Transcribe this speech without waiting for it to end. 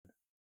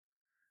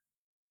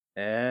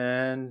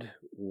And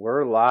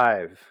we're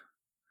live.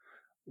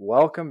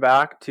 Welcome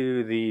back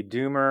to the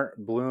Doomer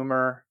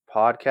Bloomer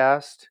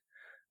podcast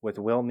with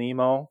Will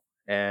Nemo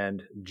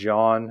and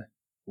John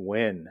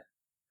Wynn.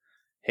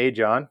 Hey,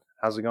 John,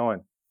 how's it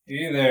going?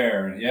 Hey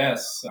there.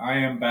 Yes, I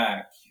am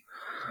back.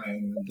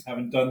 And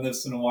haven't done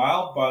this in a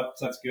while, but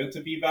it's good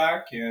to be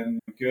back and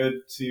good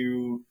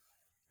to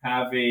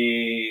have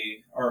a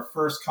our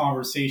first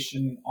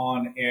conversation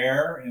on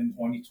air in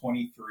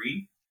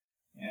 2023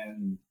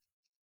 and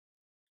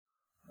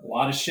a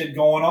lot of shit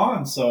going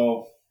on.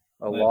 So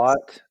A let's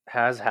lot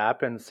has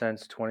happened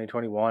since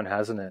 2021,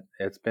 hasn't it?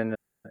 It's been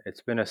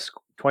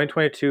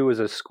 2022 was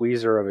a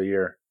squeezer of a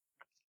year.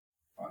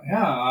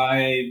 yeah,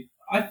 I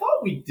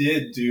thought we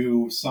did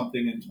do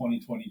something in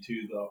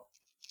 2022 though.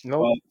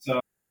 Nope.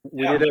 But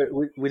We yeah,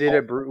 did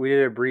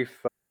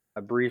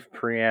a brief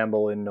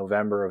preamble in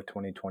November of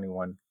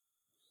 2021.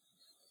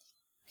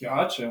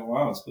 gotcha.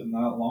 Wow, it's been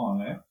that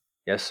long, eh?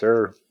 Yes,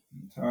 sir.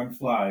 Time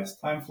flies.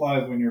 Time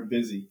flies when you're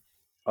busy,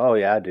 Oh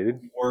yeah,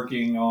 dude.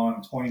 working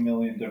on 20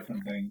 million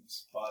different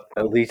things. But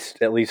At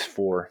least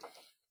four.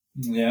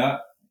 yeah,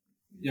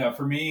 yeah,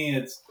 for me,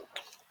 it's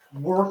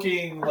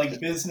working like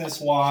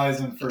business wise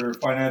and for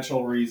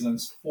financial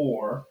reasons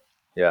for,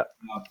 Yeah.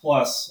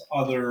 plus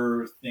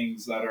other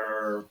things that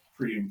are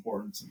pretty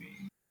important to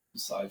me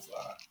besides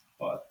that.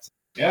 But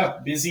yeah,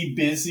 busy,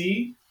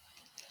 busy.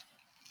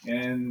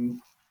 And,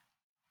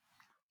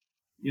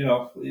 you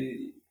know,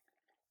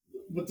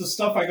 with the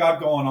stuff I got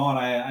going on,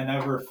 I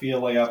never feel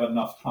like I have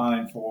enough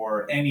time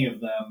for any of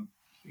them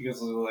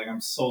because like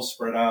I'm so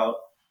spread out,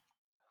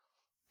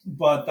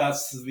 but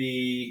that's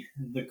the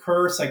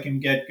curse. I can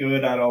get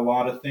good at a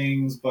lot of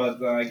things,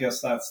 but I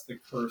guess that's the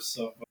curse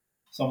of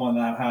someone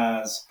that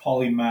has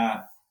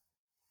polymath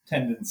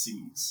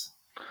tendencies.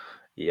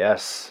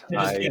 Yes, I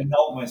just I can't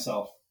help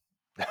myself.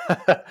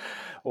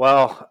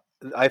 well,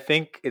 I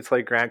think it's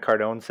like Grant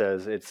Cardone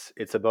says,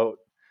 it's about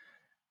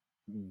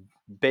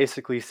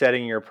basically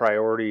setting your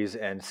priorities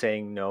and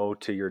saying no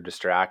to your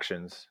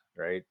distractions,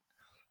 right?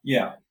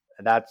 Yeah.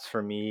 And that's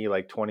for me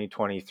like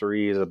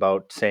 2023 is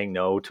about saying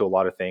no to a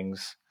lot of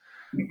things.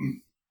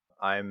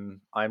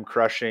 I'm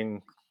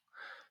crushing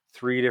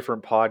three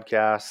different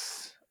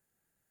podcasts.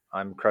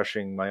 I'm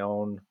crushing my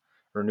own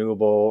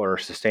renewable or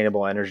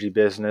sustainable energy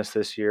business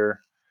this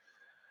year.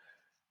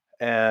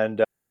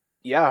 And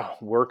yeah,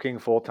 working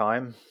full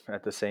time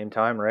at the same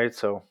time, right?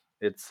 So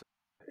it's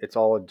it's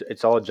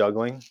all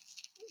juggling.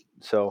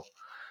 So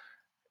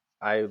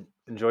I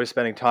enjoy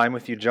spending time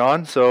with you,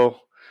 John. So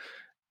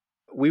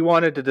we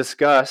wanted to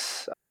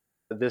discuss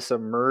this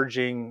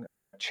emerging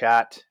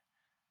chat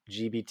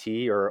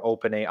GPT or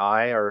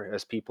OpenAI, or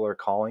as people are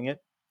calling it.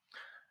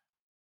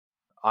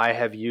 I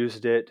have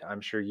used it. I'm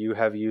sure you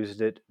have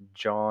used it,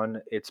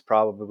 John. It's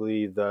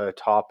probably the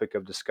topic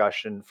of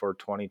discussion for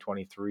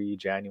 2023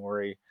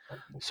 January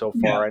so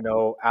Yeah. far. I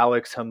know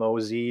Alex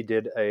Hamosi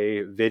did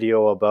a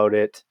video about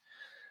it,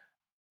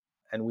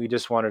 and we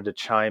just wanted to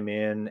chime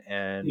in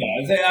and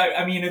Yeah.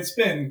 I mean, it's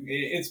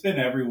been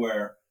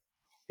everywhere.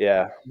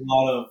 yeah,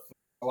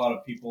 A lot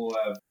of people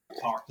have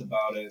talked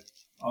about it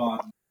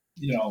on,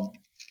 you know,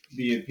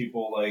 be it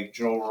people like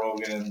Joe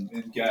Rogan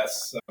and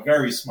guests,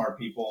 very smart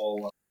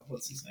people.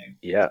 What's his name?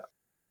 yeah,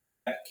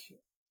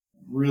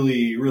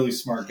 Really, really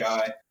smart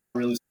guy.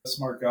 Really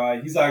smart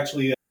guy. He's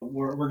actually.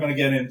 We're going to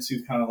get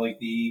into kind of like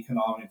the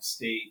economic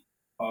state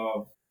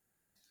of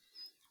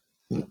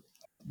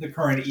the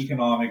current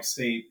economic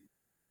state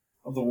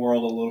of the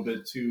world a little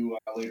bit too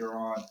later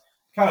on.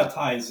 Kind of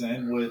ties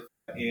in with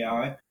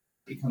AI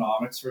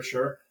economics for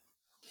sure.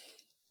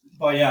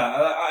 But yeah,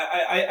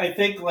 I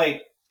think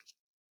like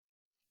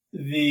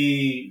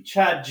the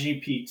Chat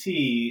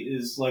GPT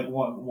is like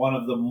one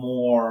of the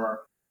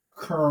more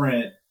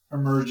current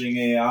emerging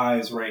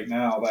AIs right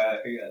now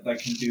that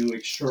can do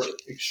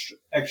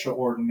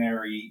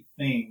extraordinary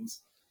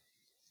things.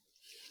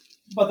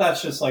 But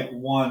that's just like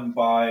one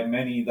by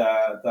many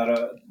that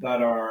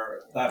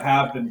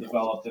have been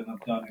developed and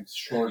have done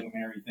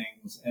extraordinary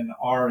things and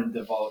are in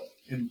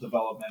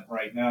development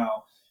right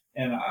now.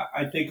 And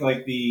I think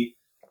like the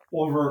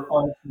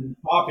overarching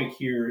topic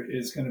here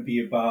is going to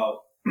be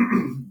about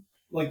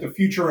like the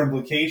future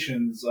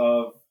implications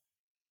of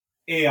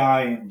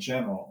AI in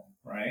general,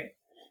 right?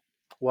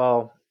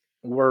 well,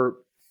 we're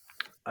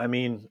I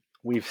mean,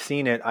 we've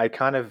seen it. I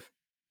kind of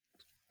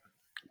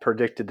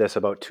predicted this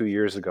about 2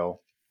 years ago.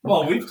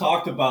 Well, we've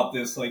talked about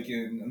this like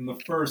in the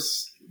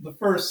first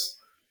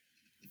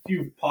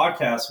few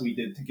podcasts we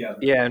did together.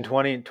 Yeah, in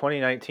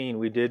 2019,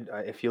 we did.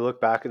 If you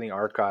look back in the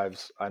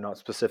archives, I know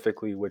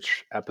specifically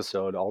which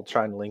episode. I'll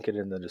try and link it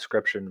in the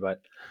description.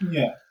 But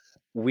Yeah.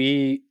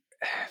 we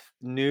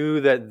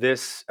knew that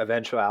this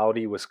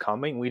eventuality was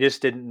coming. We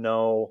just didn't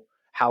know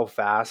how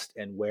fast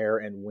and where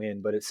and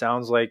when. But it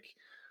sounds like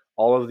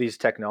all of these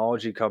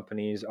technology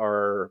companies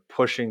are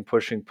pushing,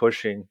 pushing,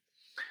 pushing.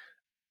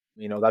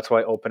 That's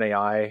why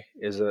OpenAI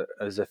is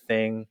a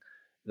thing.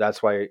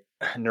 That's why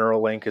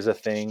Neuralink is a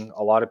thing.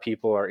 A lot of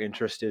people are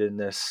interested in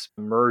this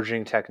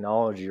emerging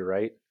technology,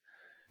 right?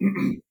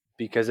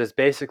 because it's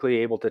basically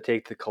able to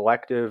take the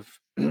collective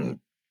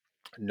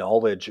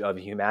knowledge of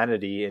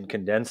humanity and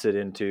condense it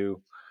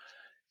into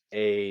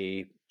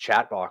a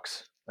chat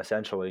box,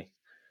 essentially,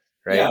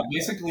 Yeah, right?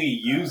 basically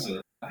use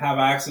it, have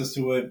access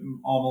to it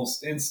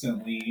almost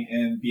instantly,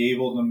 and be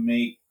able to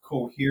make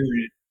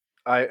coherent.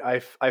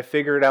 I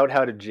figured out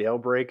how to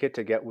jailbreak it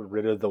to get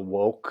rid of the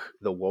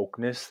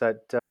wokeness that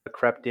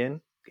crept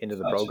in into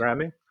the Gotcha.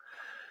 programming.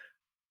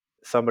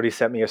 Somebody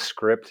sent me a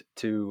script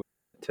to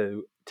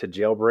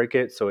jailbreak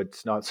it so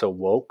it's not so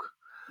woke,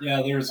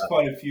 Yeah, there's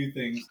quite a few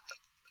things.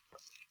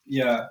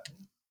 Yeah,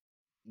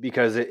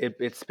 because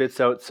it spits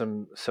out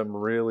some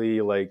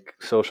really like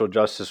social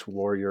justice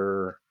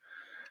warrior,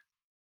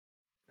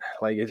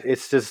 like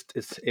it's just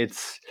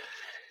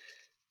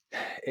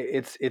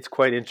it's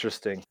quite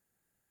interesting.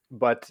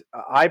 But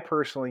I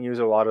personally use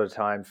it a lot of the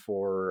time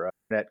for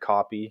net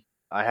copy.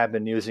 I have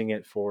been using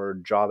it for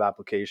job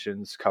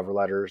applications, cover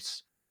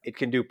letters. It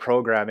can do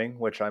programming,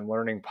 which I'm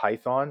learning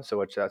Python,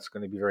 so that's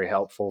going to be very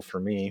helpful for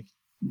me.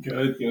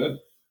 good, good.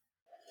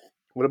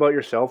 What about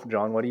yourself,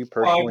 John? What do you I've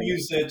personally?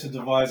 used it to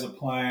devise a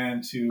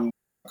plan to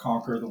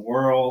conquer the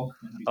world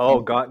and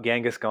Oh, become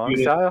Genghis Khan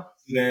the style?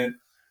 president,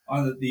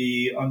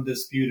 the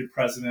undisputed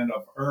president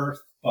of Earth,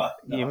 but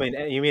You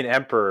mean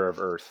Emperor of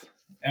Earth?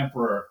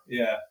 emperor.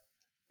 Yeah,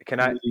 Can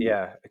I? the,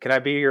 Yeah. Can I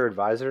be your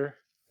advisor?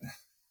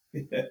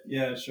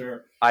 yeah,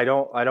 sure. I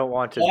don't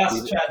want to be.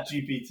 Last Chat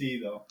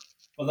GPT though,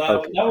 but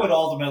Okay. that would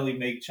ultimately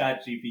make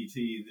Chat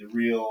GPT the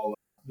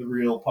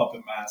real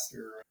puppet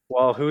master.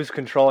 Well, who's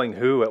controlling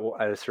who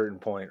at a certain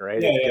point,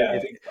 right? Yeah, yeah,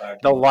 exactly.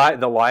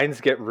 The lines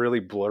get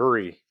really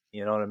blurry.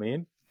 You know what I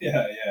mean?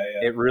 Yeah,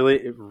 yeah, yeah,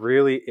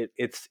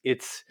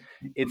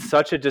 It's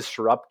such a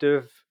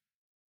disruptive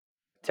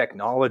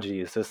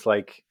technology. It's just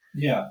like,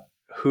 yeah,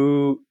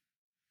 who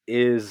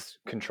is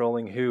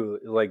controlling who?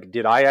 Like,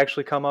 did I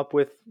actually come up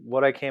with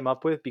what I came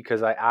up with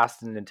because I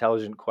asked an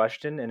intelligent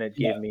question and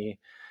yeah.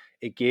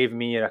 it gave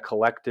me a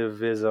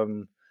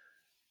collectivism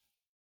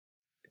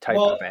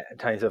Well,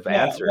 type of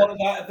yeah. answer? Well,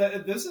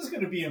 this is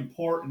going to be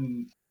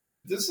important.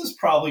 This is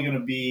probably going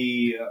to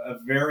be a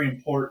very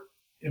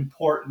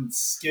important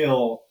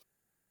skill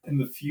in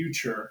the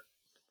future.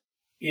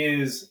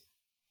 Is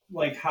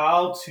like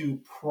how to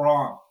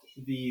prompt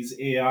these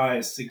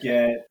AIs to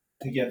get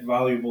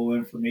valuable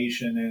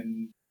information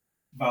and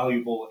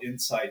valuable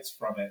insights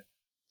from it.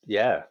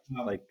 Yeah,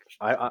 Um, like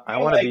I kind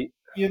of want to like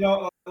be.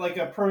 like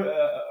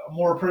a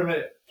more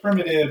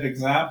primitive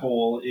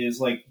example is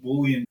like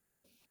Boolean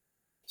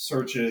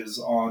searches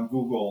on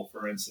Google,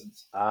 for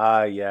instance.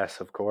 Ah, yes,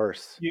 of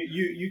course.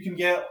 You can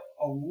get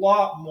a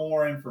lot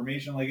more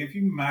information. Like if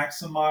you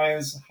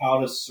maximize how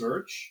to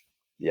search,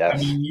 I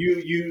Yes.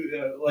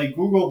 mean, like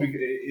Google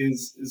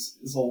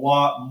is a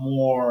lot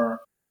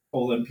more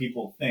cool than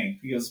people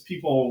think because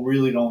people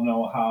really don't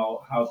know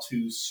how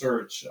to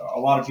search. A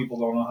lot of people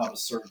don't know how to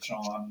search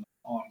on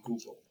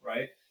Google,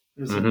 right?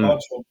 There's a Hmm.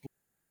 bunch of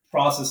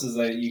processes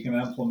that you can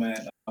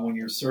implement when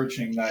you're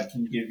searching that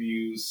can give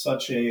you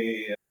such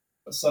a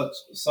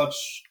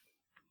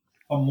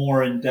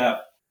more in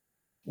depth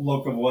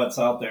look of what's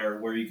out there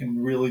where you can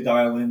really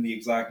dial in the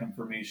exact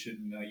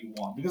information you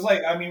want. Because,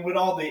 like, I mean, with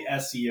all the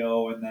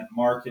SEO and then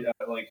market,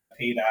 like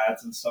paid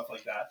ads and stuff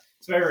like that,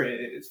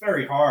 it's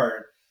very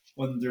hard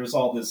when there's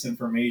all this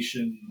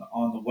information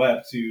on the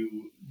web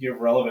to give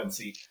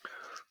relevancy.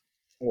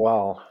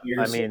 Well,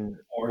 You're I searching mean,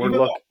 for, we're even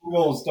look. though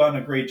Google's done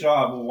a great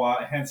job,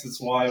 hence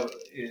it's why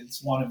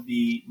it's one of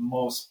the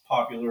most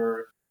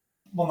popular,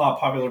 well, not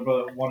popular,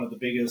 but one of the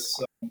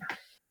biggest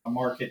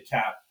market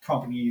cap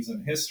companies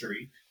in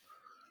history.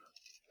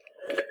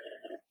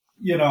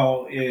 You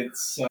know,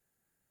 it's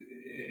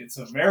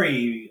a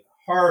very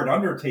hard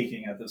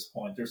undertaking at this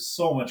point. There's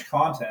so much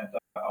content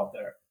out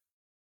there,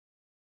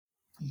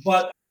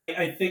 but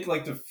I think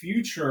like the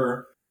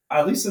future,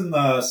 at least in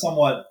the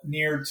somewhat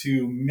near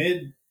to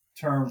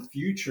mid-term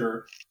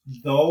future,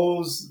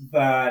 those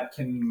that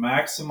can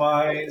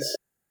maximize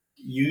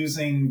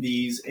using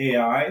these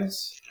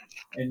AIs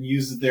and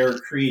use their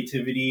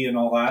creativity and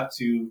all that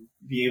to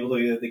be able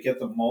to get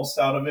the most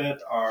out of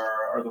it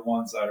are the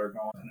ones that are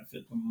going to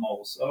benefit the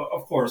most.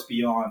 Of course,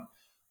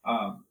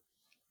 um,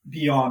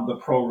 beyond the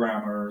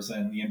programmers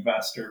and the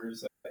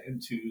investors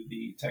into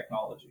the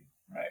technology,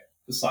 right?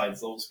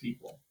 Besides those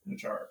people,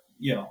 which are,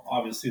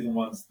 obviously the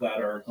ones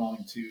that are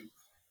going to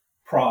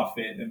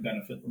profit and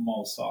benefit the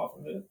most off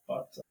of it.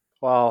 But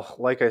Well,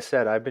 like I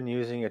said, I've been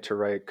using it to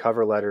write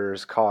cover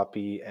letters,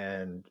 copy,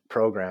 and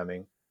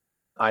programming.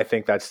 I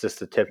think that's just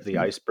the tip of the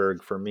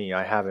iceberg for me.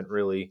 I haven't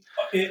really.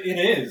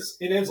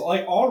 it is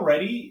like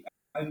already,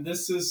 and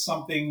this is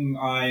something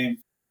I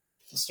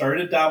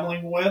started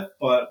dabbling with,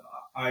 but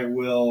I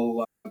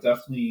will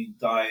definitely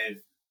dive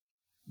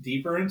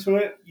deeper into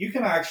it. You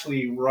can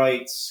actually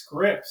write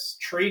scripts,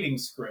 trading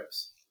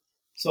scripts.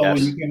 So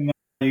Yes.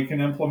 you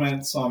can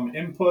implement some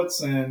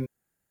inputs and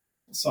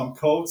some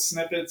code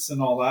snippets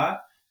and all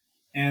that,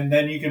 and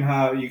then you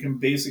can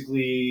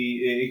basically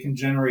it can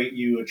generate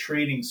you a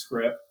trading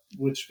script,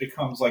 which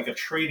becomes like a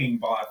trading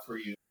bot for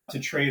you to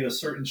trade a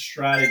certain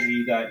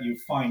strategy that you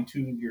fine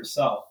tuned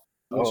yourself.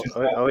 which is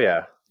Oh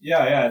yeah.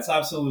 yeah, it's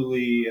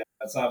absolutely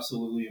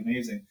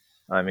amazing.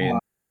 I Uh, mean,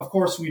 of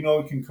course, we know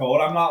it can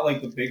code. I'm not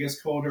like the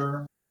biggest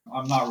coder.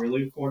 I'm not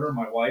really a coder.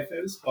 My wife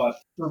is, but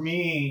for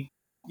me,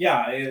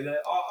 yeah,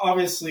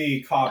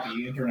 obviously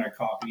copy, internet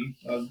copy.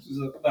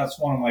 That's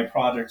one of my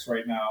projects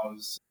right now.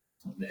 Is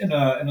in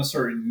a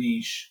certain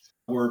niche.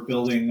 We're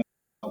building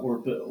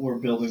we're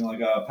building like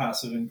a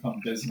passive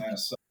income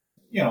business,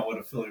 with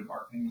affiliate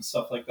marketing and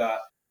stuff like that.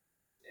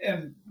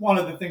 And one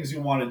of the things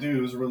you want to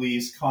do is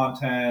release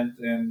content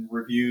and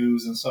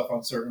reviews and stuff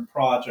on certain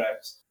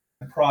projects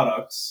and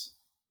products.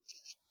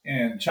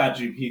 And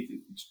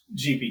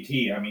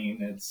GPT, I mean,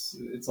 it's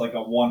like a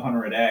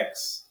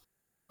 100x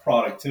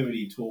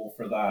productivity tool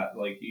for that.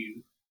 Like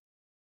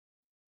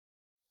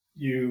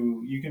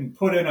you can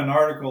put in an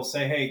article,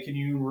 say, hey, can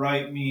you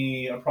write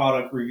me a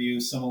product review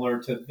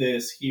similar to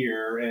this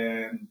here,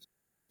 and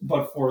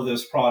but for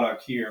this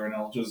product here, and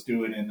I'll just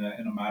do it in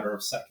a matter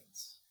of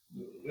seconds,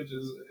 which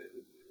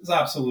is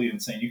absolutely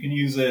insane. You can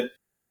use it.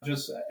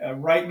 Just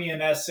write me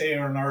an essay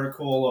or an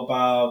article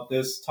about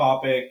this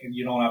topic, and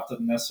you don't have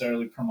to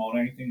necessarily promote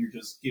anything. You're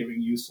just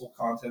giving useful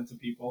content to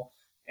people,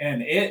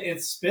 and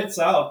it spits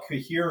out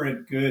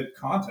coherent, good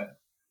content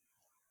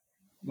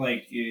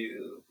like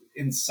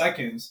in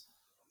seconds.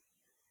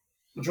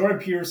 Jordan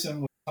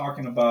Peterson was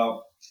talking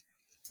about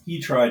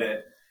he tried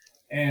it,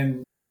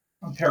 and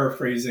I'm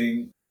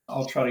paraphrasing.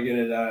 I'll try to get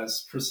it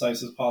as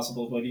precise as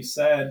possible, but he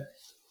said,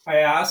 I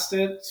asked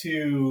it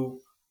to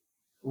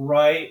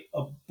write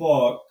a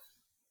book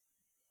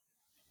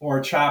or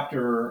a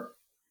chapter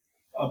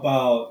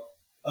about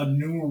a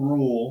new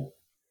rule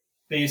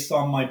based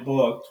on my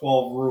book,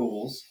 12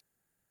 Rules,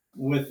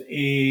 with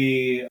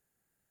a,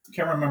 I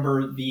can't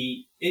remember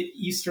the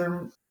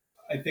Eastern,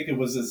 I think it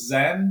was a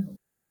Zen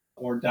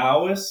or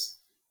Taoist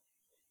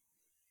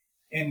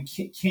in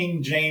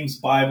King James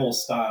Bible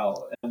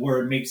style, where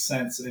it makes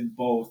sense in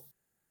both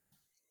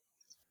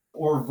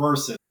or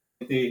verses.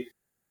 They,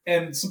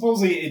 and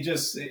supposedly it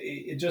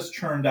just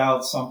churned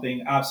out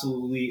something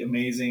absolutely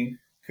amazing,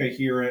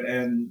 coherent,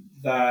 and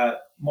that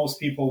most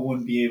people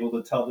wouldn't be able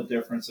to tell the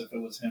difference if it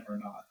was him or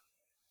not.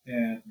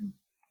 And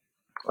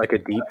like a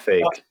deep that's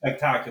fake.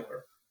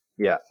 spectacular,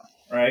 Yeah.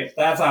 right?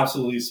 That's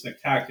absolutely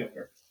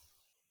spectacular.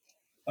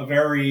 A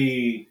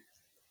very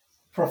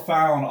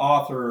profound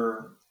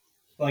author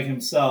like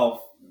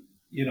himself,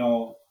 you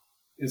know,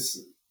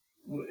 is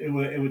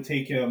it would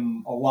take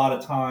him a lot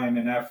of time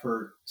and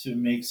effort to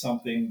make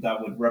something that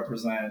would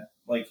represent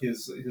like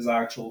his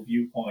actual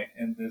viewpoint,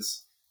 and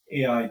this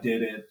AI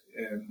did it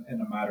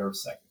in a matter of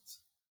seconds.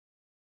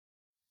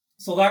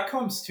 So that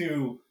comes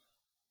to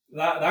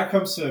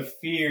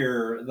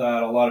fear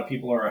that a lot of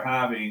people are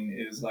having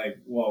is like,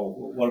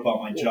 whoa, what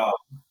about my job?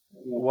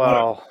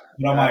 Well,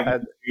 What am I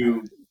going to do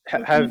with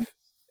the?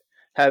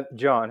 have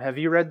John, have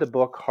you read the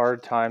book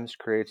Hard Times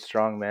Create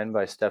Strong Men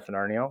by Stefan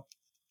Arnio?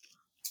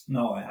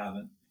 No, I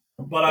haven't,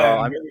 but I'm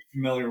Well, I'm very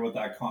familiar with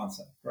that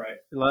concept, right?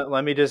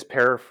 let me just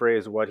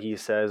paraphrase what he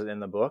says in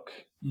the book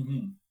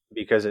Mm-hmm.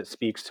 because it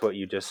speaks to what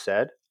you just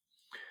said.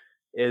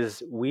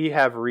 Is we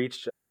have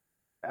reached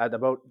at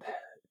about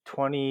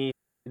 20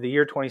 the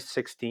year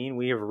 2016,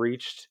 we have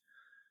reached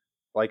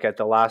like at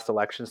the last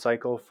election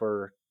cycle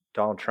for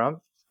Donald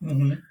Trump,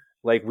 Mm-hmm.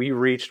 like we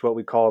reached what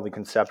we call the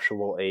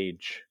conceptual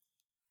age.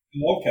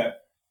 Okay,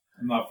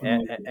 I'm not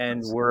familiar with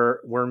And this.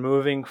 we're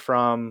moving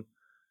from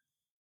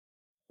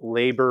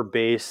labor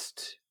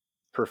based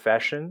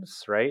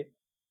professions, right,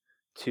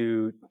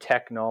 to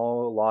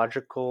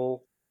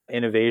technological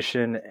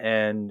innovation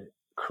and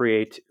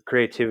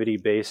creativity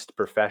based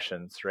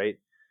professions, right?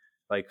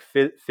 Like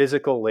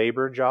physical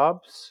labor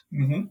jobs,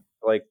 Mm-hmm.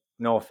 like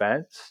no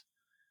offense,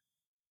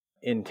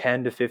 in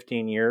 10 to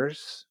 15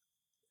 years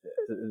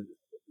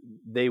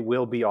they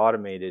will be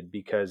automated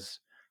because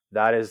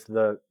that is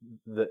the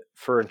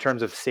for in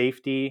terms of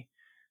safety,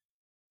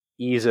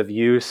 ease of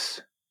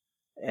use,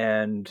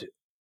 and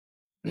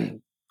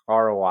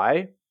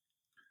ROI.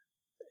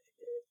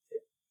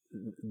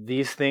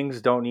 These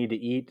things don't need to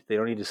eat, they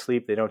don't need to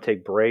sleep, they don't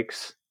take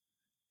breaks,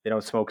 they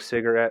don't smoke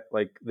cigarette.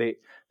 Like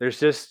there's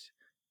just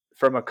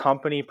from a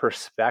company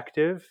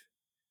perspective,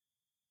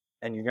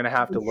 and you're going to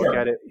have to look Sure.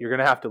 at it. You're going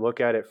to have to look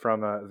at it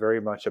from a very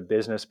much a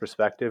business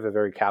perspective, a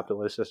very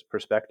capitalist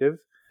perspective.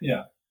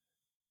 Yeah.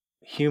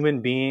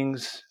 Human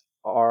beings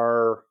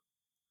are,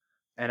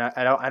 and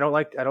I don't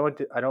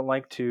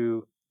like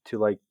to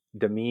like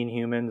demean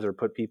humans or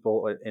put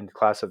people in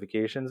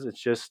classifications.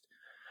 It's just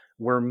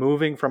we're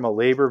moving from a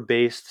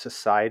labor-based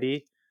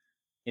society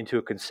into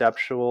a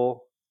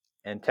conceptual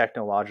and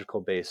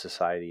technological based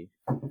society,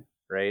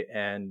 right?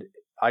 And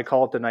I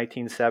call it the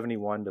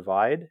 1971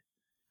 divide.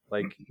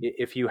 Like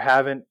if you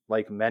haven't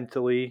like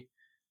mentally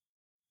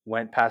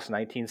went past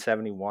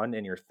 1971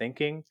 in your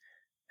thinking,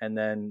 and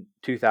then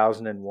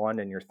 2001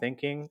 in your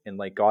thinking, and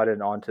like got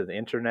it onto the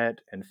internet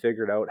and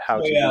figured out So how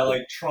to yeah, do the,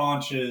 like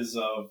tranches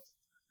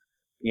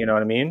you know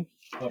what I mean?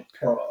 of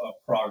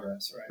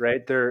progress, right?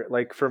 Right there,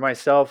 like for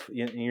myself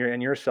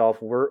and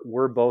yourself,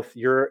 we're both,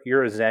 you're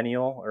a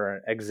zennial or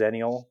an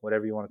exennial,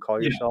 whatever you want to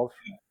call Yeah. yourself.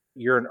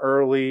 you're an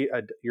early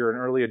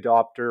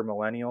adopter,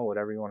 millennial,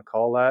 whatever you want to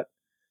call that.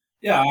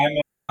 Yeah,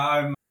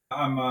 I'm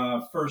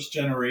a first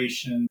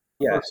generation,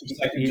 Yes, first or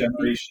second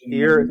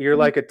generation. you're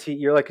like a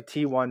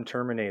T1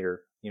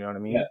 Terminator. You know what I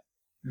Yeah, mean?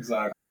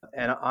 exactly.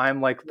 And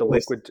I'm like the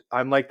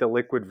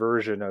liquid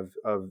version of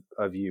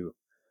you.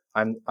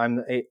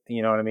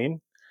 You know what I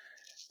mean?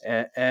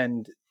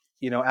 And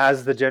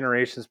as the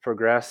generations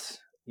progress,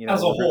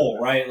 As a we're whole,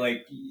 right?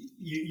 Like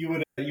you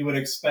would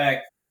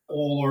expect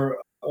older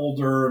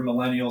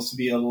millennials to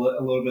be a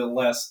little bit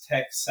less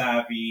tech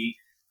savvy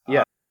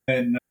yeah,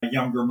 than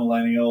younger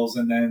millennials,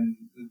 and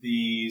then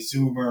the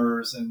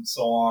Zoomers and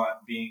so on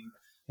being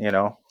you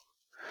know,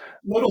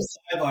 little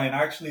sideline.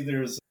 Actually,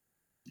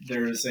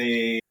 there's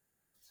a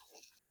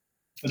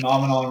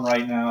phenomenon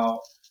right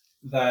now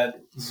that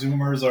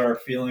Zoomers are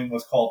feeling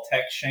what's called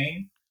tech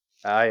shame.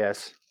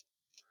 yes,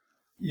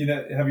 You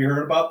know, have you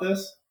heard about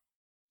this?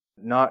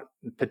 not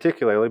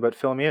particularly, but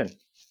fill me in.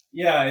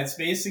 Yeah, it's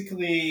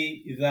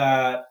basically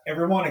that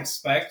everyone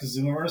expects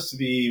Zoomers to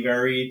be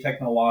very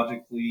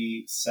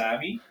technologically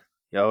savvy,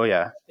 Oh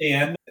yeah.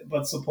 and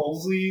but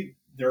supposedly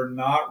they're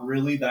not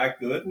really that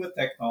good with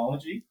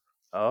technology.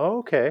 Oh,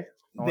 okay.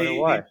 I wonder They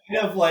why. might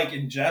have like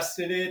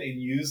ingested it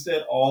and used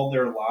it all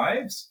their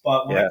lives,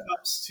 but when it Yeah,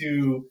 comes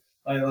to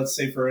like, let's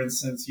say for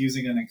instance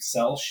using an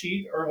Excel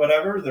sheet or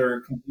whatever,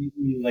 they're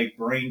completely like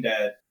brain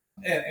dead.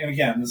 And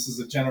again, this is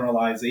a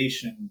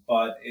generalization,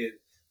 but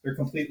they're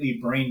completely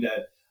brain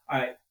dead.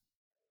 I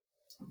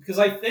because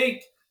I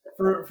think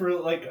for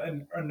like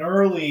an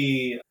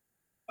early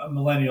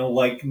millennial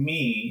like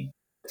me,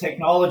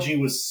 technology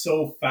was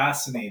so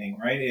fascinating,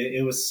 right?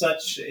 It was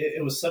such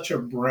a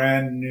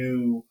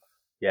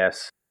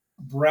yes,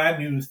 brand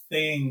new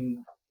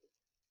thing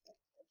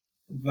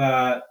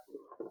that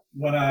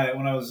when I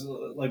was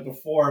like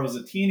before I was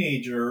a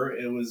teenager,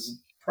 it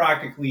was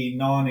practically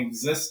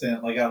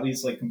non-existent. Like at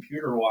least like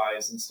computer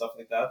wise and stuff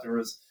like that. There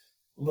was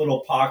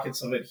little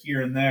pockets of it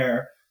here and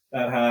there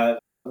that had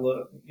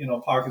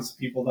pockets of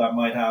people that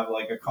might have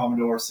like a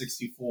Commodore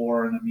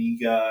 64 and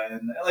Amiga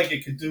and like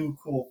it could do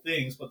cool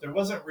things, but there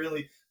wasn't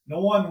really no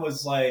one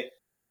was like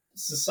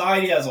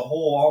society as a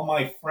whole. All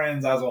my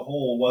friends as a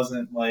whole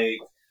wasn't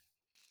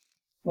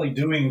like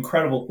doing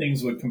incredible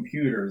things with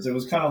computers. It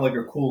was kind of like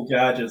a cool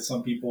gadget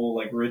some people,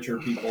 like richer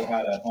people,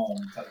 had at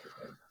home type of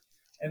thing.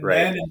 And right.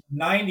 then in the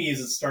 90s,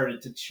 it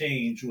started to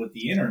change with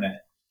the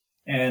internet.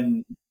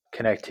 And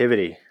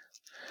Connectivity.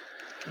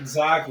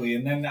 exactly.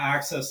 And then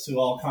access to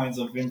all kinds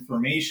of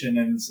information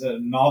and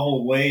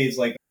novel ways,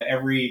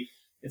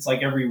 it's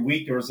like every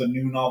week there was a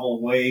new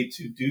novel way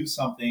to do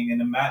something.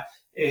 And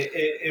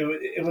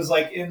it was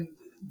like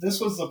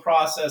this was the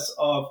process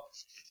of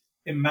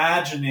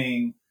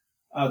imagining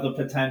the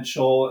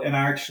potential and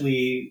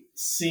actually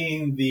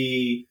seeing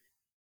the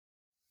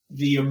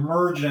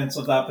emergence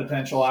of that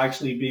potential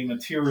actually being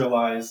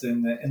materialized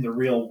in the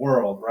real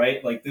world,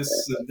 right? Like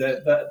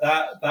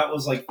that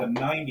was like the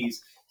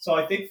 90s. So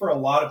I think for a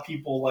lot of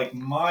people like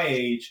my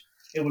age,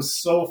 it was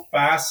so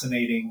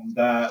fascinating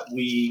that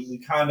we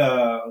kind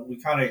of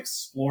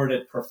explored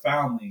it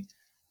profoundly.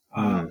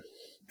 Uh, Mm,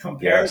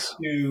 compared yes.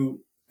 to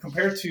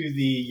compared to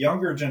the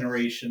younger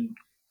generation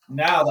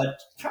now that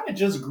kind of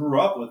just grew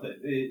up with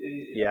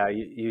Yeah,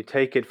 you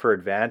take it for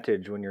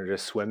advantage when you're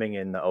just swimming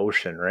in the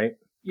ocean, right?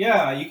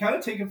 yeah, you kind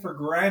of take it for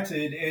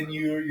granted, and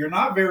you're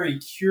not very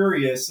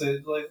curious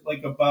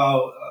like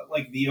about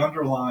like the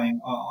underlying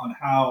on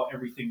how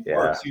everything Yeah.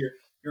 works.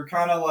 You're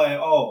kind of like,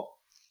 oh,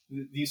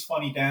 these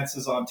funny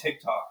dances on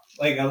TikTok.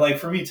 Like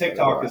for me,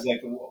 TikTok is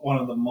like one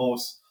of the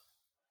most.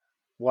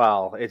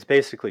 Well, it's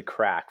basically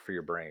crack for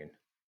your brain.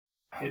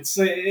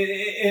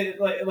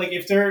 Like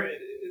if they're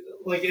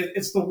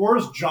it's the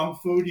worst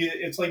junk food.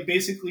 It's like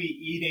basically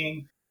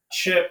eating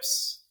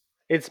chips,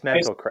 It's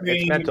ice mental crack.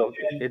 cream, and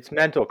It's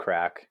mental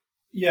crack.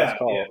 Let's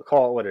yeah,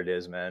 call it what it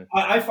is, man.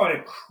 I find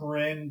it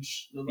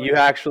cringe. You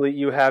actually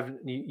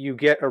you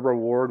get a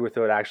reward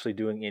without actually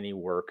doing any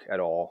work at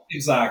all.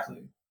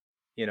 Exactly.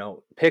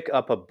 Pick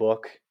up a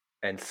book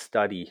and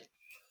study.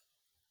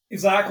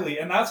 Exactly,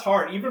 and that's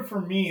hard. Even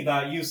for me,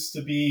 that used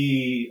to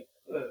be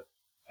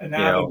an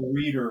You avid know,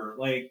 reader.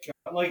 Like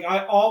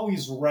I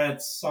always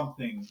read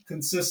something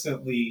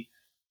consistently.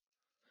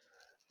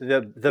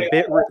 the Like,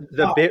 bit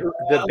the bit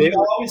the like bit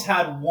I always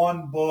had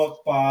one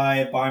book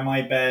by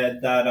my bed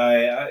that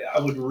I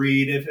would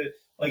read. If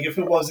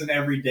it wasn't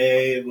every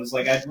day, it was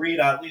like I'd read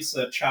at least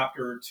a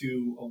chapter or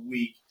two a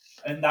week,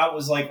 and that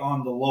was like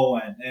on the low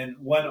end. And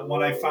when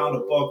I found a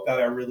book that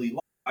I really liked,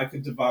 I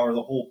could devour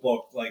the whole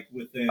book like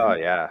Oh within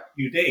yeah. a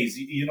few days.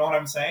 You know what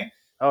I'm saying?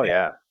 Oh And,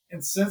 yeah.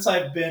 and since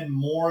I've been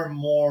more and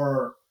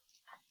more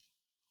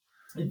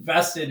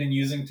invested in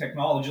using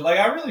technology, like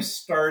I really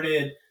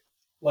started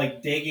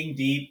like digging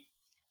deep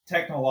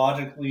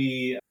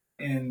technologically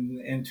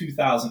in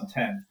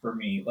 2010 for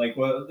me. Like,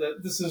 well,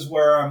 this is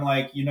where I'm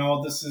like,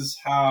 this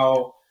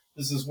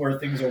is where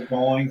things are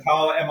going.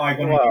 How am I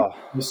going to use Well,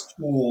 this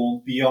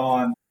tool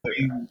beyond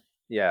being,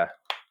 yeah.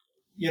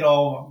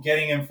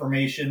 getting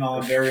information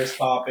on various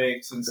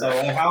topics and stuff?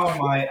 Like, how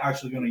am I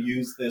actually going to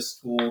use this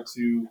tool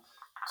to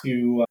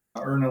to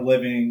earn a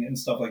living and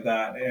stuff like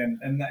that.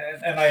 And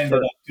I ended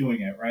For up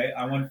doing it. Right,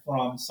 I went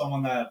from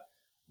someone that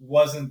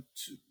wasn't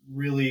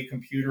really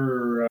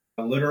computer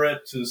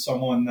literate to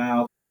someone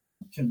now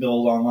can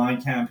build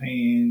online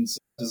campaigns,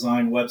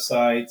 design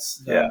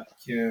websites yeah, that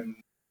can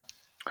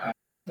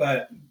uh,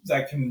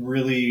 that can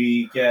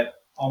really get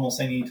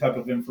almost any type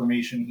of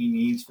information he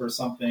needs for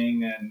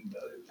something. And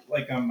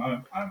like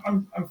I'm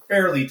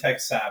fairly tech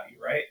savvy,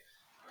 right?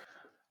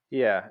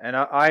 yeah. And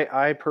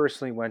I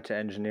personally went to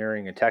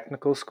engineering and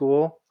technical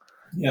school,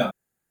 Yeah,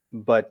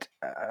 but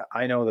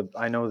I know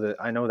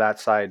that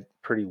side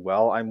pretty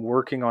well. I'm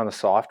working on the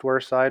software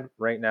side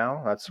right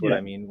now. That's what yeah,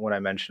 I mean when I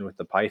mentioned with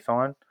the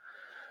Python.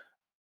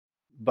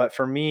 But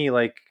for me,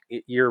 like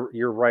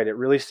you're right. It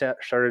really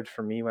started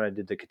for me when I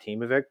did the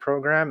Katimovic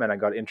program and I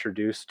got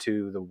introduced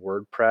to the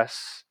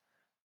WordPress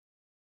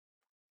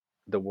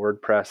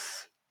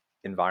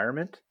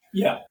environment,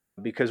 yeah.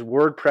 because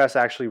WordPress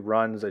actually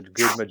runs a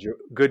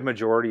good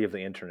majority of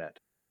the internet.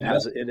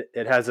 Yes.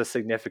 It has a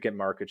significant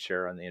market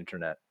share on the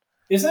internet.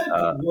 Isn't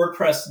Uh,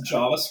 WordPress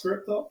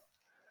JavaScript though?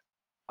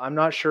 I'm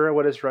not sure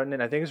what it's written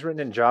in. I think it's written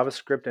in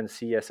JavaScript and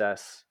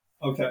CSS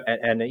Okay.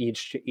 and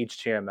each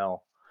HTML.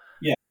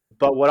 Yeah,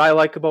 But what I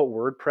like about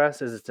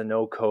WordPress is it's a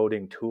no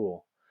coding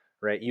tool,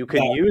 right? You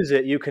can that use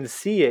it, you can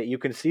see it, you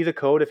can see the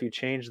code if you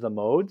change the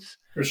modes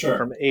for sure.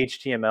 from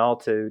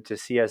HTML to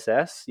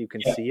CSS, you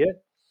can Yeah, see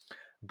it.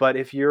 But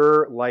if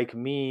you're like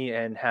me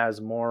and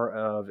has more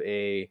of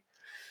a,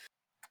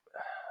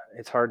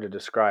 it's hard to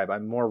describe.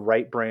 I'm more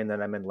right brain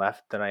than I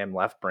am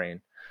left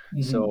brain.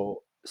 hmm,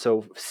 So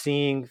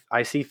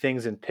I see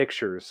things in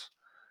pictures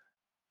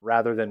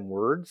rather than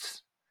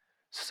words.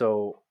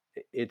 So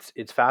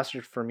it's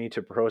faster for me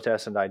to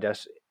process and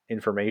digest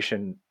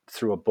information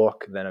through a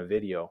book than a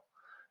video.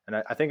 And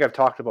I think I've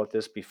talked about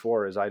this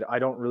before. Is I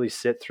don't really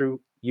sit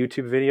through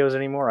YouTube videos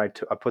anymore. I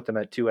put them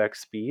at 2x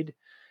speed,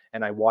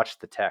 and I watch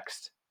the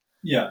text.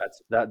 yeah,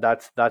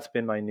 That's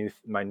been my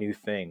new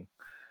thing.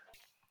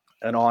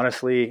 And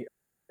honestly,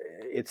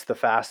 it's the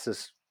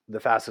fastest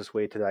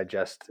way to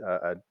digest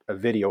a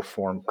video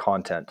form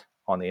content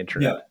on the yeah,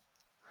 internet.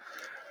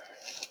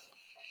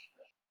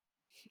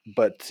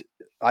 But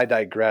I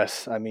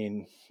digress. I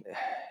mean,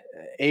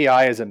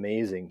 AI is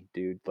amazing,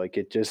 dude. Like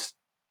it just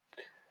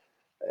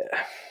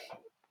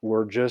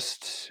we're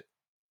just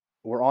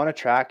we're on a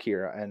track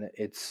here, and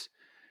it's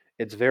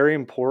very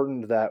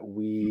important that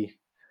we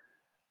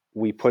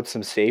put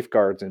some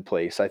safeguards in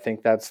place. I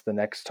think that's the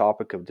next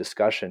topic of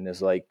discussion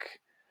is like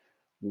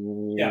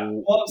yeah.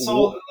 Well,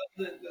 so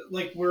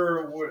like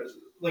we're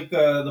like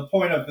the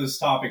point of this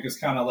topic is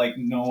kind of like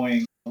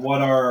knowing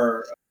what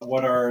are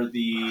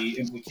the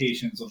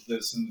implications of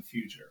this in the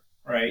future,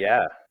 right?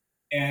 yeah,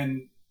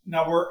 And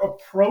now we're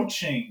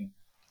approaching.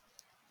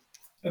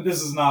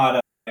 This is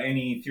not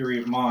any theory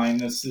of mine.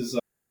 This is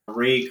a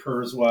Ray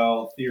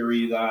Kurzweil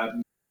theory that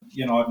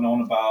I've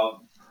known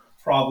about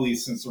probably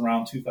since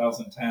around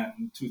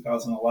 2010,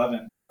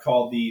 2011,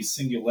 called the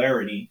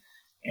singularity,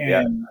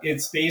 yeah. and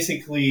it's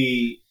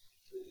basically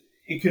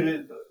it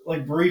could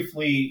like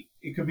briefly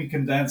it could be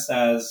condensed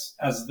as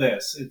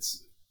this.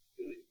 It's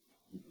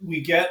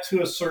we get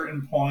to a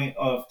certain point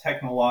of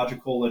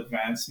technological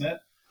advancement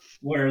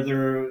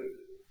where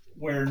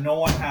where no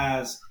one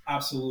has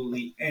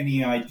absolutely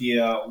any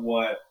idea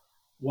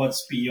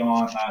what's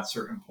beyond that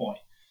certain point.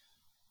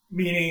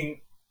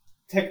 Meaning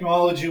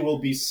technology will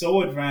be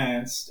so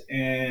advanced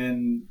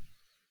and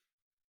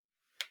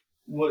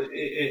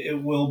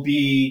it will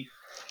be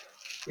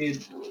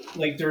it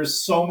like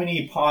there's so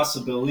many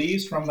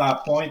possibilities from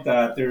that point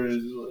that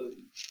there's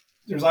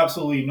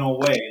absolutely no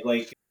way.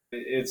 Like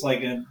it's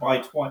like by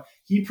 20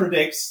 he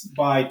predicts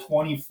by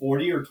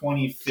 2040 or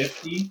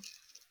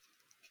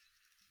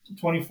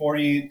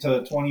 2040 to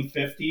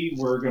 2050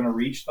 we're going to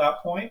reach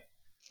that point.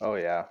 Oh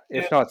yeah.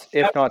 And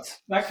If not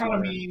that kind of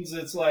sooner. means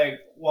it's like,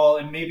 well,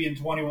 and maybe in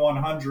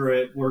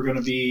 2100 we're going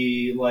to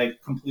be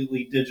like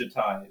completely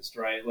digitized,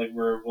 right? Like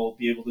we'll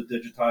be able to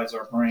digitize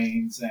our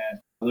brains and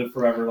live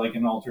forever like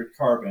an altered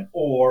carbon,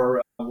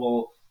 or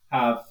we'll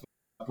have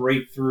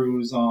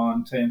breakthroughs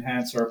on to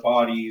enhance our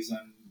bodies and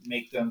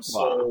make them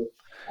Wow.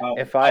 so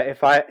If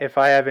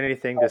I have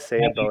anything to say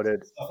about genetics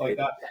and it, stuff like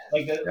that.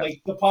 Like yeah,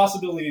 the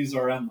possibilities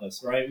are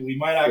endless, right? We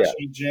might yeah.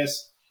 actually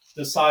just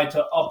decide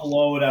to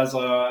upload as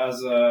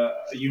a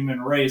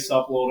human race,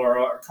 upload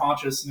our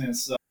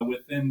consciousness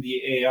within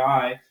the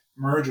AI,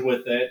 merge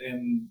with it,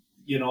 and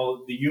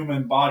the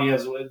human body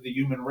as the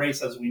human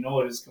race as we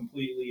know it is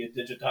completely a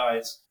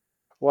digitized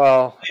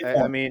Well, I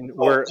form. mean,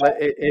 So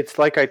it's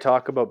like I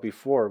talked about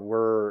before.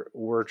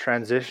 We're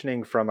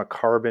transitioning from a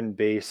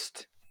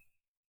carbon-based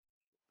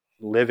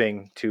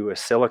living to a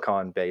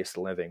silicon-based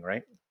living,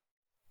 right?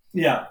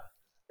 yeah,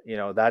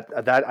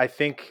 That I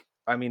think.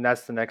 I mean,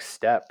 that's the next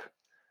step,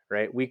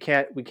 right? We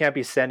can't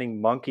be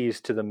sending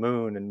monkeys to the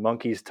moon and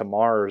monkeys to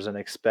Mars and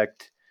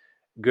expect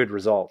good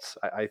results.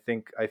 I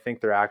think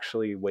they're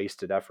actually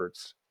wasted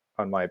efforts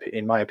in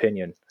my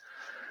opinion.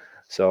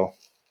 So,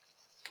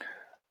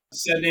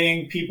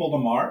 sending people to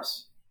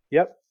Mars.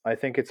 yep, I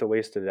think it's a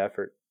wasted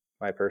effort.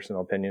 My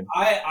personal opinion.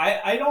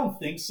 I don't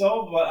think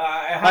so, but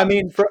I have.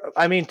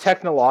 I mean,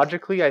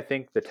 technologically, I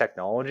think the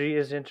technology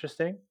is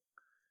interesting,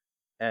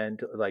 and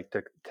like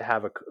to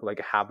have a like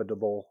a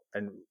habitable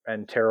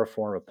and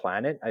terraform a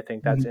planet. I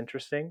think that's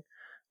interesting,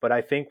 but I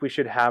think we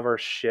should have our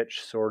shit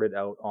sorted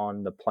out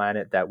on the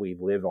planet that we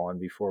live on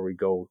before we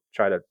go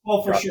try to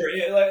Well, for duck.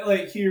 sure.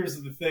 Like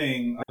here's the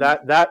thing.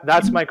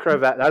 That's my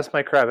cravat. That's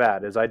my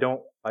cravat. Is I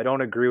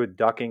don't agree with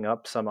ducking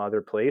up some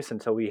other place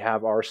until we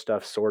have our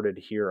stuff sorted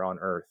here on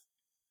Earth.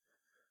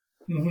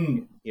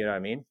 Mhm. You know what I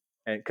mean?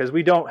 And because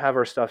we don't have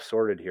our stuff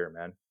sorted here,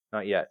 man,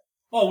 not yet.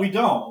 Well, we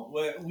don't.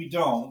 We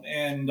don't.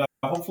 And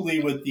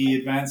hopefully, with the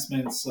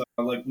advancements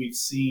like we've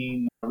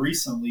seen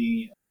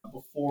recently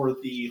before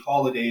the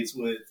holidays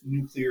with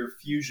nuclear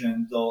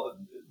fusion,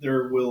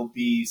 there will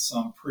be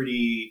some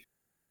pretty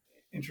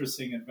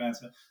interesting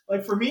advancement.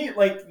 Like for me,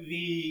 like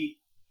the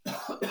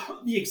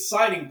the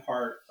exciting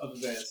part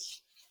of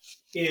this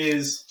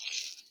is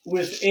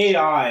with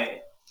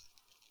AI.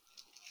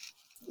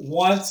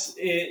 Once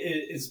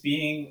it is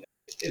being,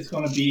 it's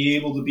going to be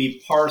able to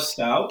be parsed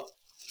out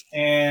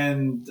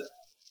and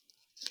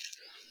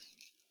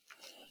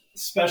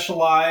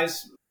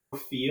specialized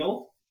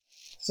field.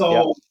 Yeah,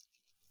 So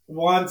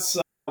once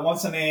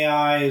an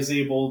AI is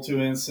able to,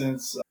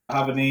 instance,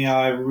 have an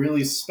AI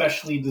really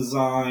specially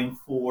designed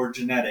for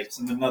genetics,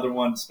 and another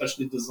one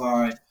specially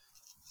designed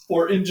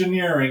for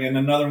engineering, and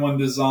another one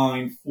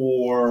designed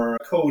for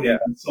coding, yeah,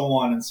 and so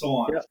on and so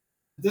on. yeah.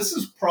 This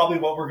is probably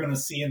what we're going to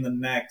see in the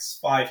next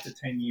 5 to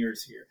 10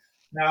 years here.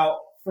 Now,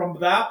 from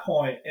that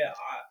point,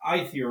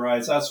 I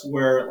theorize that's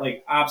where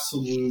like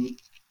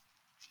absolute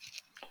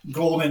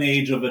golden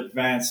age of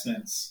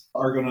advancements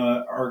are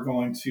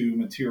going to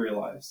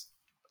materialize.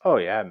 Oh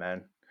yeah,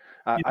 man.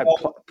 You I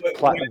know,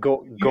 when you have,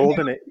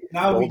 golden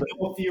now we golden.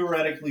 know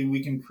theoretically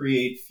we can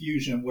create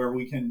fusion where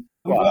we can.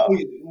 Well,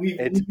 We've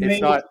been it's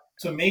able not.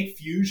 to make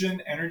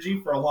fusion energy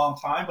for a long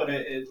time, but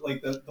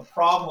like the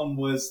problem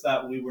was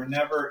that we were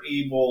never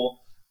able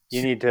to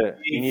You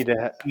create need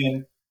to.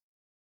 fusion.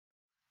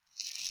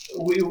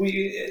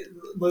 We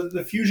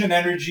the fusion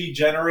energy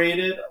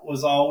generated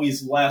was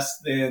always less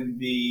than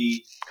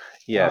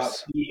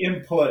Yes, the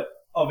input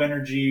of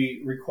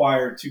energy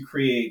required to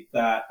create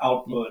that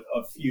output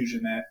of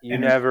fusion energy.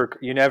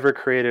 you never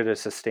created a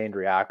sustained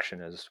reaction,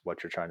 is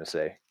what you're trying to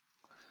say.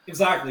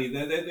 Exactly.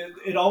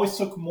 It always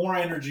took more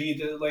energy.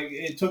 Like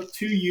it took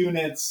 2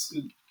 units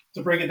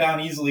to break it down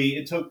easily.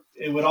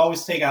 It would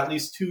always take at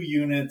least 2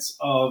 units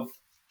of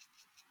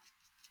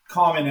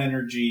common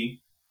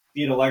energy,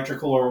 be it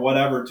electrical or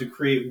whatever, to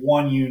create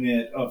 1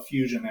 unit of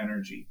fusion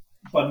energy.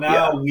 But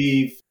now Yeah,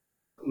 we've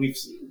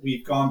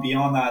we've gone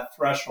beyond that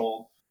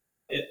threshold.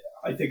 It,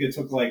 I think it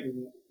took like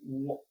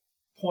zero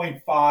point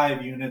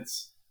 0.5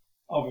 units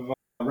of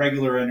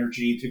regular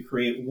energy to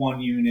create 1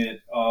 unit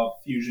of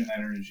fusion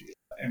energy,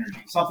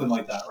 something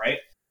like that, right?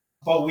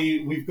 But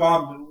we've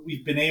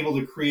been able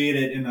to create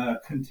it in a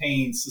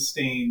contained,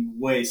 sustained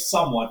way,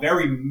 somewhat,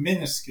 very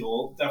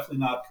minuscule, definitely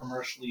not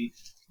commercially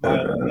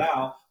viable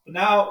now. But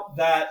now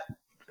that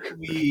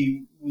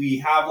we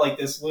have like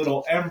this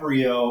little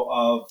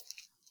embryo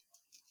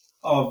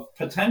of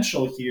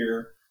potential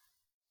here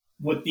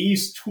with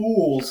these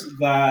tools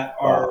that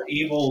are well,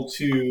 able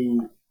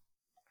to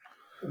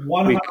we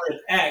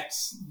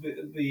 100x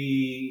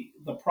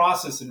the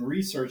process and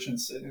research and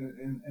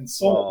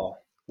so on. well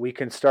we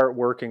can start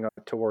working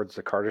towards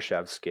the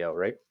Kardashev scale,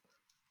 right?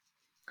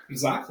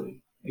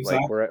 Exactly, Like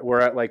exactly. we're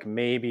at like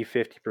maybe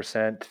 50%,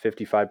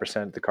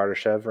 55% the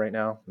Kardashev right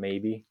now,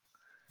 maybe.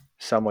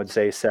 Some would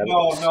say seven.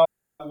 No, no,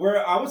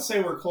 I would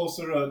say we're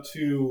closer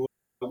to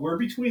we're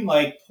between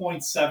like zero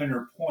point 0.7 or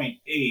zero point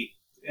 0.8,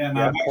 and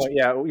I'm actually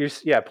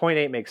Yeah,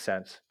 0.8 makes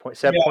sense.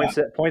 yeah.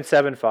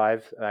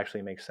 0.75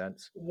 actually makes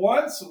sense.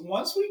 Once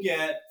we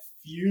get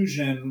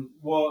fusion,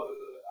 well,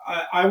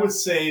 I would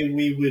say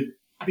we would,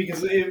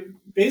 because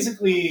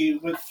basically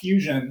with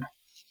fusion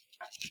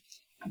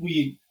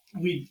we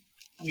we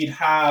we'd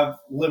have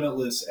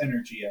limitless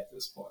energy at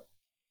this point.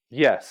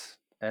 Yes,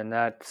 and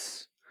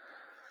that's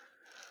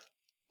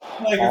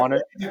Like on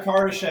it.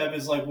 according to Kardashev,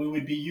 is like we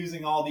would be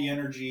using all the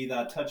energy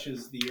that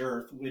touches the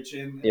Earth, which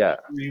in Yeah,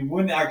 theory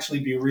wouldn't actually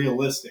be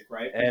realistic,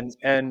 right? and Because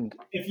and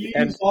if you use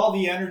and all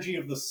the energy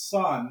of the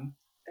sun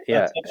that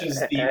yeah, touches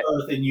the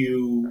Earth and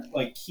you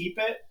like keep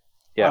it,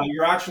 yeah,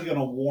 you're actually going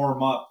to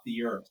warm up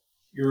the Earth.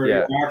 You're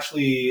yeah.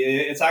 actually,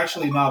 it's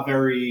actually not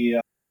very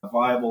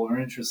viable or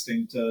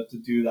interesting to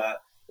do that.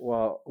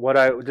 Well, what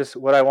I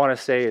want to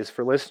say is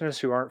for listeners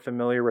who aren't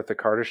familiar with the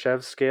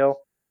Kardashev scale,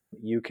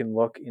 you can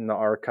look in the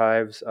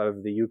archives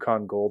of the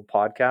Yukon Gold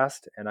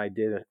podcast, and I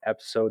did an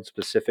episode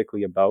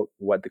specifically about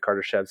what the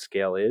Kardashev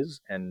scale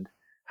is and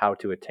how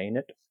to attain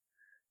it,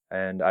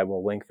 and I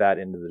will link that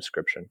in the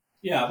description.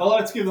 Yeah, but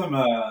let's give them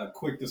a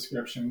quick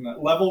description.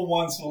 Level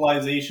one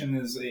civilization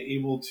is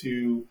able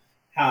to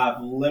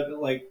have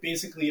like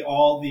basically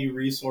all the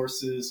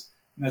resources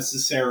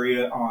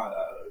necessary,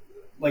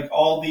 like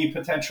all the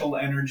potential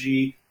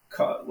energy,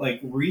 like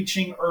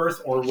reaching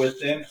Earth or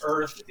within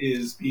Earth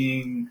is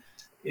being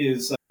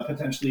is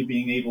potentially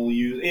being able to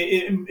use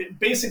it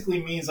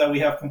basically means that we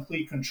have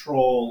complete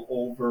control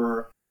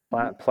over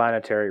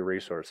Planetary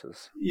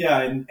resources.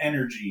 yeah and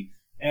energy,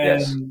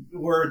 Yes. and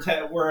we're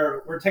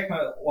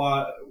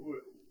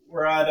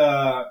at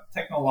a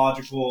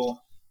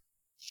technological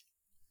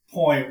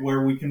point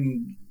where we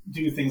can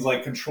do things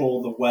like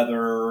control the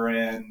weather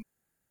and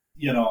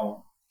you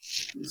know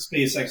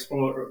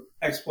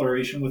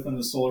exploration within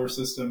the solar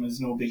system is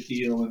no big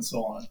deal and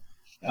so on.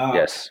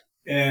 Yes.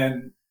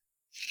 And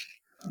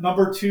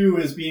number two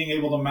is being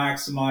able to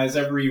maximize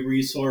every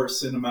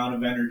resource and amount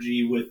of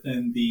energy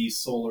within the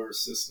solar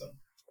system.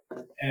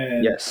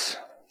 And Yes.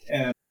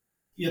 and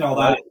you know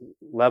that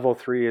Level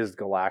 3 is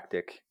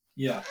galactic.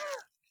 yeah.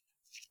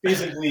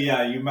 Basically,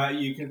 yeah,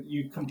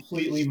 you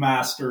completely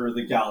master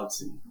the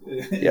galaxy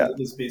Yeah.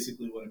 is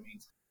basically what it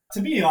means.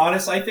 To be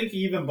honest, I think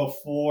even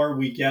before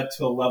we get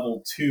to a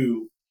level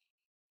two,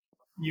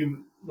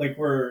 you like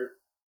we're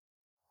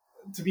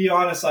to be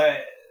honest,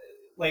 I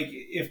like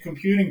if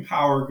computing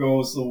power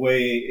goes the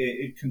way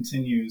it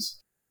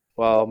continues.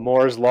 Well,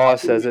 Moore's law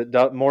says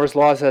Moore's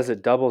law says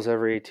it doubles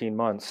every 18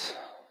 months.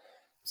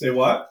 Say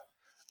what?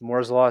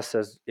 Moore's law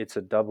says it's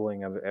a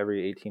doubling of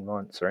every 18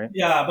 months, right?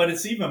 Yeah, but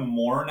it's even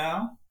more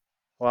now.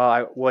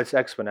 Well, it's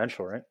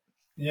exponential, right?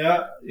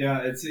 Yeah,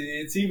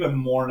 it's even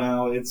more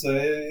now. It's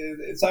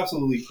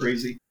absolutely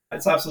crazy.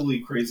 It's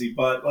absolutely crazy.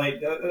 But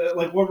like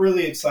what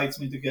really excites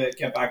me to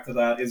get back to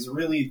that is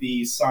really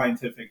the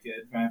scientific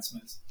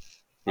advancements.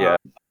 Yeah.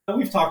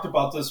 We've talked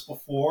about this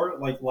before,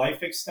 like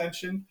life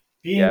extension,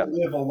 being Yeah. able to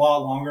live a lot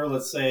longer.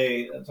 Let's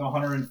say to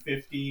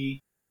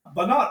 150,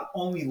 but not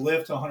only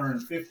live to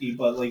 150,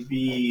 but like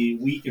be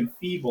weak and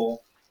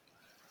feeble.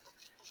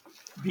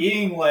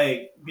 Being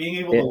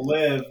able to It,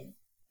 live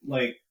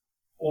like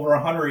over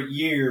 100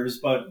 years,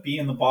 but be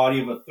in the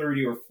body of a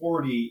 30 or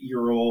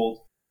 40-year old.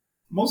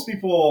 Most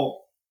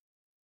people,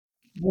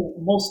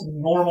 most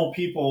normal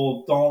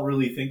people don't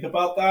really think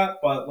about that,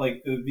 but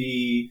like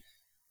the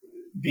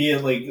be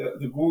it like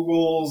the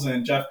Googles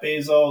and Jeff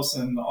Bezos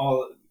and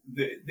all,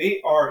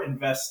 they are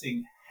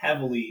investing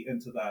heavily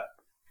into that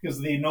because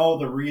they know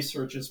the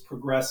research is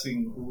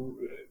progressing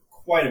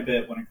quite a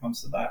bit when it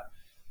comes to that.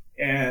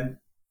 And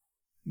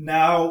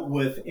now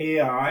with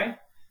AI,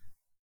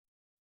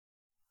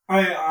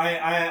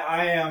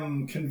 I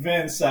am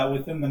convinced that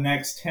within the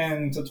next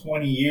 10 to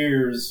 20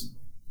 years,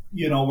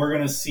 we're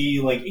going to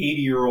see like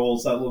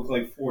 80-year-olds that look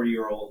like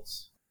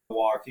 40-year-olds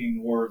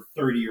walking or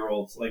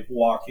 30-year-olds like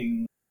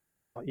walking.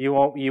 you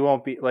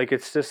won't be like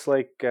it's just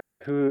like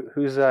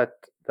who's that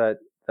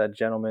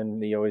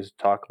gentleman you always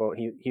talk about?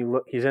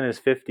 He's in his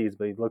 50s,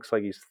 but he looks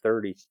like he's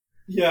 30.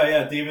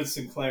 Yeah, David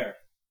Sinclair.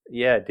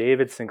 Yeah,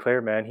 David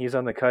Sinclair, man, he's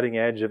on the cutting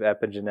edge of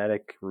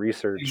epigenetic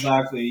research.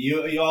 Exactly.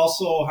 You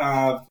also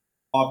have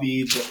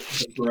Bobby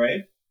the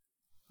Gray,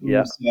 Yeah,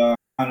 who's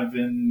kind of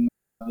in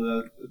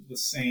the the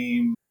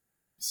same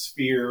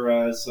sphere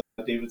as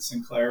David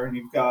Sinclair, and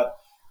you've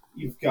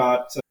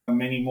got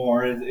many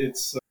more.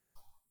 It's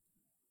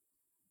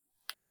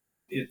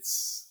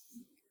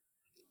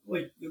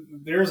like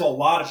there's a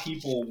lot of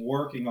people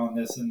working on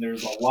this, and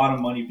there's a lot of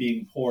money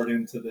being poured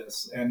into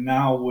this. And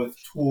now with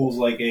tools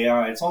like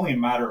AI, it's only a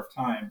matter of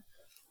time.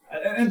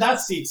 And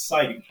that's the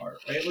exciting part,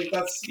 right? Like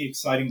that's the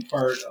exciting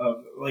part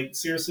of like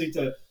seriously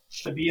to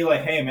be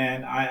like, hey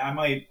man, I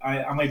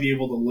might be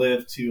able to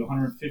live to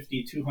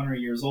 150, 200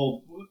 years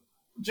old.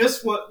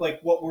 Just what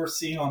we're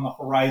seeing on the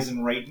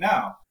horizon right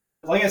now.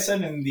 Like I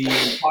said in the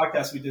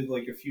podcast we did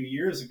like a few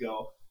years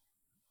ago,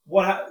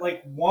 what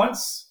like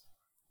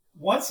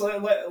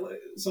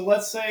so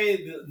let's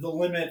say the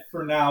limit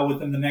for now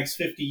within the next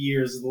 50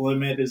 years, the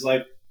limit is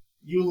like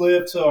you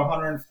live to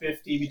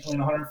 150, between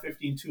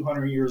 150 and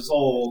 200 years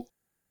old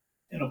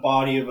in a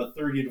body of a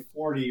 30 to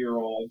 40-year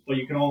old, but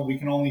we can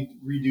only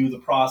redo the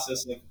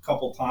process like a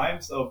couple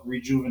times of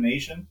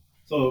rejuvenation.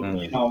 So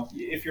mm.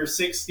 if you're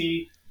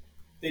 60,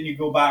 then you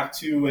go back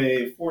to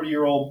a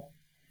 40-year-old,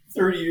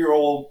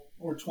 30-year-old,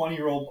 or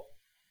 20-year-old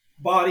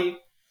body.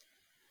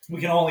 We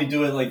can only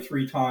do it like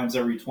three times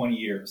every 20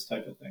 years,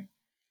 type of thing.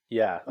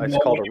 Yeah, You know,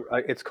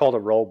 it's called a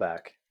rollback.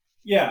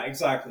 yeah,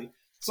 exactly.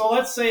 So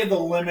let's say the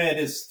limit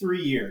is 3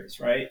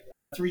 years, right?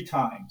 Three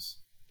times.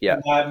 Yeah.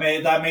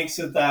 And that makes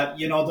it that,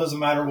 it doesn't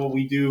matter what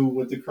we do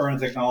with the current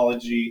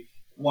technology.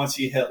 Once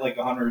you hit like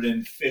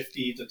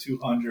 150 to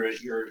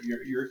 200, you're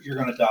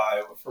going to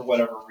die for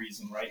whatever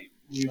reason, right?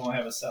 We don't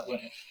have a set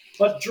limit.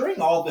 But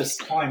during all this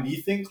time, do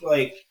you think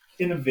like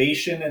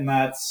innovation in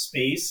that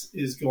space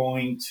is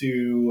going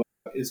to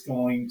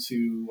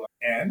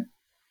end?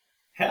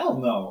 Hell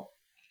no.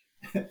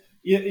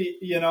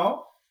 You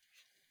know,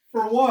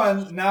 for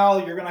one,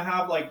 now you're going to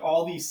have like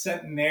all these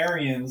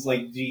centenarians,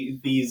 like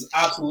these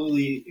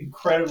absolutely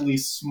incredibly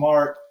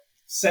smart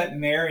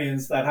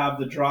centenarians that have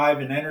the drive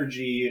and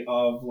energy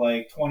of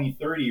like 20,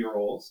 30-year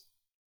olds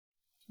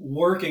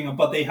working,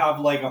 but they have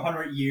like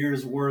 100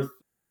 years worth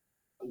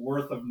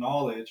of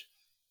knowledge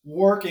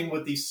working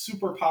with these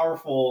super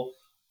powerful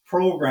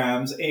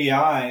programs,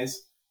 AIs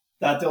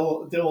that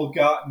they'll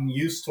gotten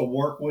used to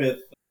work with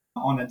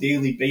on a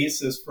daily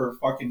basis for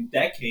fucking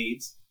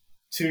decades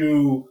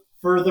to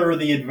further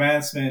the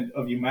advancement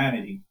of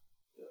humanity.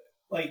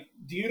 Like,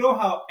 do you know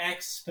how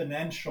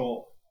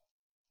exponential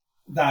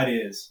that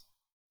is?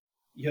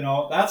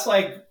 That's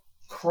like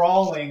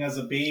crawling as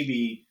a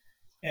baby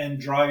and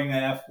driving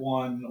an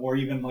F1, or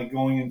even like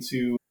going in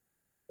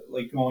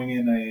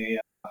a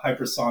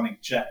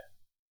hypersonic jet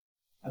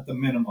at the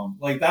minimum.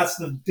 Like, that's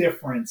the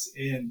difference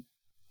in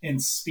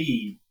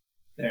speed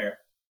there.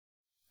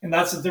 And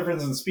that's the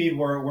difference in speed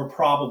where we're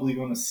probably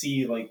going to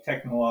see like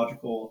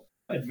technological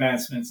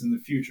advancements in the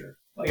future.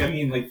 Like, I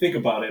mean, like, think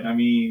about it. I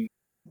mean,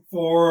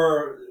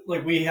 for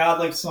like, we had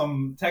like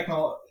some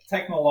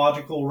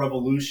technological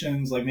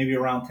revolutions, like maybe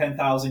around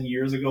 10,000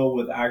 years ago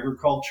with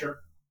agriculture.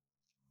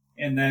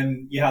 And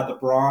then you had the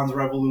bronze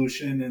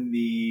revolution and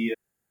the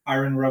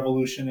iron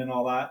revolution and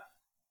all that.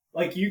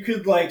 Like, you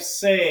could like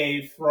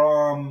say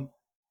from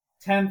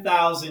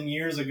 10,000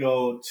 years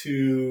ago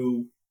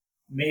to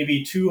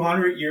maybe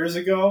 200 years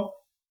ago,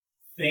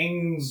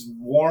 things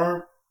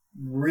weren't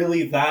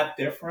really that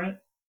different.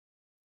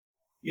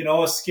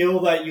 A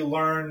skill that you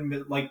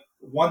learned like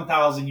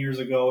 1,000 years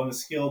ago,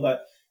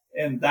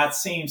 and that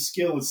same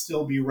skill would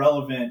still be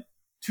relevant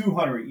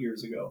 200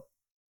 years ago.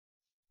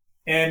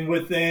 And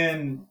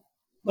within,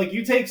 like,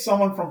 you take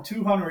someone from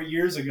 200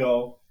 years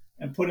ago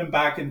and put him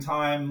back in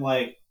time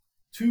like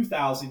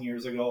 2,000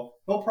 years ago,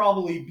 he'll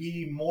probably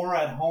be more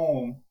at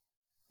home,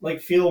 like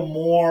feel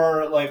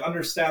more, like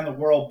understand the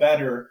world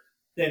better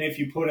than if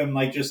you put him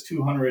like just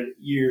 200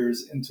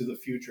 years into the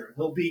future.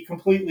 He'll be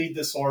completely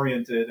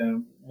disoriented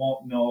and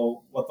won't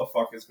know what the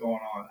fuck is going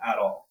on at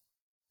all.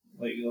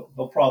 Like,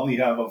 he'll probably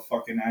have a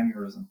fucking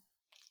aneurysm.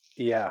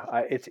 Yeah,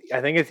 I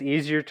think it's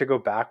easier to go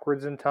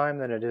backwards in time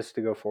than it is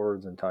to go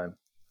forwards in time.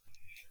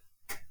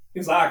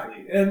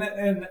 Exactly,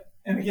 and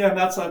again,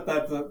 that's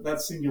that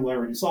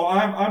singularity. So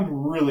I'm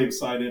really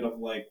excited of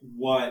like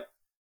what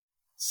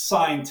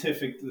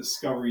scientific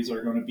discoveries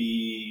are going to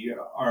be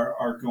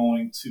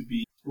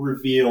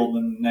revealed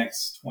in the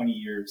next 20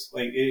 years.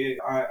 Like,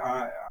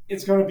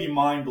 it's going to be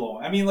mind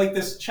blowing. I mean, like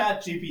this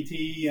Chat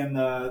GPT and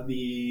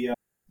the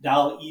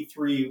DAL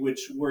E3,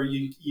 where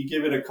you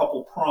give it a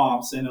couple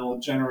prompts and it'll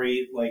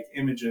generate like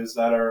images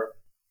that are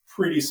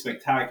pretty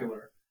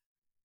spectacular.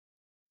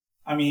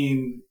 I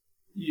mean,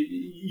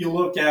 you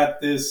look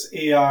at this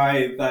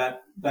AI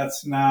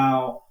that's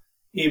now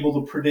able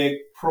to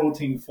predict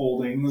protein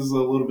folding. This is a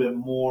little bit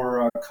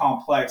more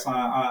complex.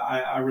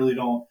 I really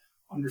don't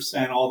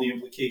understand all the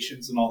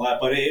implications and all that,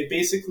 but it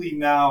basically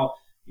now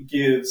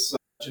gives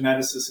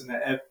geneticists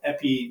and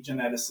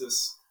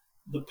epigeneticists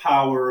the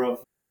power of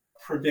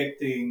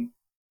predicting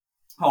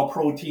how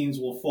proteins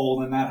will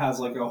fold, and that has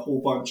like a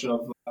whole bunch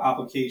of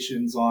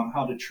applications on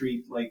how to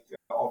treat like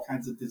all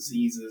kinds of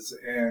diseases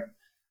and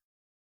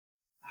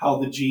how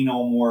the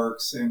genome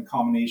works and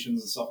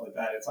combinations and stuff like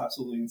that. It's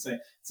absolutely insane.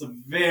 It's a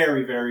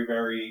very, very,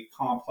 very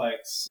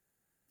complex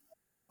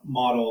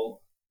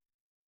model,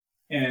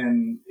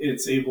 and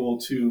it's able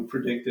to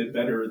predict it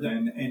better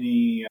than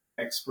any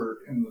expert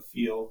in the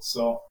field.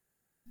 So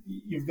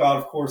you've got,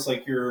 of course,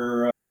 like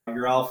your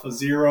Alpha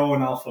Zero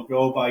and Alpha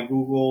Go by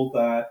Google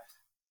that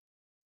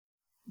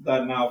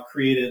now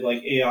created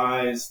like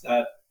AIs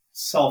that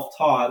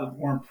self-taught,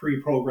 weren't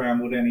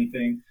pre-programmed with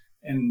anything,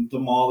 and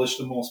demolished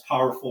the most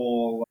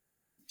powerful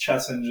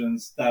chess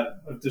engines that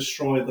have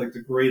destroyed like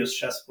the greatest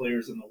chess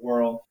players in the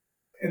world.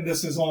 And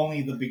this is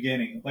only the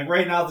beginning. Like,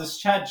 right now, this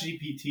Chat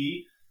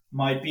GPT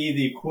might be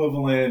the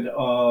equivalent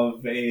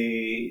of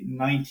a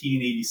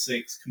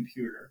 1986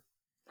 computer.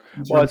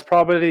 Well, it's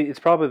probably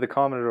the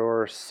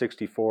Commodore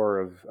 64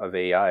 of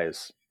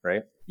AIs,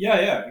 right?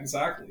 Yeah,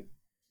 exactly.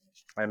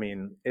 I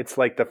mean, it's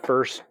the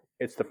first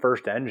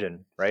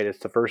engine, right? It's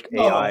the first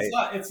No, but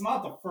AI. it's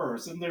not the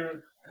first, and Well,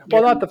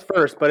 they're not the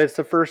first, but it's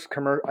the first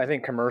I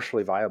think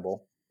commercially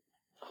viable.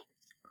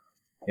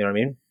 You know what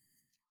I mean?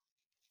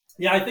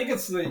 yeah, I think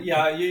it's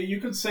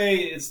you could say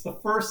it's the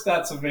first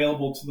that's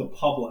available to the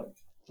public.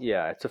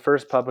 Yeah, it's the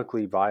first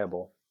publicly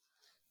viable.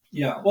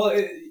 Yeah, well,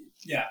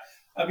 yeah,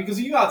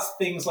 because you got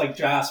things like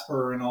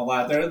Jasper and all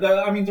that.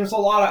 I mean, there's a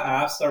lot of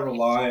apps that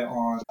rely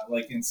on,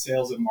 like in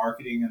sales and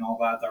marketing and all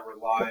that, that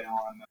rely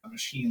on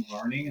machine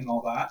learning and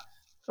all that.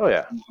 Oh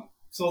yeah.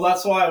 So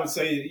that's why I would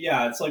say,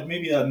 yeah, it's like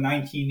maybe a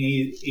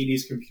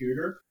 1980s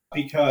computer,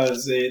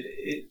 because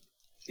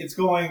it's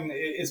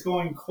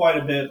going quite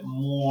a bit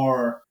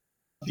more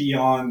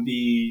beyond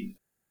the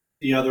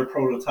other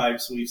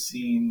prototypes we've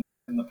seen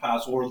in the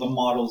past, or the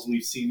models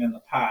we've seen in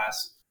the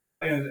past.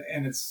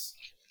 And it's,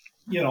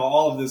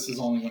 all of this is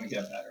only going to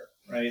get better,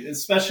 right?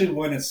 Especially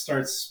when it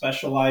starts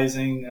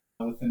specializing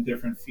within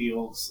different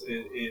fields.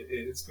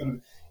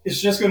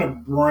 It's just going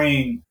to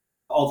bring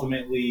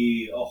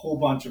ultimately a whole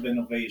bunch of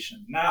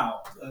innovation. Now,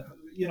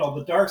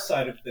 the dark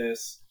side of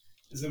this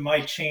is it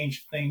might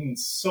change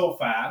things so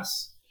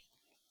fast,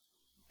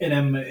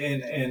 and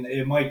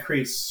it might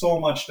create so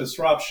much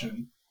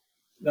disruption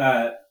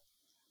that,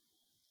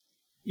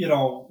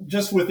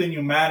 just within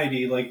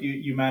humanity, like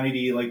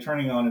humanity, like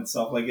turning on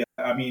itself. Like,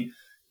 I mean,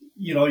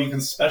 you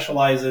can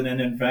specialize it in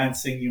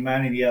advancing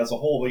humanity as a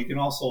whole, but you can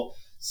also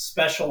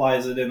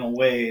specialize it in a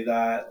way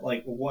that,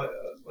 like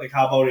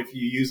how about if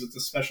you use it to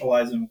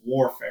specialize in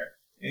warfare?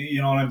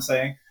 You know what I'm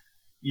saying?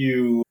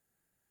 You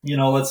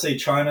let's say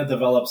China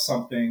develops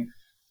something,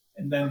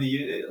 and then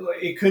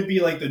it could be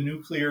like the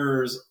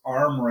nuclear's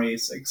arm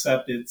race,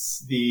 except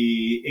it's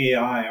the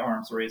AI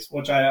arms race,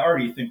 which I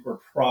already think we're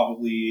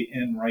probably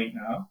in right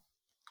now.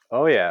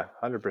 Oh yeah,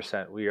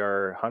 100%. We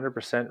are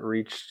 100%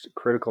 reached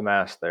critical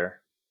mass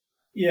there.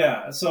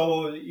 Yeah.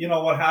 So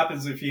what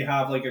happens if you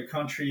have like a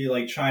country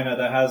like China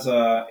that has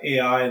a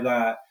AI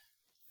Wow.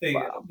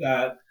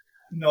 that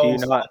Do you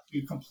knows how not?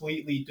 to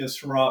completely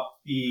disrupt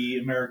the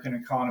American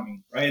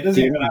economy, right? It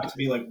doesn't Do even you, have to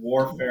be like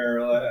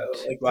warfare,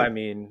 like I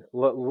mean,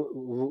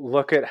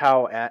 look at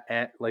how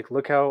like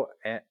look how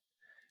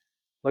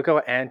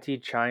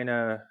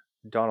anti-China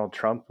Donald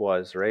Trump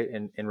was, right?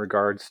 In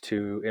regards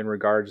to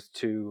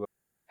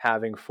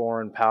having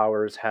foreign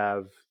powers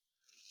have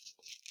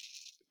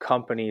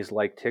companies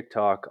like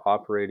TikTok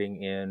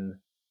operating in,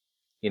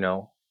 you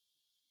know,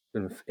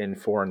 in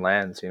foreign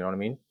lands. You know what I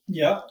mean?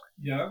 yeah,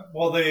 yeah.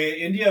 Well, the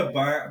India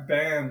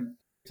banned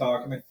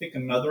TikTok, and I think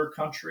another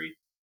country.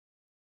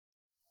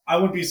 I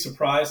would be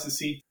surprised to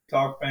see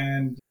TikTok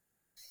banned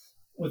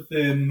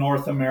within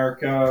North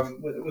America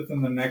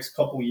within the next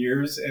couple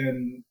years.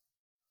 And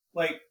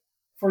like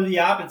for the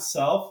app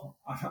itself,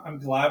 I'm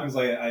glad because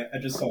I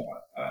just don't,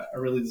 I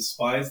really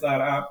despise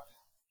that app.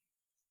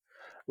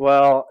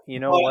 Well, you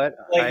know But what?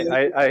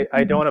 like,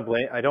 I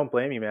don't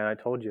blame you, man. I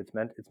told you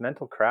it's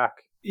mental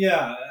crack.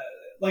 yeah,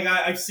 like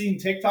I've seen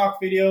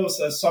TikTok videos.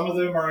 Some of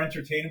them are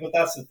entertaining, but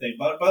that's the thing.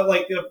 But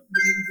like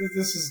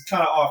this is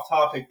kind of off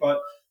topic, but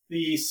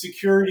the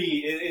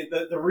security,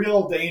 the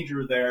real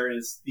danger there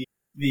is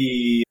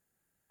the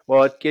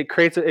Well, it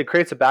creates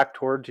a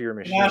backdoor to your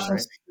machine, national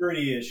right?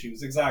 security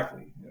issues.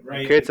 Exactly, It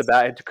right? creates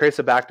it creates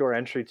a backdoor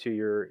entry to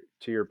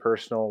your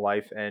personal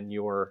life and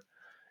your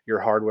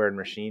hardware and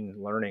machine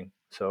learning.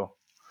 So,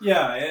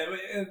 Yeah,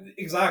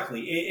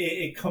 exactly.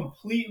 It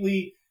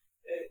completely.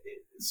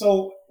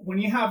 So when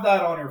you have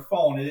that on your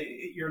phone,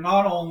 you're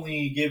not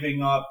only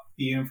giving up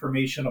the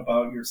information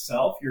about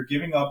yourself, you're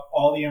giving up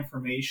all the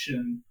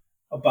information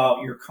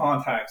about your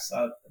contacts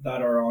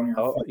that are on your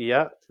oh phone.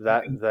 yeah,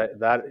 And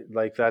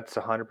that's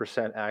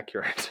 100%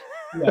 accurate.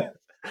 yeah,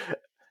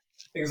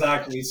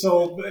 exactly.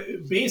 So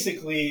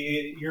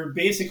basically, you're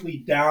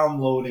basically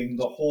downloading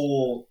the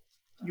whole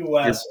You're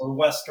U.S. or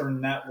Western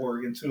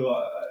network into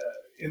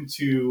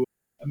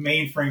a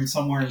mainframe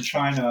somewhere in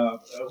China,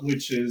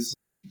 which is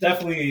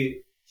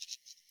definitely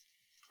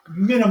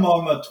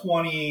minimum a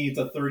 20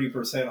 to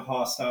 30%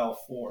 hostile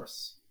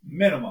force.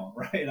 Minimum,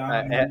 right?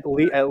 I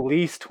mean, at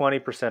least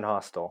 20%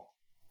 hostile.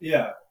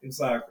 yeah,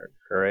 exactly.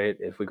 All right,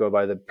 if we go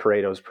by the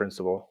Pareto's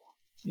principle,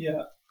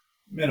 Yeah,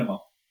 minimum.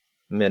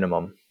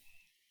 minimum,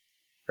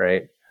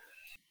 right?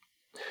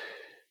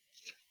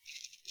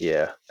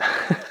 Yeah.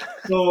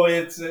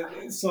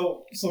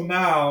 So so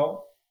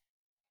now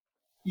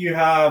you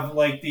have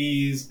like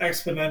these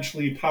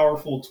exponentially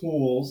powerful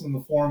tools in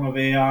the form of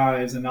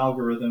AIs and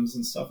algorithms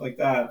and stuff like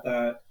that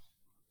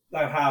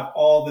have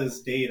all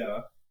this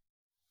data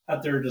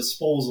at their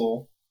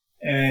disposal,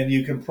 and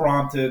you can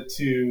prompt it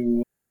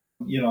to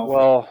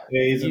Well,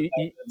 ways and you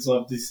methods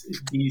of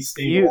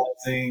you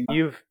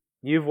destabilizing.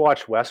 you've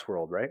watched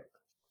Westworld, right?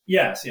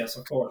 Yes, yes,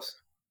 of course.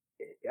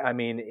 I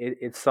mean,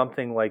 it's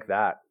something like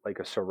that, like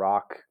a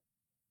Sirach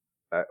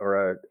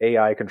or a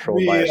AI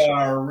controlled by a.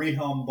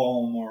 Rehum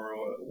or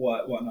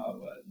whatnot.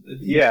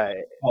 Yeah, Yeah,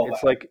 all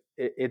that.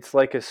 it's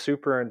like a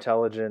super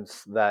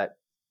intelligence that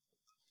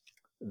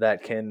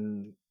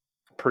can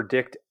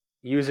predict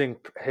using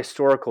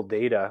historical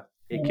data.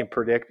 It can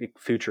predict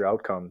future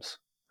outcomes,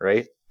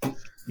 right?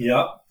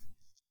 Yep.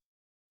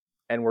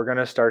 And we're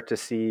gonna start to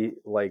see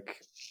like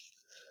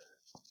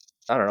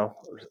I don't know,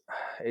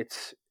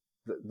 it's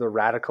the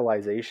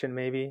radicalization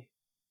maybe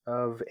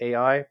of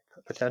AI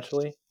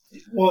potentially.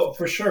 Well,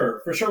 for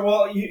sure, for sure.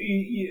 Well,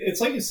 it's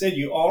like you said,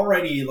 you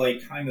already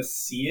like kind of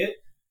see it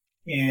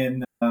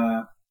in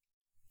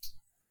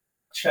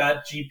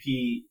Chat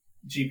GPT.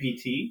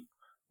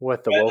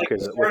 With the Right? Like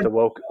it's wokeism, starting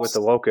with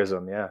the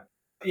wokeism, yeah.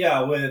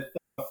 yeah, with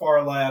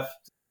far left,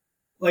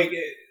 like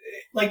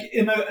like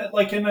in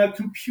a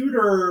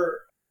computer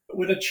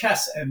with a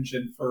chess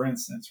engine, for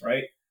instance,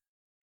 right?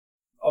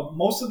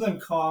 Most of them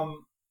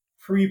come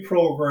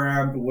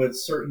pre-programmed with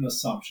certain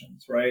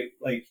assumptions, right?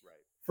 Like,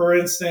 for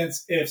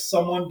instance, if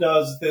someone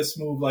does this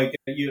move, like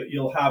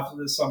you'll have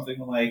something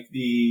like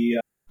the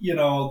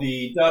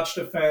Dutch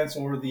defense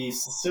or the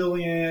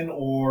Sicilian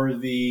or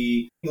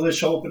the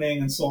English opening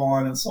and so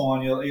on and so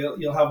on.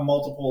 You'll have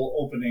multiple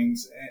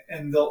openings,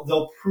 and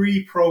they'll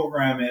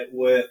pre-program it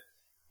with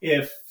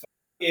if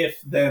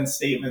if then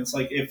statements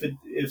like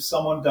if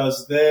someone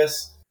does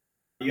this,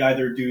 you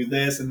either do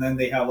this, and then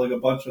they have like a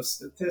bunch of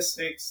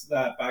statistics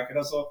that back it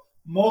up. So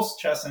most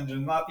chess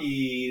engines, not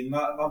the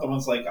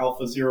ones like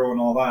Alpha Zero and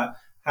all that,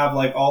 have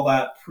like all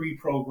that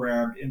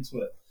pre-programmed into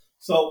it.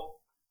 So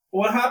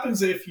what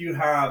happens if you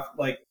have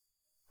like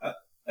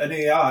an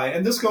AI,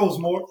 and this goes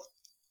more.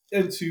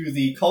 into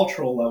the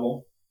cultural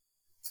level,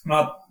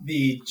 not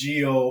the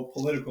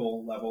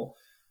geopolitical level.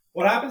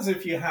 What happens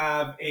if you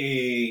have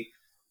a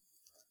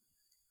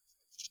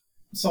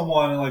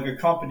someone like a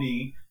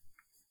company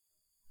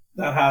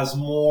that has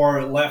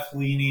more left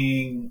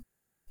leaning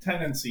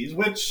tendencies,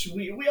 which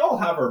we all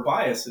have our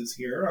biases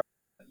here.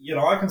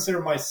 I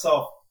consider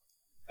myself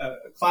a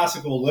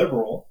classical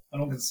liberal. I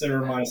don't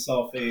consider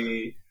myself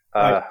a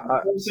right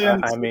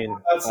person. I mean,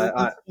 That's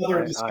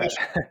another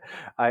discussion.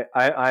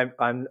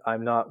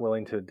 I'm not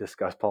willing to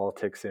discuss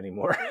politics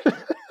anymore.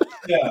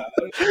 Yeah.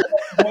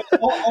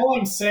 All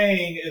I'm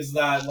saying is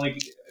that like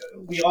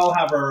we all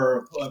have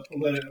our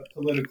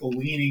political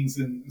leanings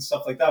and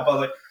stuff like that. But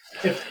like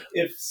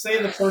if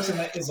say the person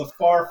is a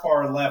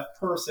far left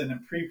person and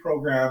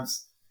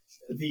pre-programs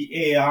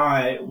the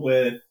AI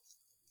with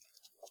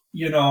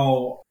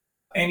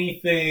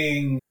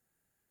anything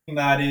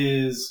that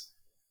is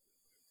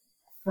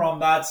from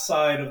that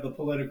side of the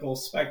political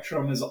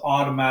spectrum is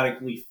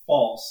automatically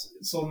false.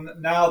 So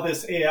now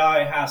this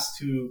AI has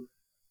to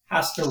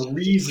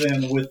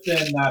reason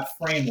within that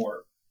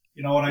framework.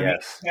 You know what I mean?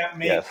 Yes,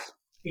 yes,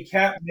 It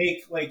can't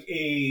make like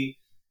a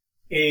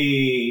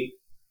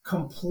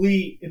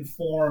complete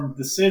informed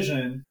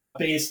decision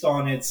based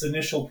on its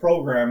initial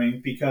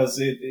programming because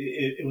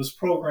it was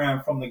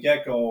programmed from the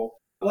get go.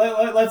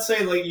 Let's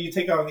say like you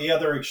take on the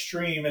other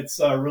extreme, it's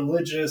a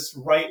religious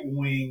right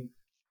wing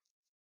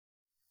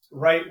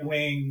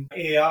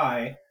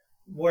AI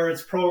where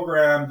it's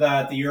programmed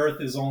that the Earth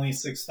is only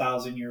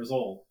 6,000 years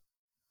old,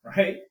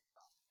 right?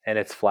 and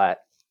it's flat.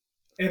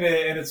 And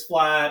it's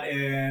flat,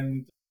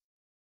 and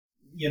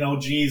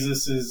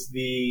Jesus is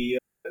the.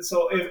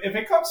 So if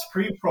it comes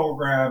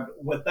pre-programmed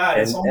with that,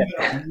 it's and only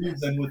going to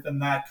reason within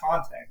that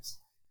context.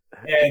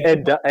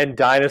 And and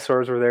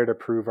dinosaurs were there to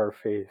prove our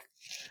faith.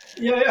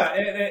 yeah,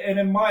 and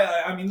in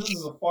I mean, this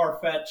is a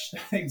far-fetched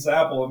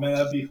example. I mean,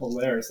 that'd be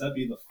hilarious. That'd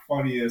be the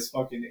funniest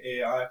fucking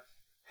AI.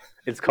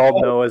 It's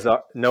called Noah's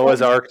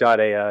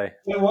Ark.ai.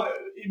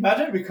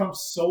 Imagine it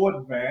becomes so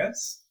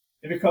advanced.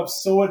 It becomes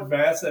so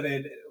advanced that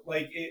it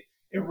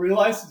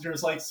realizes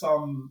there's like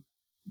some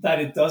that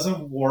it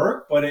doesn't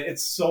work, but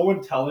it's so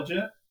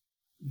intelligent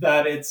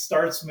that it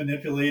starts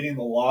manipulating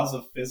the laws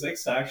of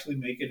physics to actually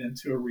make it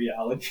into a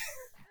reality.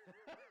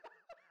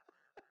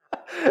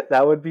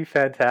 That would be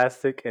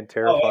fantastic and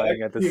Oh, that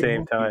terrifying at the could be a same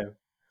movie. time.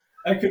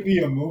 That could be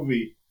a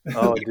movie.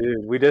 Oh,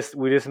 dude, we just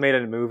made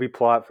a movie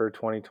plot for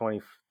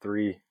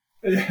 2023.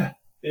 Yeah,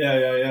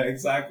 yeah,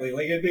 exactly.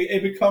 Like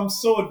it becomes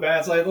so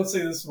advanced. Like let's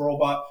say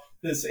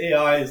this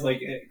AI is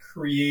like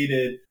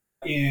created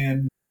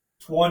in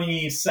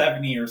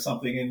 2070 or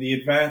something, and the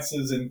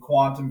advances in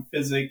quantum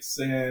physics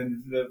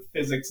and the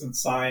physics and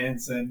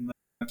science and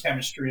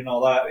chemistry and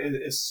all that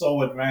is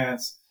so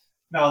advanced.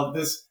 Now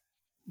this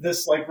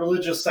like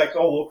religious sect,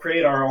 oh, we'll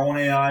create our own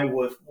AI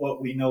with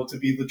what we know to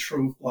be the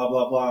truth, blah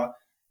blah blah.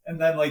 And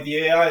then like the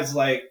AI is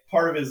like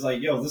part of it is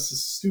like, yo, this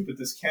is stupid.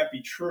 This can't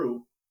be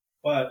true.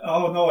 But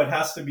oh no, it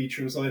has to be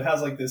true. So it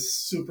has like this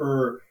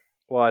super.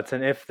 Well, it's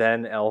an if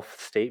then else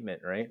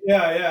statement, right?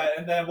 Yeah.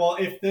 And then, well,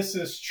 if this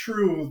is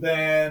true,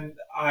 then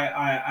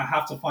I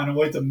have to find a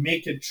way to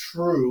make it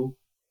true.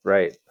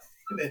 Right.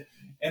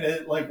 And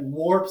it like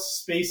warps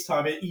space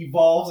time. It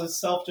evolves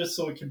itself just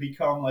so it can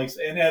become like,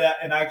 and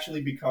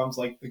actually becomes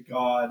like the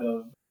god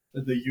of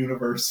the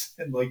universe,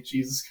 and like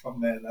Jesus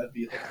come in. That'd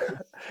be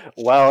hilarious.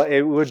 Well,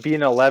 it would be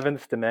an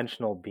 11th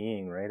dimensional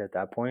being, right, at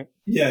that point.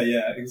 Yeah,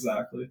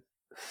 exactly.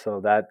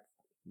 So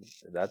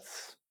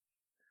that's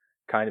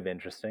kind of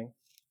interesting.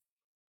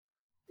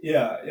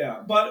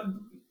 Yeah. But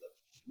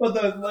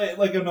the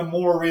like in a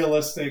more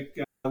realistic,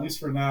 at least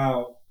for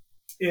now,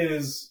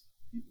 is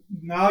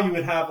now you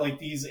would have like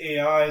these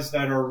AIs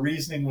that are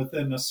reasoning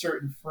within a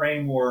certain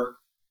framework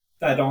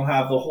that don't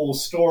have the whole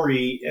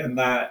story and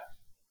that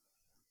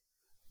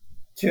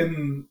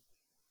can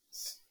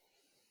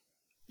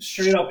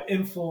straight up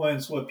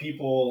influence what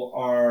people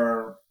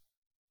are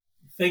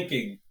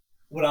thinking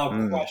without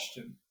Mm,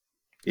 question.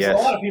 Because a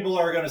lot yes. of people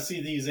are going to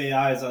see these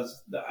AIs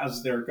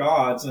as their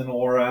gods and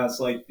or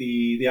as like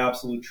the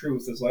absolute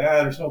truth. It's like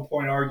there's no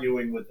point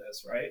arguing with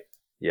this, right?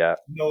 Yeah. It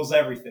knows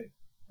everything,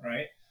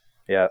 right?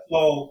 Yeah.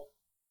 So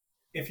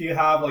if you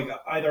have like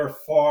either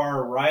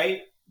far right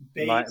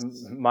My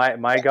base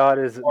my god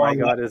is or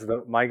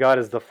left, my god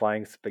is the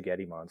flying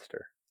spaghetti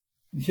monster.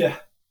 yeah,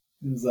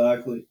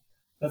 exactly.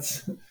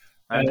 That's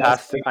I'm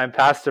that's past I'm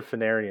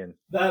pastafarian.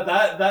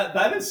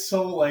 that is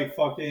so like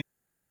fucking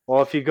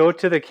Well, if you go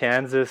to the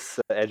Kansas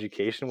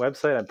education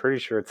website, I'm pretty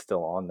sure it's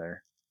still on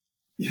there.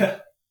 yeah.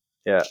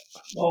 Yeah.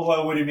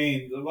 Well, what do you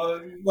mean?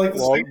 Like the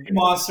Well, Spaghetti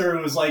Monster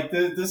was like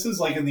this is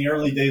like in the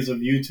early days of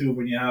YouTube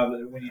when you had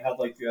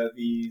like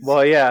these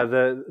yeah,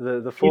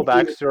 the full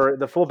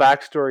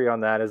backstory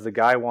on that is the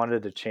guy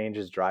wanted to change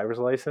his driver's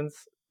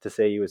license to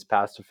say he was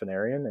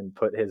pastafarian and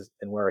put his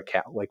and wear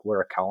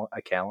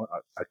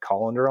a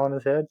colander on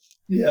his head,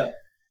 yeah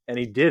and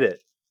he did it.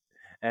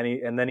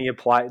 And then he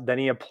applied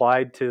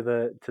to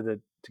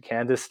the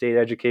Kansas State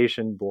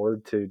Education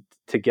Board to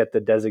get the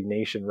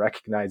designation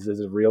recognized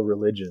as a real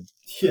religion.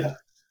 yeah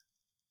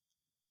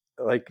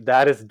Like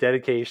that is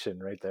dedication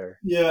right there.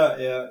 Yeah,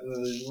 yeah.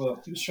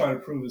 Well, he was trying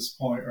to prove his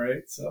point,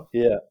 right? So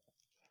Yeah.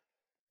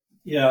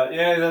 yeah,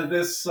 yeah.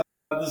 This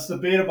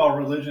debate about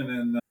religion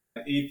and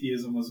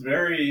atheism was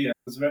very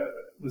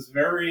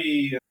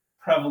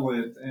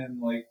prevalent in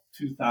like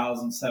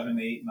 2007,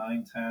 8,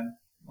 9, 10.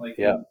 Like,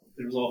 Yeah.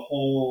 there was a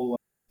whole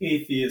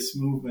atheist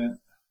movement.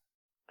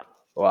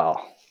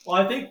 Wow.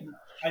 Well, they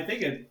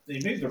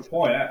made their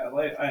point.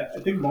 I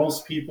think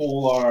most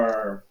people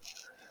are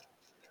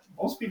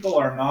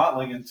not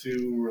like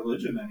into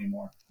religion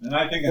anymore, and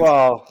I think it's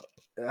Well,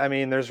 I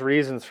mean, there's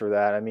reasons for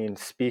that. I mean,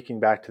 speaking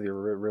back to the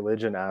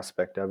religion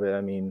aspect of it,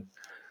 I mean,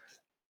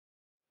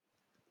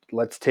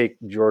 let's take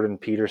Jordan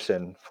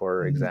Peterson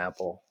for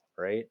example,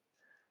 right?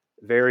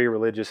 Very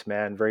religious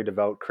man, very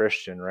devout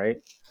Christian, right?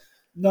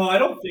 no, I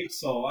don't think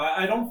so.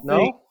 I don't think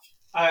No?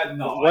 I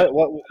no, I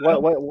What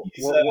don't what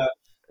think what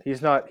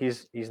he's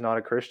not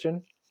a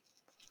Christian?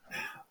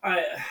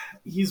 I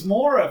he's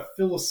more a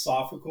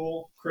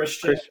philosophical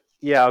Christian, Chris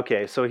Yeah,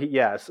 okay. So he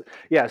yes.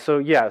 Yeah,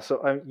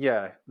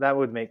 that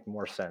would make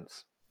more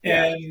sense.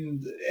 Yeah.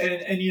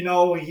 and you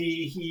know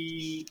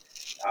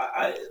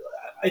I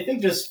I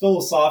think just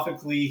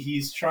philosophically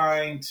he's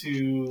trying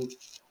to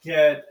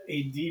get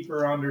a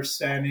deeper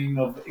understanding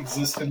of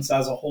existence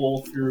as a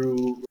whole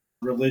through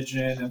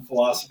religion and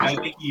philosophy. I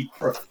think he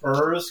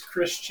prefers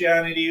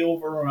Christianity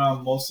over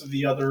most of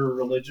the other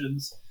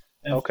religions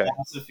and Okay.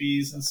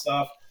 philosophies and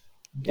stuff,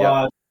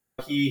 Yeah.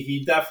 but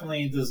he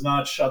definitely does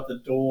not shut the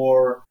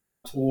door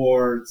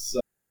towards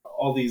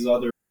all these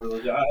other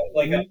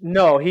religions.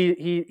 No,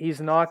 he's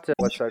not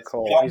what's that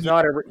called? He's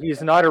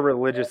not a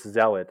religious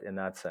zealot in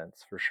that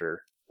sense, for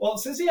sure. Well,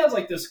 since he has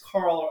like this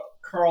Carl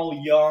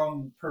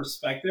Jung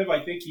perspective,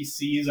 I think he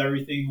sees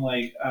everything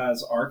like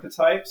as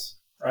archetypes,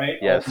 right?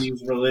 All Yes.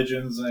 these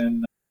religions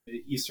and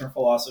Eastern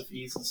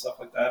philosophies and stuff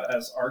like that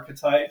as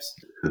archetypes.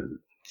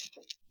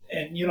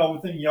 And you know,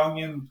 within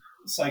Jungian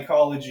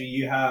psychology,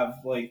 you have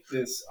like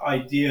this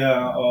idea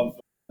of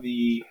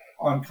the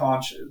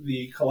unconscious,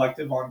 the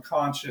collective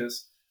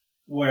unconscious,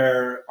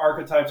 where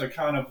archetypes are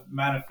kind of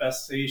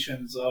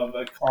manifestations of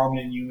a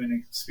common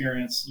human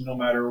experience, no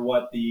matter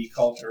what the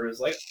culture is.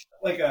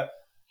 Like a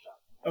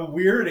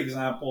weird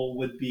example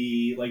would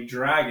be like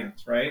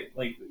dragons, right?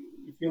 Like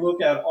if you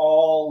look at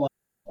all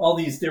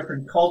these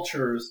different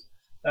cultures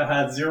that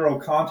had zero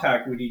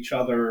contact with each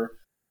other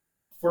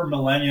for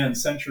millennia and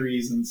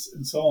centuries and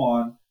so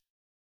on,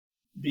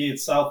 be it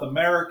South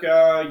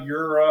America,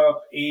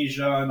 Europe,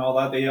 Asia, and all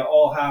that, they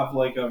all have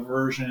like a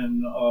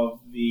version of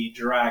the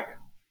dragon,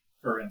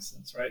 for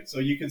instance, right? So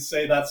you could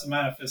say that's a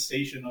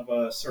manifestation of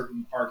a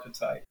certain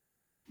archetype.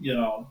 You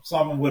know,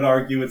 some would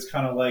argue it's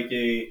kind of like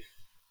a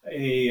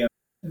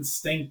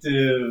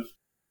instinctive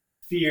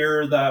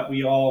fear that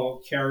we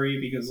all carry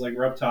because like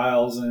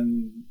reptiles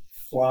and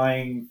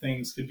flying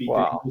things could be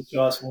Wow. dangerous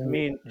to us I when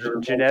mean, we're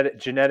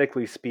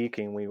genetically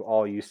speaking, we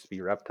all used to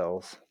be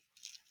reptiles.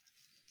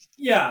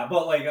 yeah,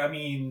 but like I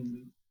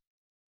mean,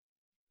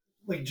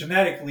 like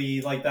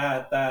genetically, like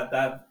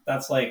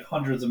that's like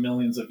hundreds of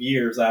millions of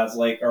years. As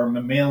like our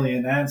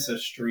mammalian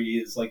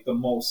ancestry is like the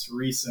most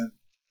recent.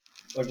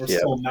 Like we're Yeah.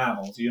 still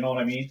mammals. You know what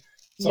I mean?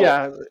 So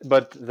Yeah,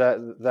 but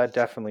that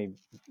definitely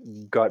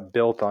got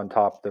built on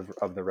top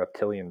of the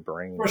reptilian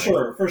brain, right?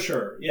 for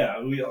sure, yeah.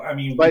 I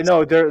mean, we But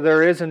no,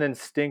 there is an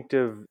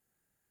instinctive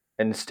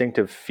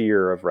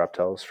fear of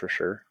reptiles for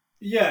sure.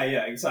 yeah,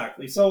 yeah,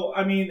 exactly. So,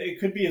 I mean, it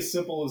could be as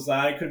simple as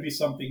that. It could be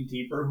something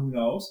deeper. Who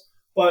knows?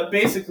 But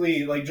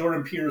basically, like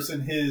Jordan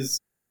Peterson, his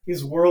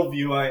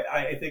worldview,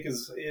 I think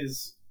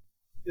is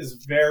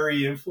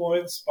very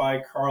influenced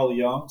by Carl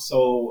Jung.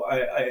 So,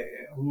 I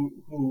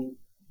who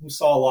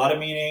saw a lot of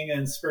meaning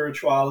in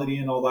spirituality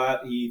and all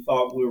that. He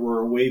thought we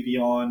were way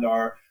beyond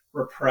our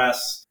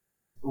repressed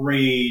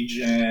rage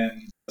and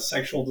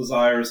sexual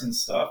desires and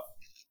stuff.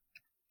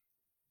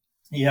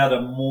 He had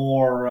a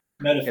more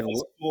And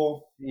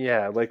metaphysical.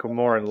 yeah, like a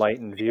more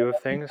enlightened view of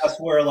things. That's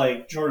where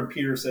like Jordan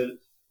Peterson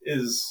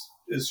is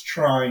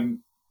trying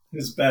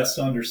his best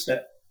to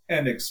understand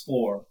and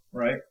explore,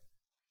 right?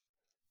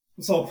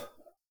 So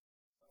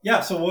yeah,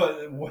 so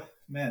what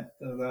man,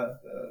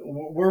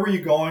 where were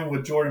you going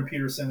with Jordan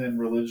Peterson and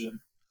religion?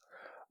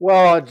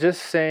 Well,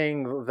 just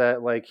saying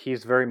that like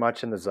he's very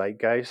much in the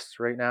zeitgeist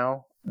right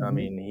now. I Mm-hmm.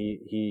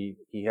 mean,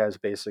 he has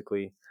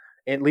basically,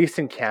 at least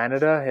in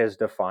Canada, has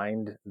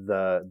defined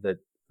the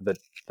the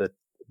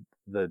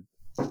the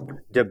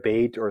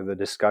debate or the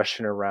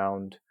discussion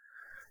around,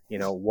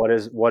 what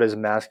is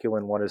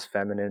masculine, what is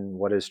feminine,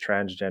 what is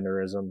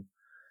transgenderism.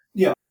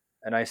 Yeah,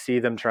 And I see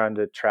them trying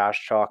to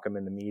trash talk him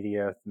in the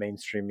media,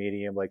 mainstream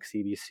media like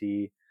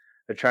CBC.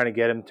 They're trying to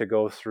get him to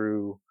go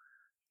through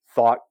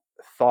thought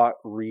thought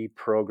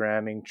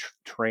reprogramming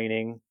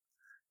training,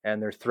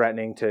 and they're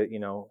threatening to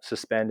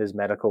suspend his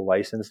medical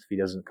license if he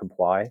doesn't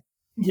comply.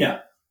 yeah,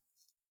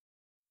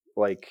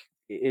 Like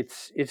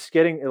it's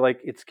getting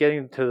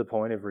to the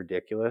point of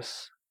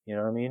ridiculous. You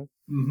know what I mean?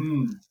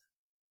 mm-hmm.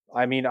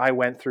 I mean, I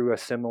went through a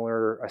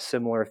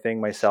similar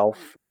thing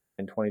myself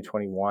in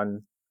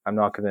 2021. I'm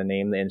not going to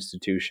name the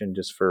institution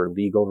just for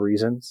legal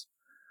reasons,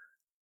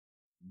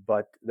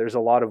 but there's a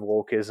lot of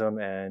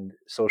wokeism and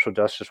social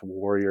justice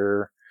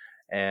warrior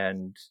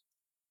and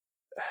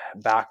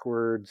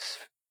backwards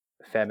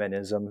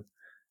feminism,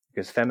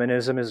 because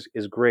feminism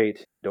is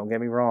great, don't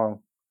get me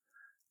wrong,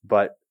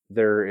 but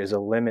there is a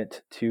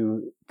limit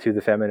to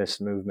the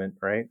feminist movement,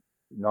 right?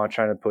 Not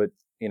trying to put,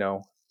 you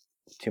know,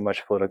 too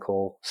much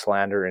political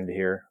slander into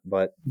here,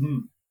 but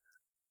Mhm.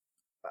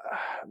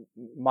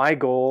 my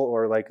goal,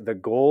 or like the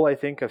goal I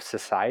think of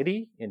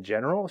society in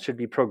general, should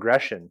be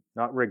progression,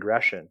 not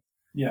regression.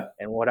 Yeah.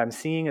 And what I'm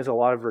seeing is a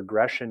lot of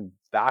regression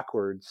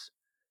backwards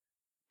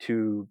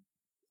to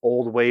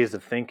old ways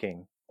of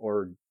thinking,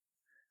 or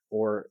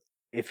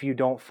if you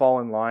don't fall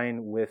in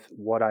line with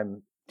what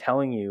I'm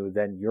telling you,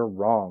 then you're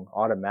wrong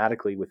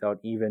automatically without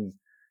even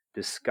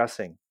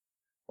discussing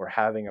or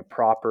having a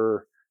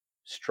proper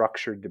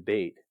structured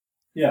debate.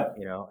 Yeah.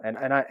 You know,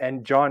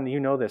 and John, you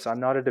know this, I'm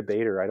not a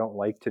debater. I don't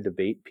like to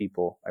debate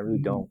people. I really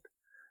Mhm. don't,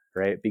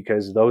 right?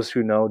 Because those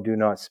who know do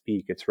not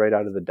speak. It's right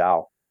out of the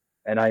Tao.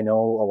 And I know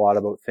a lot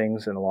about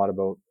things and a lot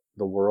about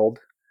the world.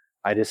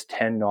 I just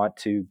tend not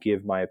to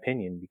give my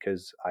opinion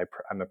because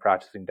I'm a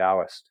practicing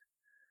Taoist,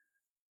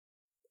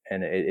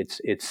 and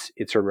it's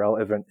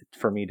irrelevant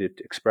for me to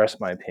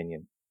express my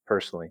opinion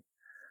personally.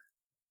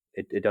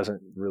 It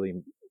doesn't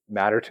really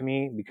matter to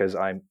me because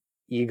I'm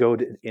ego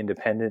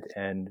independent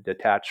and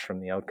detached from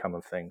the outcome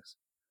of things,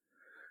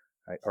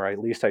 or at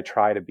least I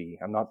try to be.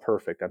 I'm not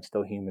perfect. I'm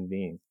still a human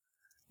being.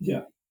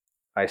 Yeah.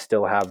 I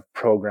still have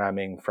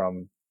programming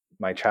from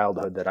my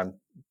childhood that I'm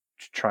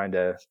trying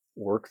to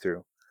work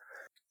through.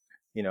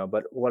 You know,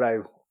 but what I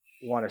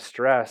want to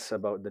stress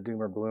about the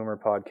Doomer Bloomer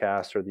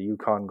podcast or the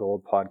Yukon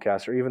Gold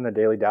podcast or even the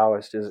Daily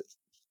Taoist is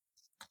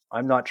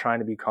I'm not trying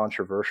to be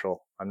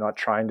controversial. I'm not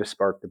trying to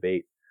spark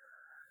debate.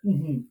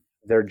 Mhm.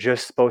 They're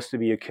just supposed to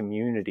be a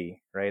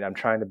community, right? I'm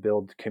trying to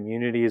build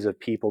communities of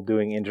people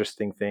doing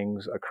interesting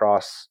things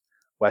across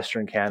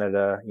Western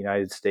Canada,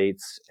 United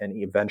States, and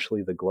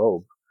eventually the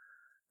globe,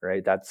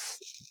 right?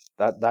 That's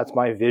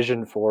my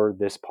vision for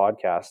this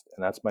podcast,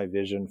 and that's my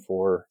vision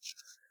for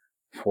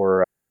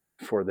for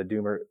the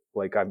Doomer.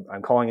 Like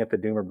I'm calling it the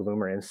Doomer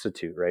Bloomer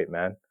Institute, right,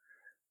 man?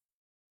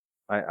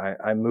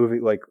 I'm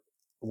moving like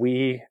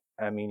we.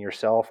 I mean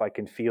yourself. I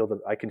can feel the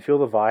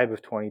vibe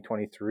of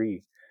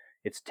 2023.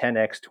 It's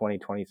 10x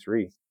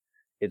 2023.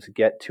 It's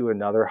get to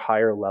another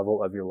higher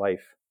level of your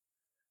life,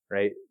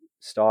 right?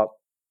 Stop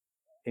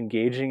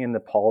engaging in the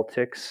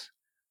politics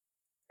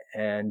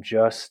and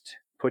just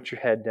put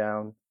your head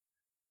down.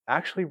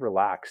 Actually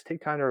relax.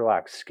 Take time to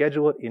relax.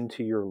 Schedule it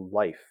into your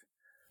life.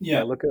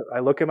 Yeah.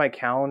 I look at my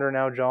calendar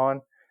now,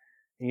 John.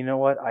 And you know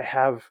what?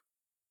 I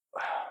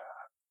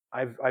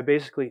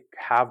basically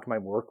halved my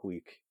work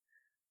week.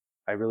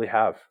 I really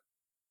have.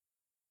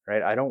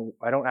 Right? I don't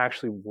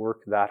actually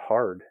work that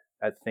hard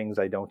at things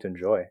I don't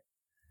enjoy.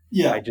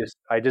 Yeah.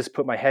 I just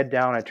put my head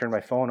down, I turn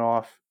my phone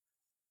off,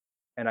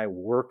 and I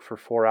work for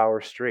 4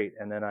 hours straight,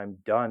 and then I'm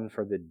done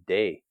for the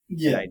day. And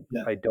Yeah.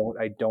 Yeah. I don't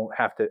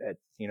have to,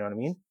 you know what I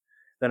mean?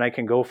 Then I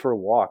can go for a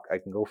walk. I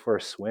can go for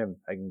a swim.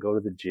 I can go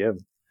to the gym,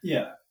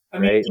 Yeah. I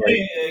mean, right?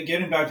 Like,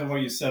 getting back to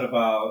what you said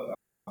about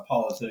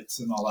politics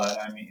and all that.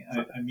 I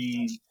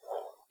mean,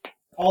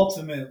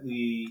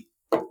 ultimately,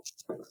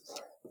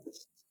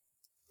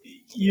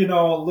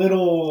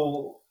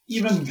 little,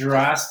 even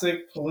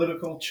drastic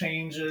political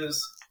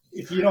changes,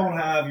 if you don't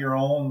have your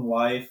own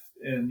life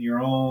and your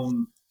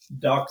own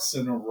ducks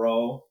in a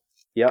row,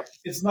 yep.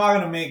 it's not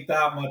going to make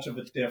that much of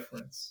a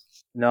difference.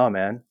 No,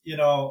 man.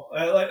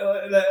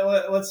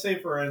 Let's say,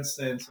 for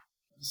instance,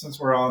 since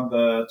we're on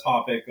the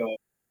topic of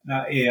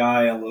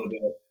AI a little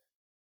bit,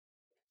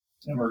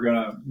 and we're going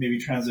to maybe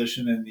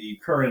transition in the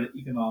current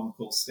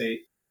economical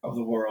state of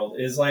the world,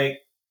 is like,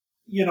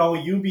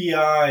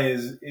 UBI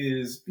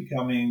is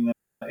becoming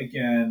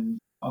again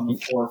on the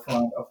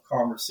forefront of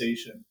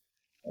conversation,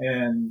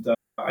 and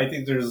I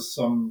think there's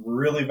some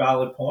really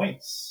valid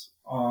points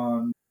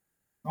on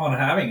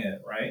having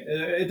it. Right,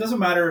 it doesn't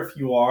matter if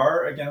you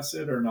are against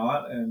it or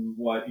not, and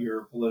what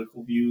your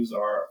political views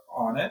are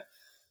on it.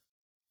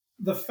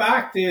 The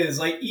fact is,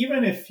 like,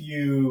 even if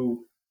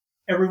you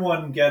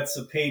everyone gets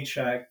a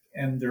paycheck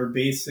and their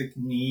basic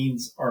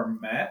needs are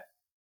met,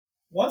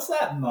 once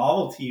that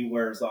novelty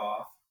wears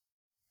off,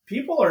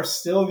 people are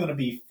still going to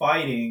be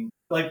fighting.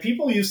 Like,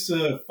 people used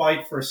to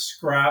fight for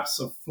scraps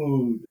of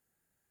food,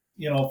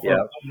 Yep.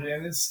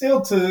 and it's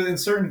still to in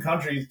certain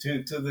countries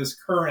to this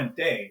current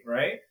day,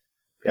 right?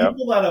 Yep.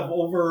 People that have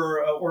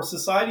or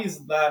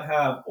societies that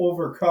have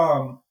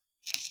overcome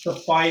the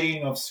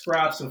fighting of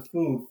scraps of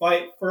food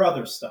fight for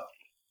other stuff,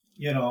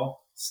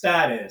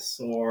 status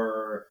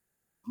or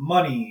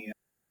money,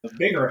 the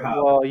bigger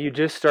house. Well, you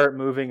just start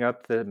moving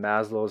up the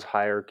Maslow's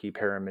hierarchy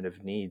pyramid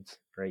of needs,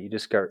 right? You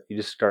just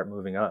start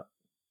moving up.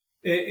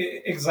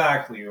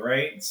 Exactly,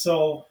 right?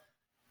 So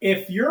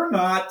if you're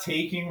not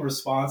taking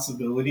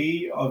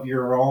responsibility of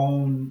your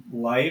own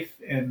life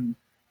and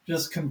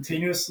just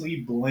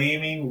continuously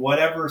blaming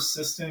whatever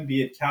system,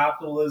 be it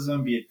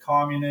capitalism, be it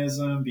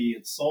communism, be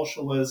it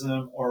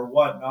socialism or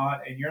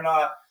whatnot, and you're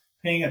not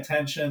paying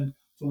attention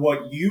to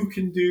what you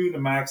can do to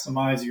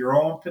maximize your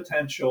own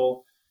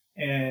potential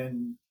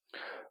and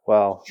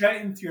Well,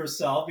 strength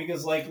yourself,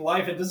 because like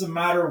life, it doesn't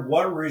matter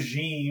what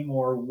regime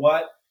or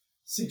what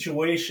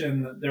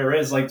situation there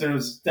is. Like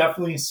there's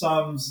definitely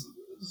some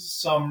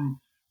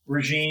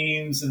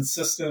regimes and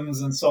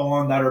systems and so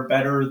on that are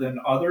better than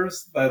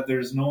others, that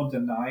there's no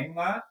denying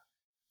that.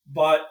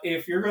 But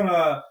if you're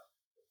gonna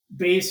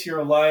base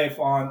your life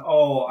on,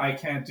 oh, I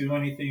can't do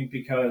anything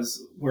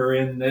because we're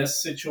in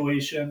this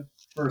situation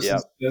yeah,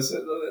 versus this,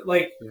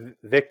 like,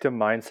 victim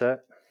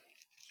mindset.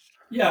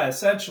 yeah,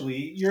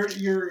 essentially you're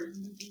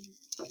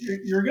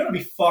gonna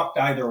be fucked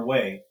either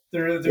way.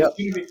 There's Yep.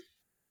 gonna be,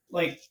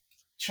 like,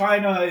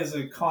 China is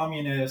a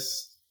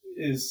communist,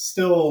 is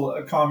still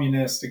a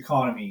communist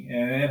economy,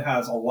 and it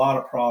has a lot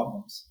of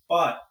problems.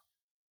 But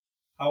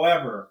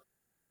however,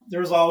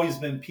 there's always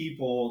been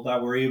people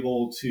that were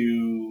able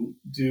to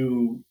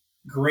do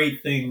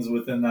great things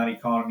within that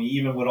economy,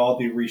 even with all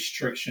the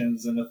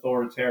restrictions and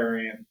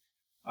authoritarian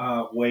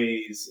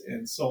ways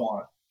and so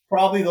on.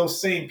 Probably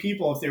those same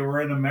people, if they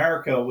were in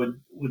America,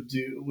 would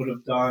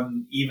have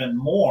done even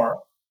more.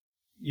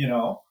 You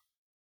know,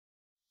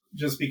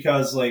 just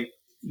because like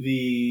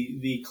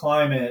the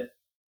climate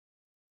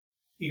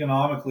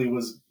economically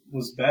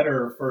was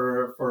better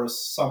for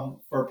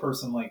a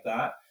person like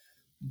that.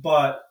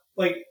 But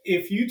like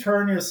if you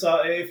turn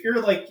yourself,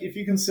 if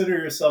you consider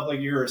yourself like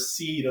you're a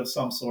seed of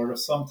some sort, of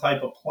some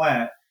type of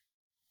plant,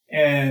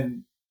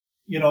 and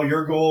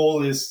your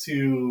goal is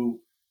to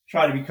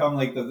try to become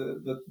like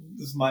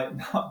this might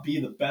not be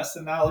the best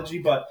analogy,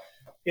 but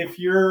if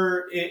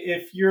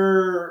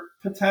your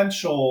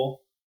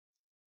potential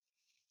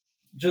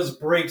just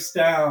breaks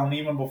down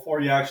even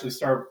before you actually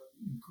start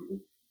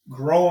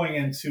growing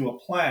into a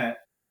plant,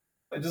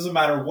 it doesn't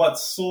matter what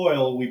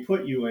soil we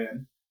put you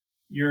in,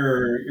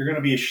 you're going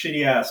to be a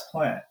shitty ass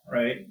plant,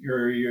 right?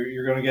 You're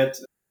going to get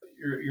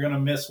you're going to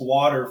miss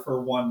water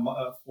for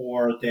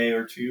for a day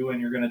or two, and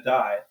you're going to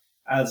die.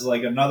 As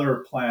like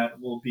another plant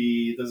will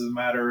be, doesn't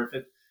matter if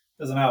it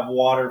doesn't have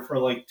water for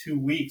like 2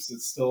 weeks,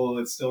 it's still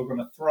going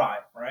to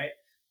thrive, right?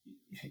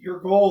 Your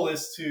goal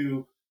is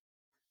to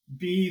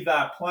be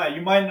that plant.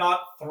 You might not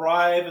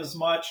thrive as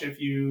much if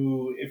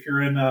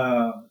you're in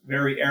a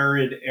very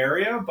arid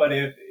area, but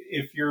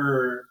if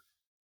you're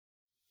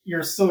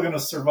still going to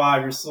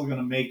survive. You're still going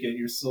to make it.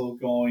 You're still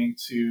going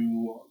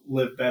to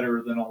live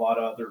better than a lot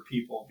of other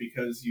people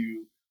because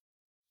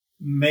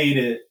made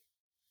it.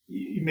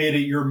 You made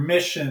it your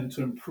mission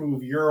to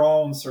improve your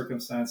own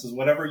circumstances,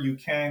 whatever you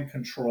can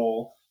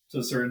control to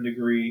a certain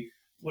degree,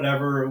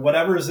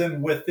 whatever is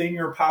in within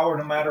your power,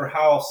 no matter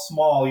how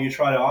small, you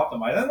try to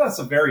optimize. And that's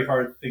a very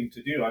hard thing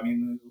to do. I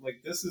mean,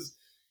 like this is.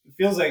 It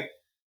feels like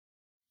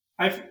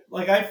I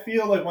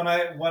feel like when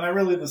I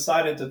really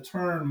decided to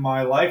turn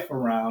my life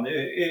around,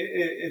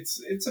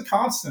 it's a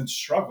constant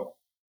struggle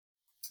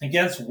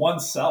against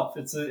oneself.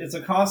 It's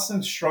a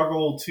constant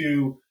struggle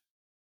to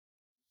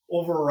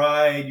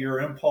override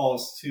your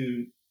impulse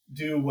to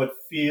do what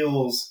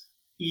feels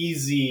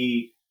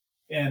easy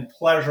and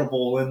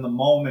pleasurable in the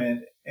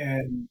moment,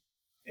 and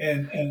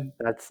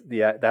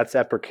That's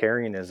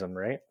Epicureanism,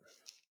 right?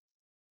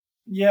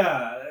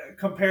 yeah,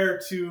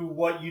 compared to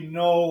what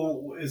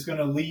is going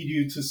to lead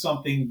you to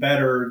something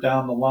better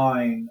down the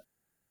line.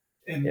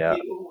 And Yeah.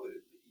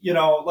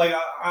 like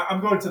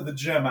I'm going to the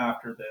gym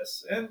after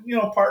this, and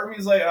part of me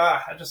is like,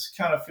 I just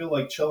kind of feel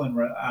like chilling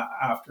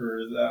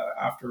after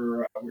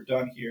we're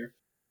done here.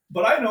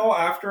 But I know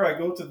after I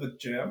go to the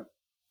gym,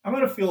 I'm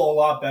gonna feel a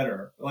lot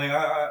better. Like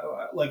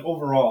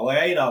overall, like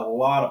I ate a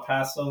lot of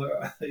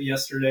pasta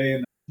yesterday,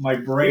 and my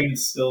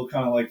brain's still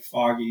kind of like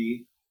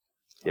foggy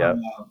Yeah.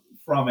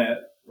 from it,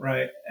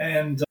 right?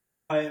 And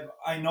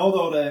I know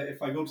though that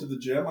if I go to the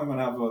gym, I'm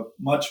gonna have a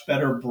much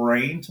better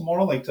brain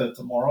tomorrow. Like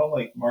tomorrow,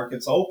 like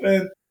markets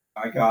open,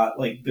 I got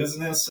like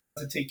business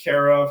to take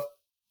care of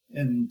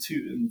in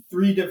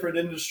three different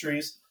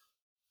industries.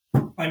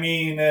 I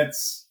mean,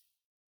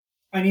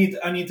 I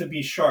need to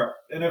be sharp,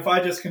 and if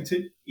I just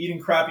continue eating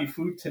crappy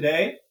food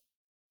today,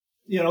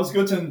 it's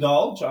good to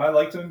indulge. I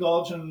like to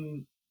indulge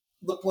in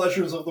the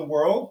pleasures of the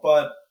world,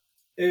 but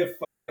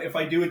if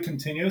I do it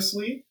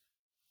continuously,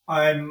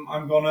 I'm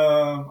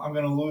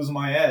gonna lose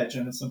my edge,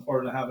 and it's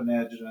important to have an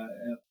edge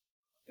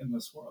in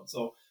this world.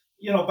 So,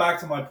 back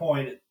to my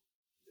point,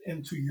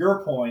 and to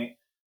your point,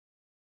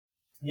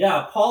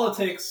 yeah,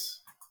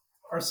 politics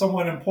are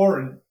somewhat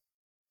important.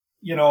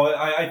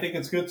 I think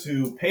it's good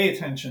to pay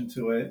attention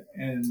to it,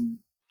 and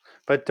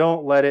But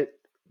don't let it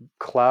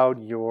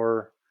cloud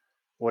your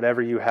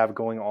whatever you have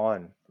going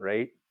on,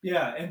 right?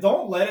 yeah, and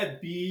don't let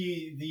it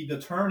be the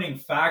determining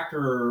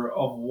factor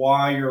of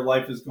why your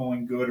life is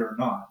going good or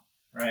not,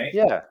 right?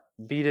 Yeah.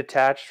 Be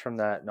detached from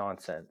that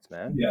nonsense,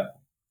 man. Yeah,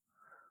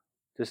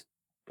 Just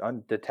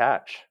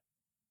detach.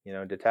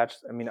 Detach.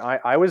 I mean,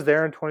 I was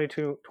there in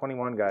 22,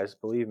 21, guys,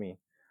 believe me.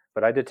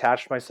 But I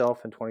detached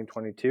myself in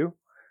 2022.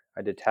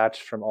 I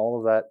detached from all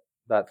of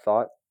that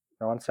thought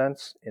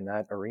nonsense in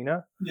that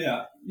arena.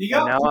 yeah. You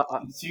And got now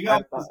you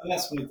got I'm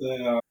possessed with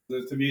the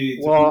to be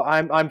well,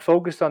 I'm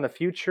focused on the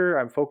future.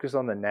 I'm focused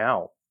on the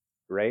now,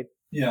 right?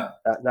 Yeah.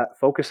 That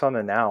focus on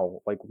the now.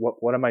 Like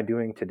what am I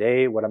doing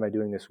today? What am I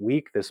doing this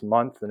week, this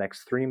month, the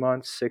next 3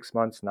 months, 6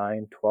 months,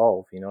 9,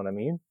 12? You know what I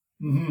mean?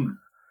 Mm-hmm.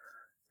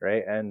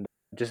 Right? And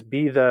just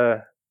be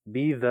the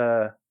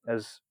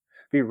as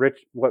be rich.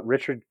 What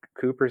Richard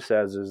Cooper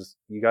says is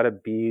you got to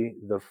be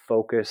the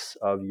focus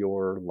of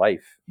your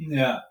life,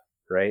 Yeah.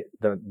 right?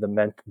 The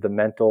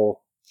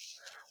mental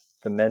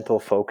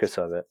focus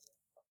of it.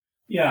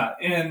 Yeah.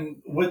 And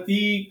with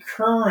the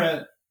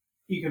current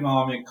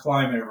economic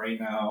climate right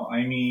now,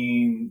 I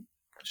mean,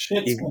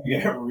 shit's You,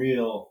 gonna get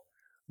real.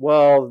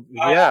 well,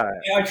 I, yeah,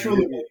 I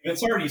truly you, believe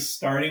it's already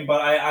starting,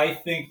 but I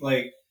think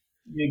like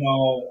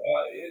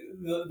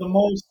the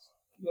most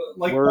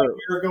like we're 1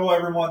 year ago,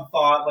 everyone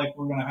thought like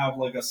we're gonna have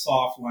like a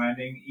soft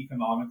landing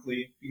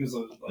economically because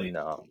of like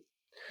no,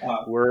 uh,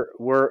 we're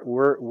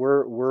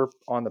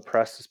on the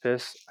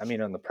precipice. I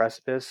mean, on the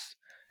precipice.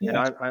 And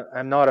yeah,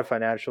 I'm not a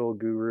financial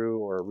guru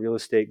or a real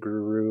estate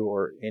guru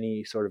or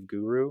any sort of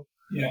guru.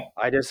 yeah,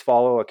 I just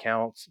follow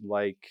accounts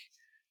like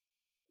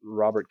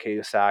Robert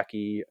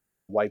Kiyosaki,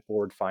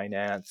 Whiteboard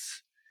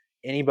Finance,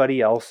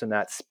 anybody else in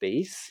that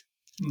space,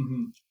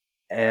 hmm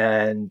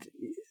and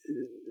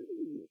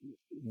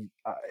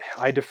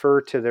I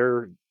defer to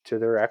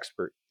their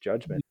expert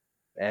judgment,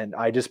 and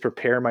I just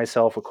prepare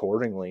myself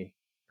accordingly,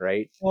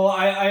 right? Well,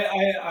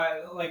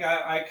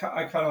 I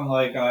kind of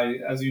like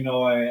as you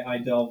know I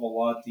delve a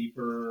lot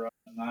deeper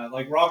in that.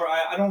 Like Robert,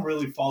 I don't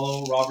really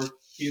follow Robert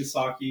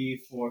Kiyosaki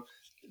for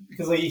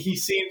because like, he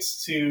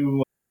seems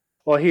to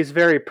Well, he's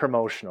very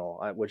promotional,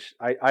 which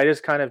I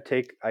just kind of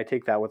take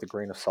that with a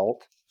grain of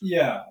salt.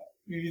 yeah.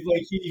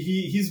 Like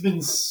he's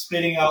been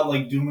spitting out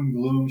like doom and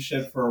gloom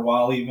shit for a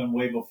while, even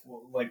way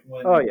before like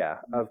Oh when. yeah,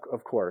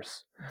 of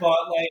course. But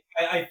like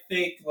I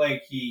think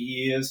like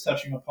he is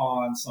touching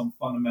upon some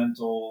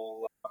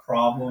fundamental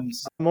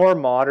problems. A more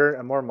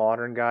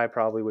modern guy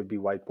probably would be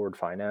Whiteboard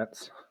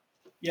Finance.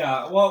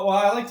 Yeah, well,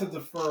 I like to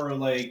defer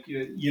like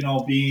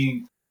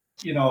being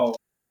you know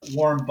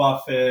Warren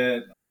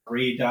Buffett,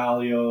 Ray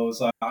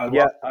Dalio's. I love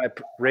Yeah,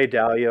 Ray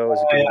Dalio is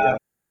a good yeah.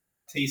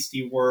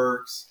 Tasty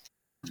Works.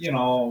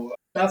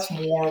 That's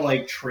more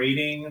like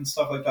trading and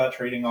stuff like that,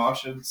 trading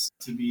options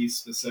to be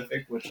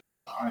specific, which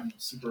I'm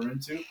super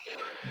into.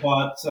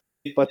 But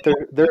But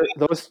they're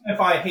those. if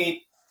I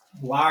hate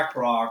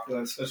BlackRock,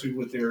 especially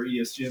with their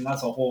ESG, and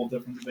that's a whole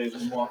different debate.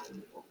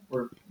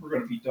 We're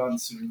going to be done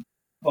soon.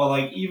 But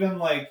like even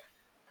like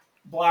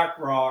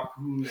BlackRock,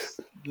 who's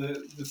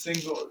the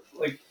single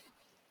like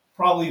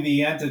probably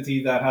the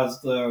entity that has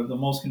the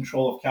most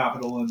control of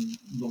capital in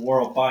the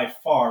world by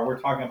far. We're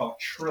talking about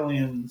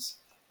trillions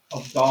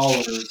of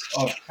dollars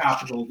of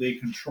capital they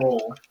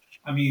control.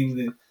 I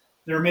mean,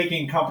 they're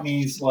making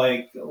companies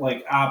like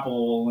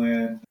Apple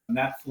and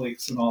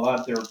Netflix and all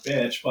that their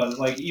bitch, but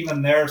like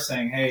even they're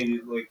saying, hey,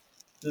 like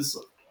this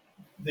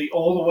the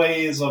old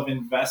ways of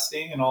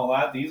investing and all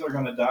that, these are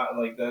going to die.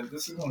 Like that,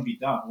 this is going to be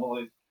done.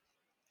 Well,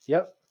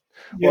 Yep.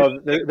 you know,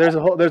 Well,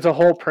 there's a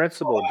whole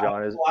principle,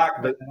 John. Is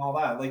Blackman the and all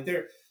that. Like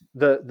they're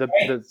the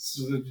banks,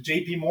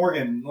 J.P.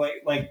 Morgan.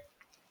 Like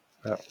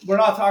uh, we're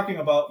not talking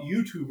about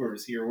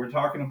YouTubers here. We're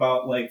talking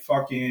about like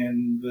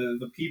fucking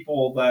the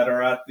people that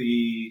are at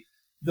the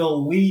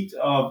elite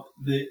of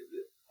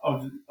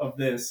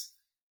this.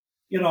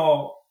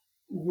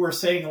 We're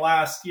saying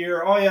last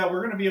year, oh yeah,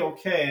 we're gonna be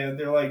okay, and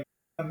they're like,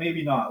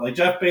 maybe not. Like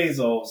Jeff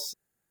Bezos,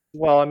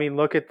 well, I mean,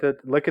 look at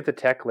the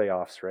tech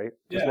layoffs, right?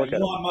 Just yeah, look at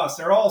them. Elon Musk.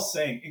 They're all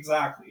saying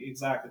exactly.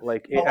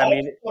 Like, And a I lot of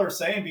mean, people are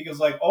saying because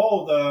like,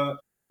 oh,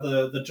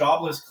 the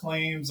jobless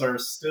claims are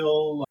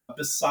still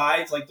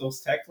besides like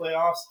those tech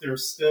layoffs, they're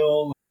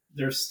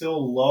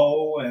still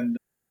low and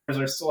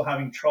are still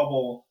having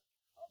trouble.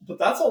 But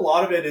that's a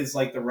lot of it is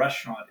like the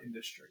restaurant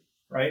industry,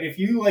 right? If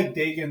you like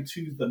dig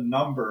into the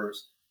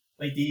numbers,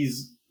 like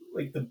these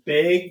like the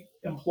big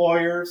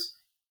employers,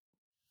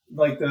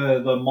 like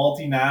the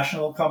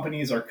multinational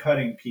companies are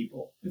cutting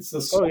people. It's the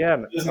oh small yeah,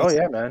 oh businesses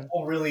yeah, that man,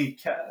 don't really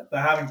that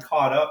haven't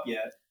caught up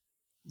yet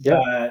yeah,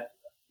 that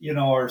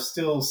are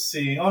still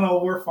seeing, oh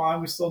no, we're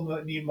fine, we still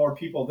need more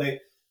people. They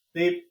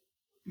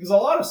because a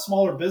lot of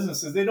smaller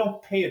businesses they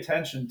don't pay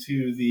attention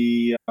to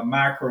the the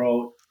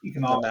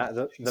macroeconomic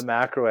the things.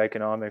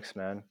 macroeconomics,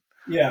 man,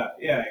 Yeah,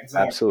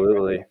 exactly.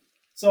 absolutely.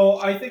 So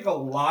I think a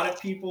lot of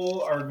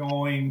people are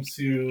going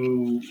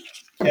to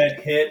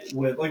get hit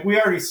with like we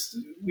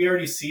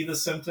already see the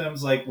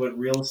symptoms like with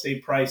real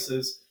estate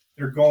prices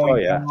they're Oh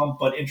going yeah. down,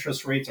 but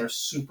interest rates are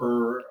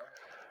super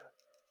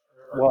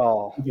are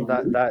Well, through the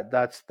that roof.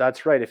 that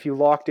that's right. If you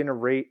locked in a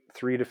rate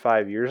 3 to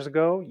 5 years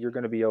ago, you're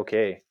going to be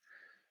okay.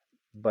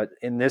 But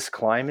in this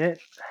climate,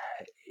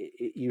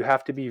 you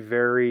have to be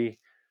very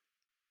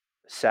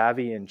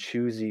savvy and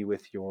choosy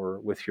with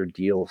your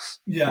deals.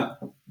 Yeah,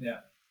 yeah.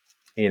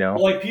 You know.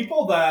 Like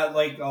people that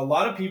like a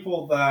lot of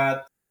people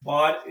that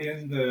bought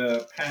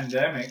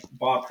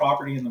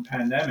property in the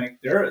pandemic,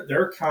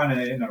 they're kind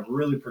of in a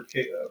really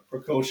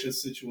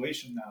precocious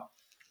situation now.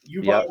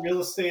 You bought Yep.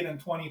 real estate in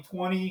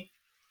 2020.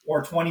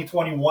 or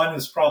 2021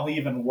 is probably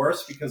even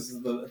worse because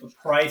the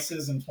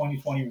prices in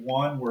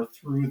 2021 were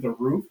through the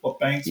roof, but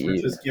banks were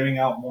Yeah. just giving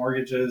out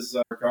mortgages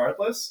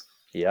regardless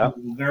Yeah.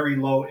 with very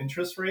low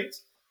interest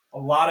rates. A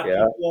lot of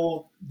Yeah.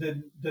 people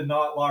did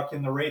not lock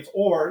in the rates,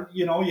 or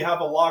you have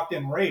a locked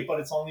in rate,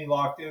 but it's only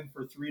locked in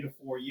for 3 to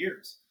 4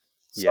 years.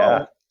 So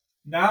Yeah.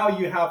 now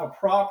you have a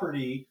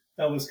property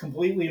that was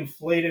completely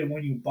inflated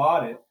when you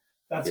bought it.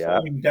 That's Yeah.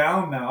 going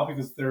down now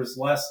because there's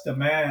less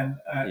demand,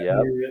 Yeah.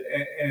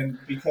 and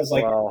because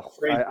like Well, interest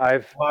rates are high,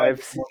 I've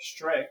they're more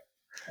strict.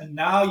 And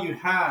now you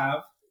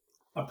have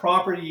a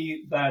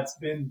property that's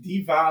been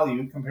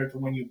devalued compared to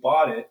when you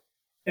bought it,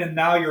 and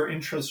now your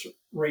interest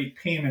rate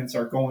payments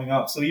are going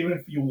up. So even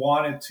if you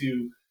wanted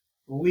to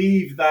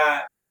leave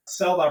that,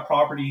 sell that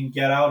property and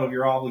get out of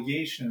your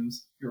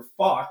obligations, you're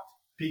fucked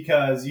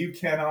because you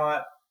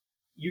cannot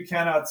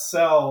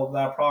sell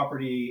that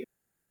property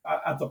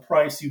at the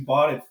price you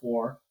bought it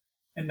for,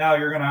 and now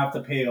you're going to have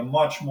to pay a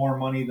much more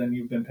money than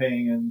you've been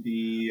paying in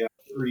the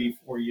 3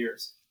 4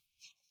 years.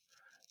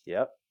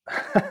 Yep.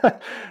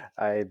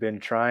 I've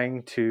been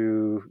trying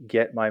to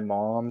get my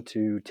mom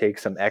to take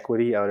some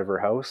equity out of her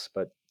house,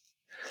 but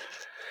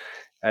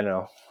I don't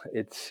know.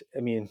 I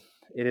mean,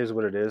 it is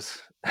what it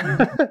is.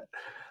 Mhm.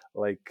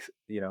 Like,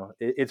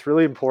 it's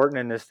really important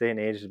in this day and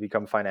age to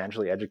become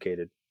financially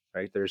educated,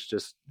 right?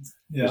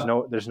 Yeah,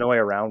 there's no way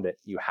around it.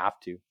 You have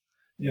to.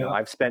 yeah.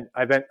 I've spent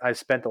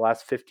the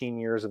last 15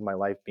 years of my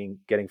life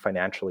getting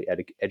financially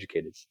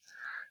educated,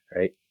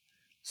 right?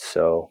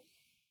 So,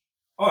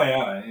 Oh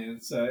yeah,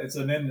 it's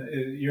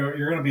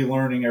you're going to be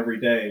learning every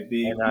day.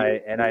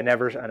 and I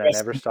never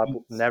stop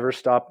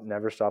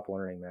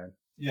learning, man.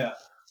 Yeah,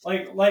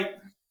 like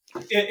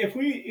if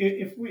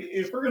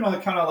we're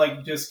gonna kind of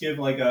like just give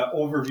like a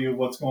overview of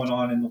what's going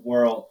on in the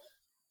world.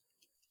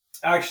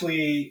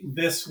 Actually,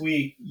 this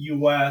week,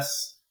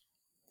 U.S.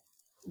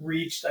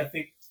 reached, I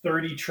think,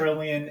 30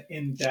 trillion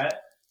in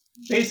debt,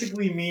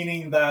 basically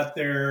meaning that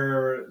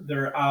they're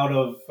out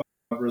of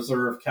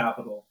reserve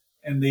capital,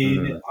 and they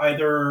Mm,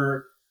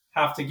 either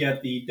have to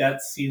get the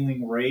debt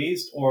ceiling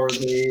raised, or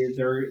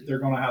they're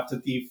going to have to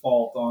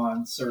default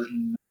on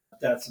certain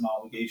debts and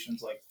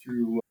obligations, like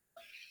through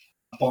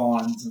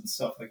bonds and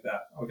stuff like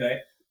that. Okay,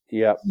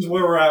 yep. this is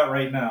where we're at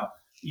right now.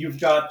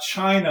 You've got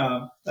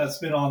China that's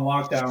been on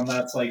lockdown.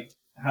 That's like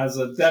has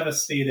a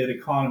devastated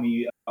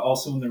economy,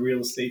 also in the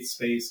real estate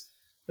space.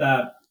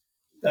 That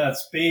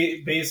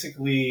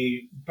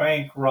basically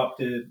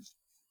bankrupted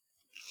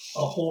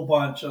a whole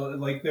bunch of,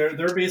 like,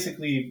 they're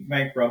basically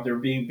bankrupt. They're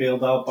being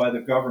bailed out by the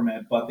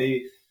government, but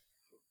they,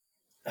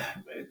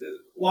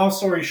 long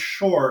story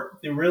short,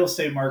 the real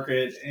estate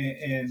market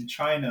in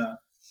China,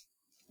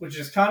 which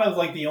is kind of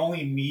like the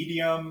only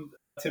medium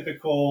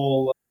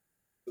typical,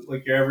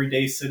 like, your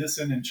everyday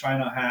citizen in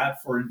China had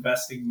for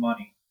investing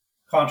money,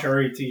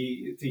 contrary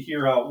to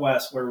here out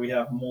west where we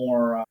have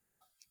more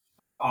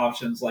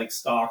options like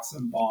stocks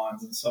and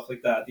bonds and stuff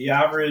like that. The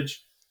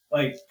average,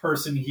 like,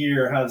 person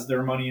here has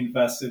their money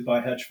invested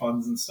by hedge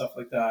funds and stuff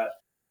like that,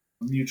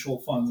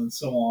 mutual funds and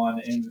so on,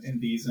 in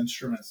these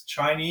instruments.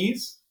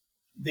 Chinese,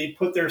 they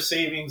put their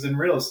savings in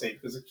real estate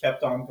because it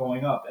kept on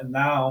going up, and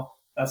now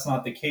that's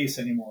not the case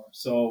anymore.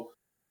 So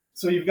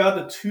you've got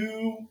the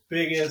two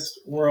biggest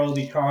world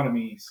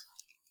economies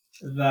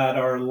that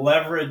are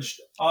leveraged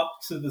up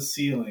to the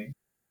ceiling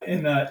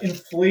in an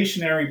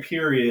inflationary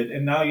period,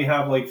 and now you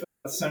have like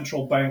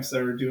central banks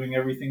that are doing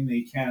everything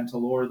they can to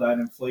lower that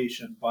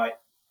inflation by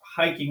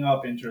hiking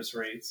up interest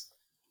rates,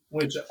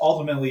 which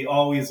ultimately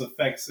always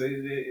affects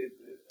the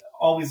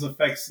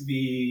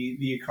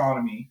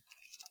economy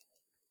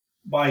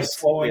by It's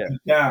slowing yeah.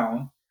 it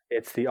down.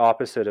 It's the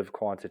opposite of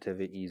quantitative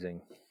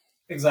easing.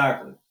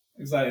 Exactly.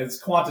 Exactly. It's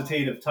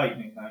quantitative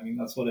tightening. I mean,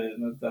 that's what it.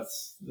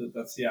 That's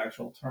the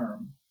actual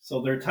term.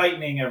 So they're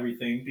tightening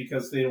everything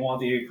because they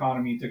want the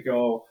economy to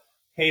go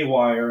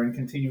haywire and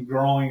continue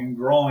growing and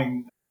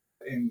growing,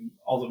 and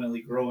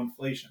ultimately grow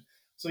inflation.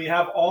 So you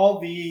have all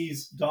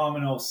these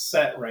dominoes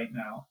set right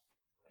now,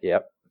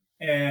 Yep.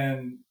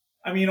 and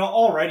I mean,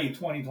 already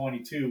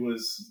 2022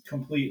 was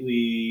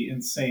completely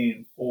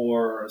insane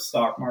for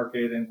stock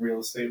market and real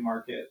estate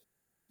market,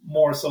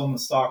 more so in the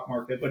stock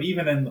market, but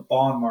even in the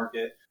bond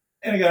market.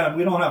 And again,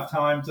 we don't have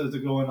time to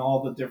go in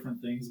all the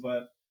different things,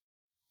 but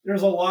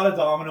there's a lot of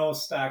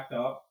dominoes stacked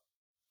up.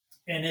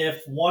 And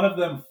if one of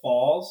them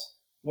falls,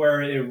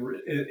 where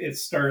it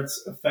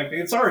starts affecting,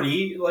 it's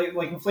already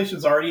like inflation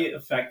is already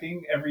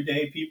affecting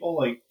everyday people.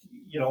 Like,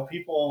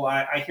 people,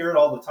 I hear it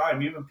all the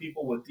time, even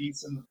people with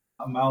decent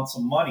amounts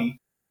of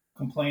money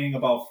complaining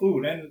about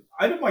food. And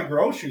I did my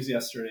groceries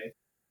yesterday.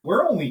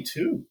 We're only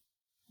two,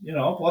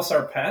 plus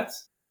our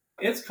pets.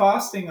 It's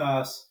costing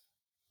us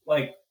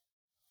like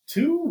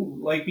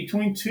like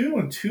between 2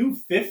 and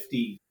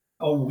 250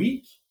 a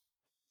week.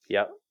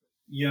 Yep.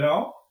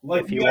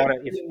 Like If you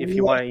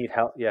want to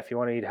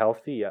eat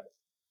healthy, yeah.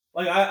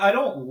 like I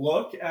don't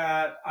look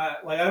at I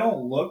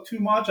don't look too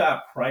much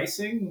at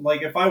pricing.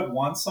 Like if I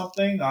want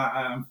something,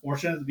 I'm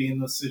fortunate to be in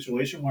this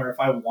situation where if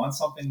I want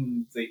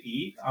something to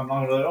eat, I'm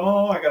not gonna like,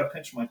 oh, I gotta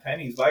pinch my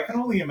pennies. But I can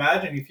only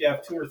imagine if you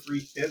have two or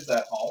three kids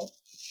at home.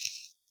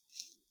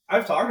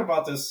 I've talked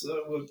about this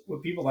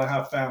with people that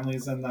have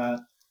families and that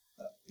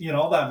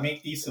that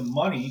make decent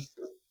money.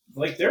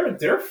 Like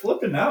they're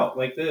flipping out.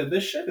 Like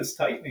this shit is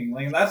tightening.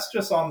 Like and that's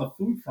just on the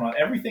food front.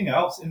 Everything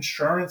else,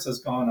 insurance has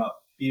gone up,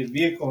 be it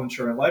vehicle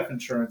insurance, life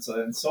insurance,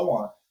 and so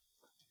on.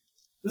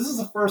 This is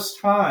the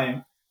first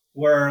time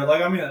where,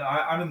 like, I mean,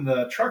 I'm in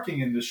the trucking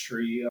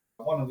industry.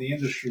 One of the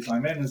industries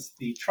I'm in is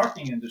the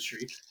trucking industry.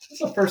 This is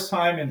the first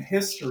time in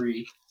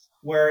history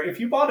where if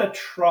you bought a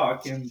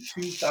truck in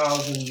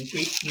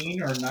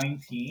 2018 or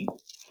 19,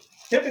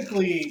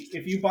 typically,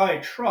 if you buy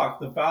a truck,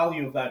 the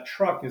value of that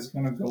truck is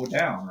going to go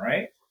down,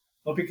 right?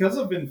 But because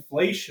of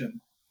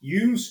inflation,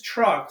 used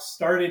trucks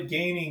started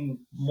gaining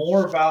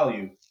more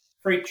value.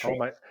 Freight Oh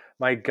trucks.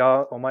 my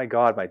god! Oh my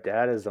god! My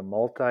dad is a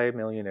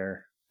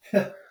multi-millionaire.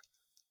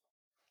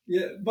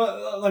 Yeah,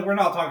 but like we're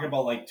not talking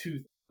about like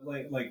two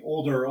like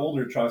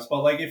older trucks,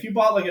 but like if you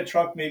bought like a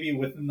truck maybe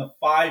within the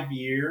 5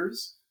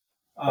 years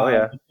Oh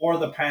yeah. before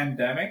the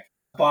pandemic,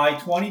 by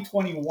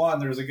 2021,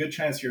 there's a good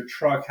chance your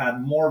truck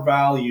had more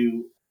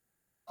value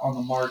on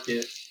the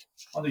market,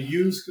 on the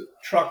used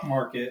truck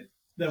market,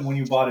 than when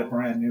you bought it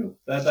brand new.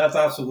 That's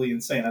absolutely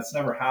insane. That's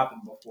never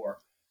happened before.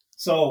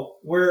 So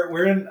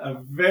we're in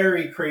a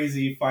very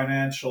crazy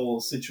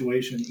financial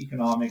situation,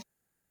 economic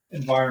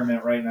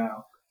environment right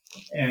now,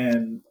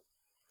 and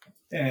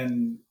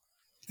and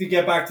to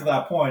get back to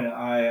that point,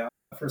 I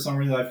for some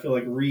reason I feel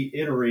like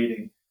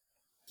reiterating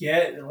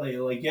get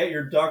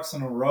your ducks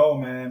in a row,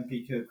 man.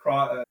 Because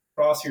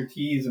cross your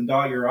T's and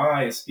dot your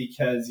I's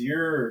because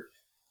you're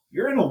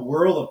in a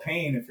world of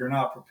pain if you're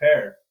not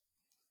prepared.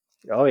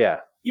 Oh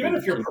yeah. Even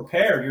if you're You,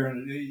 prepared,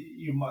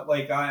 you might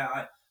like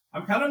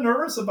I'm kind of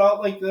nervous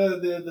about like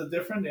the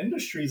different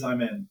industries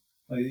I'm in.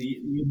 Like the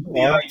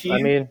well, IT I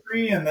mean,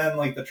 industry, and then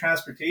like the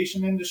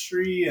transportation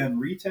industry and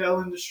retail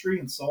industry,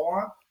 and so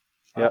on.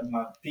 yep.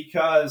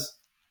 Because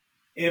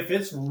if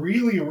it's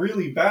really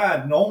really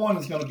bad, no one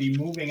is going to be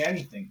moving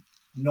anything.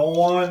 No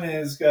one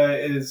is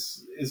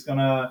going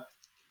to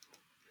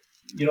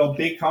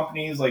big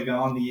companies like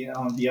on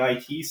the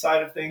IT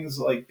side of things,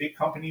 like big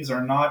companies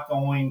are not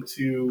going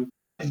to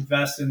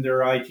invest in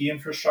their IT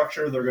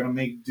infrastructure. They're going to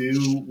make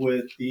do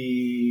with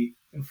the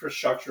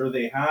infrastructure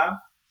they have.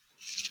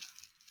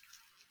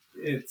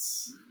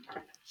 It's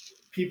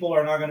People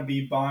are not going to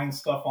be buying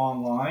stuff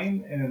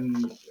online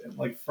and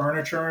like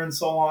furniture and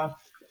so on.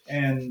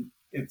 And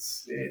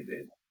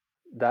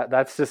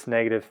That's just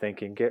negative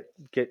thinking. Get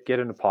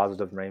in a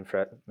positive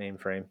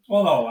mainframe.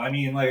 well, no, I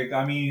mean,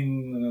 I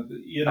mean,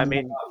 I'm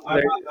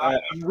there.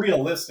 I'm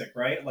realistic,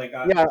 right? Like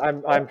Yeah,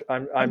 I'm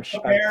I'm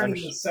prepared in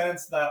the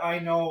sense that I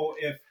know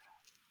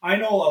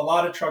a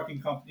lot of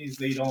trucking companies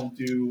they don't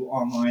do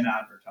online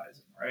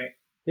advertising, right?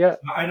 yeah.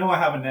 I know I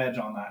have an edge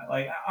on that.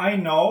 Like I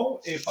know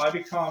if I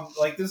become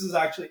like this is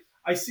actually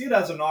I see it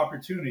as an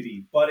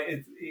opportunity, but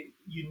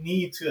you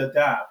need to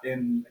adapt,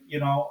 and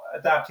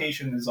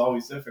adaptation is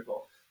always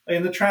difficult. Like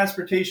in the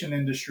transportation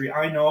industry,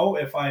 I know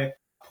if I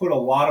put a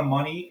lot of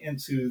money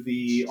into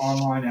the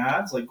online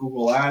ads, like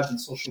Google Ads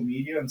and social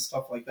media and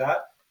stuff like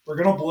that, we're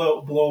gonna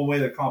blow away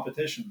the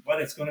competition.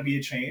 But it's gonna be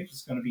a change.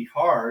 It's gonna be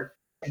hard,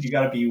 and you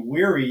got to be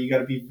weary. You got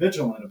to be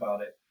vigilant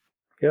about it.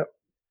 Yep.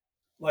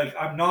 Like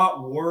I'm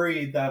not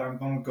worried that I'm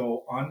going to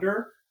go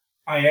under.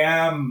 I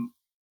am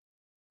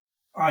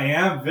I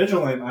am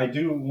vigilant. I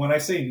do when I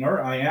say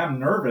I am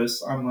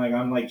nervous. I'm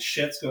like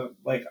shit's going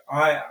like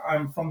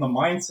I'm from the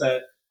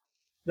mindset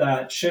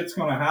that shit's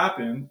going to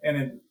happen,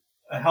 and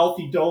a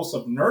healthy dose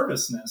of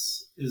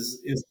nervousness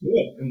is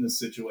good in this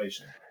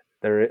situation.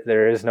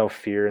 There is no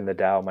fear in the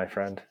Tao, my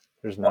friend.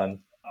 There's Well, none.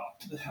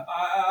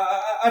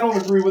 I don't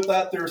agree with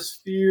that. There's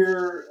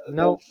fear. The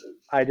No,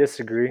 I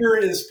disagree. fear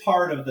is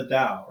part of the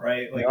Tao,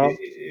 right? Like No,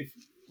 if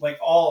like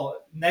all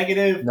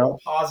negative or no,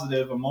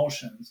 positive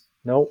emotions,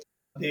 no.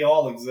 they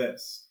all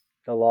exist.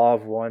 The law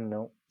of one.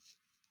 No.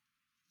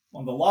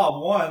 On the law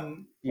of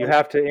one, You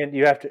have to.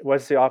 You have to.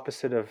 What's the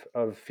opposite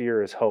of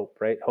fear? Is hope,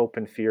 right? Hope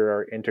and fear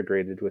are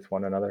integrated with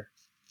one another,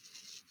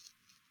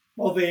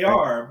 well, they right?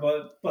 are,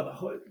 but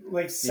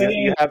like You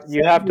saying have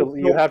you saying have there's to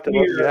you no have to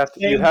look you fear, have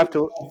to you saying have there's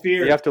to no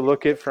fear you is have to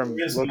look it there from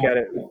is look no at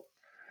it. fear.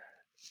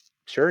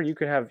 Sure, you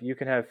can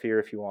have fear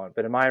if you want,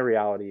 but in my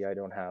reality, I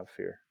don't have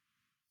fear.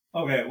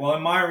 Okay, well,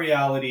 in my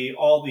reality,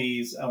 all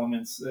these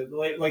elements,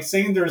 like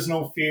saying there's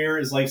no fear,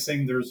 is like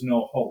saying there's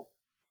no hope.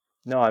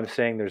 No, I'm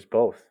saying there's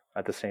both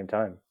at the same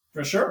time.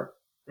 For sure,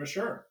 for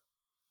sure.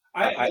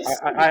 I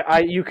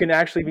see, You can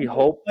actually be like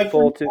for me,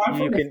 hopeful to I'm you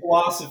from the can.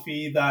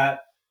 philosophy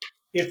that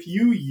if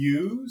you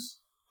use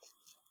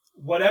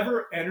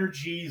whatever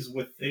energy is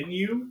within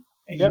you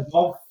and you Yep.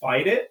 don't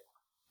fight it,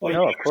 but you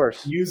No, of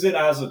course, use it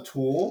as a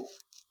tool,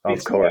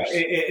 of course.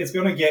 it's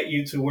gonna get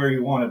you to where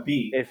you want to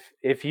be.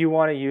 If you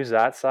want to use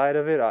that side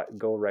of it,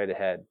 go right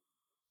ahead.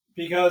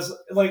 Because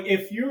like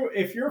if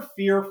you're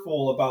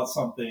fearful about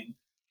something,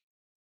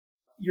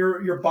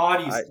 your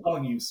body's I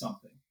telling you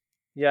something.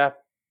 yeah,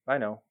 I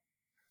know,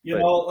 You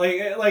but know,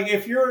 like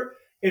if you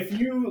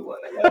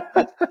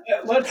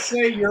let's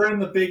say you're in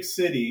the big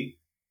city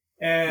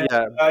and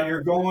yeah,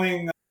 you're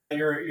going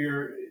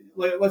you're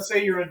let's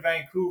say you're in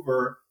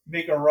Vancouver,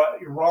 make a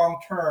wrong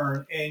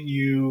turn and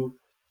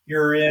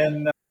you're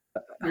in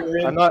you're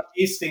in I'm not.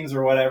 Hastings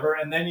or whatever,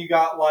 and then you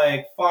got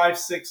like 5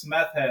 6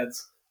 meth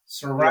heads Yeah,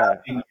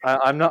 surrounding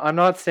I'm not. I'm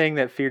not saying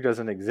that fear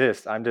doesn't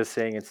exist. I'm just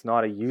saying it's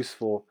not a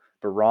useful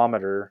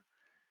barometer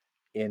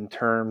in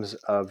terms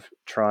of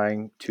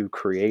trying to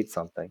create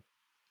something.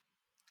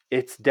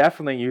 It's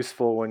definitely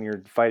useful when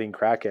you're fighting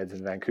crackheads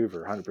in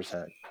Vancouver,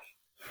 100%.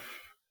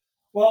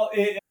 Well,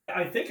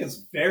 I think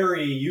it's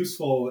very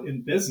useful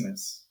in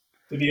business,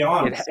 to be It,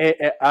 honest.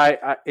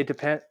 it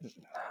depends.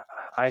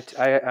 I'm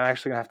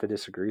actually gonna have to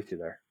disagree with you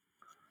there.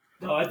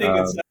 No, I think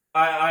it's. Um,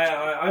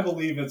 I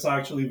believe it's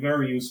actually a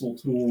very useful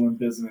tool in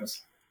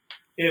business.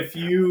 If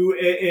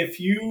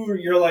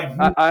you're like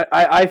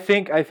I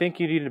think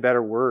you need a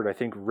better word. I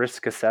think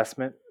risk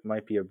assessment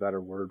might be a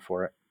better word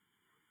for it.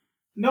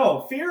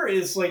 no, fear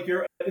is like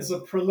your is a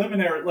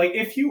preliminary. Like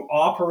if you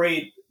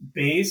operate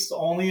based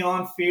only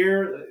on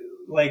fear,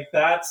 like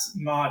that's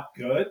not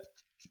good.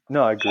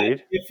 No,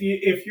 agreed.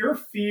 If your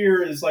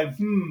fear is like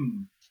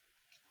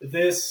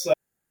this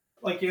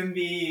like in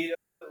the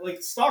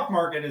like stock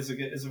market is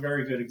a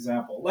very good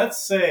example.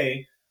 Let's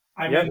say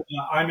Yep.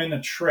 I'm in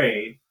a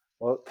trade.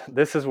 Well,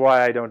 this is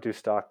why I don't do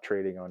stock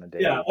trading on a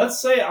Yeah, daily. let's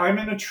say I'm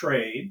in a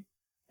trade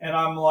and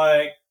I'm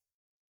like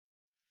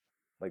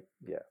Like,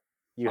 yeah,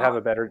 you have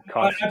a better I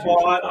constitution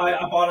for it.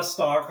 I bought a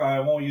stock. I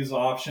won't use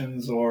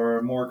options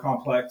or more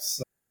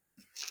complex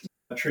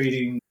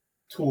trading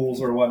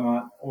tools or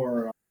whatnot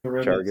or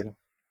derivatives. Jargon.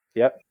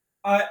 Yep.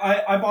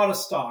 I bought a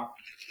stock.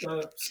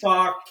 The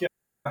stock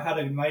had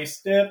a nice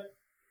dip.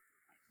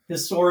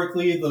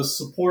 Historically, the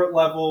support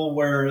level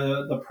where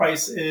the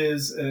price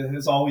is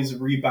has always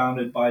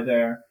rebounded by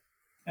there.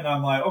 And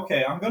I'm like,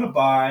 okay, I'm gonna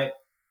buy.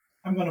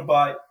 I'm gonna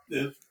buy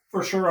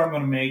for sure. I'm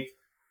gonna make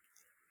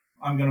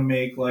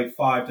like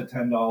 $5 to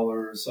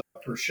 $10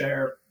 per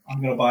share.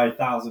 I'm gonna buy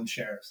 1,000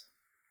 shares.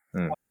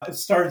 Hmm. It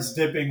starts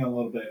dipping a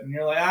little bit, and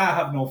you're like, I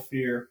have no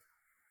fear.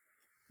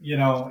 You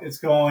know, it's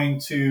going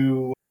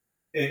to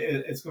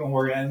it's going to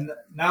work. And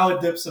now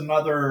it dips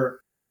another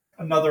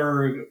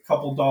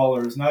couple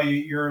dollars. Now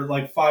you're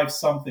like five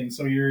something,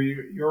 so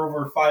you're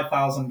over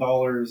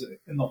 $5,000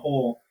 in the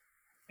hole,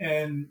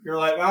 and you're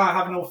like, I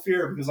have no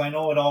fear because I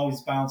know it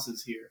always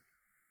bounces here.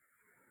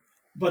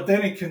 But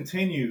then it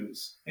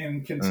continues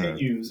and Hmm.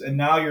 continues, and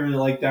now you're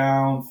like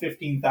down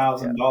fifteen Yeah.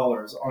 thousand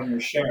dollars on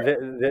your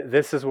share.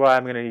 This is why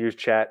I'm going to use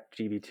Chat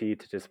GPT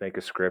to just make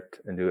a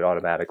script and do it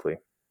automatically,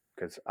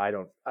 because I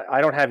don't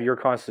have your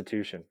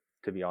constitution,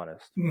 to be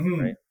honest.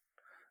 Mm-hmm. Right.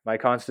 My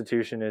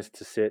constitution is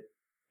to sit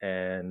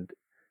and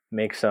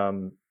make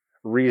some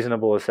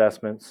reasonable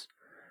assessments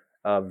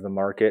of the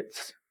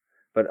markets,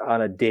 but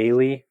on a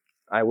daily,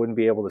 I wouldn't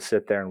be able to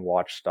sit there and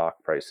watch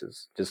stock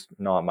prices. Just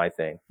not my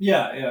thing.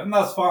 Yeah, yeah, and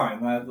that's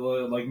fine. That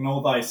like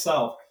know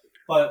thyself.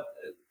 But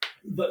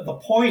the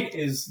point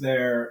is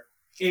there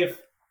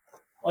if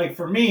like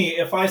for me,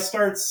 if I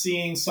start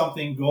seeing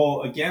something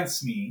go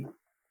against me,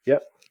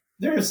 Yep.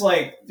 there's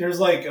like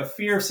a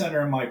fear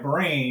center in my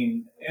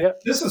brain. And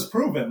Yep. this is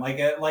proven.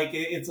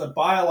 It's a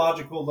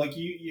biological like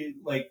you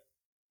like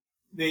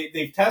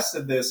they've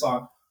tested this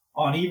on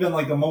even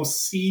like the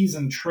most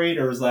seasoned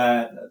traders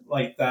that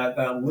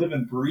live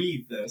and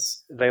breathe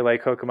this. They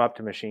like hook them up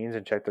to machines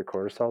and check their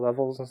cortisol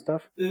levels and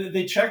stuff.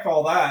 They check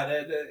all that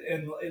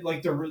and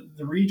like the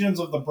regions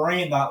of the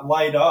brain that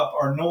light up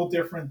are no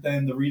different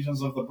than the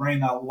regions of the brain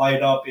that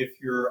light up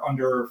if you're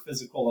under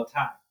physical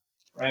attack,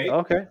 right?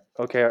 Okay.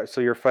 Okay.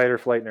 So your fight or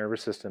flight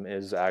nervous system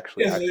is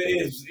actually is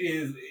activated. is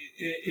is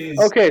is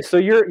Okay. So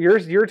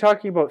you're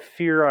talking about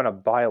fear on a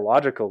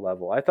biological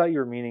level. I thought you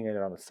were meaning it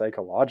on a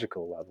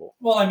psychological level.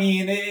 well, I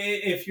mean,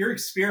 if you're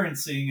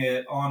experiencing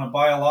it on a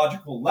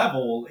biological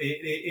level,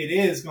 it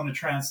is going to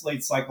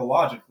translate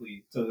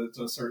psychologically to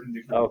a certain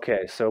degree.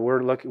 Okay. So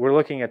we're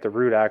looking at the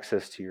root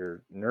axis to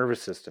your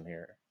nervous system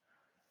here.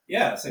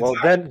 Yes, Well,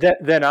 exactly.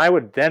 then I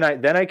would then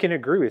I can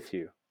agree with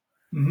you.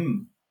 Hmm.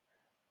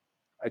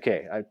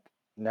 Okay.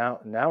 Now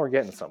we're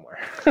getting somewhere.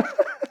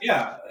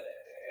 Yeah,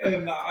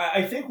 and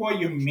I think what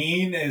you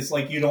mean is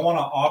like you don't want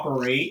to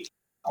operate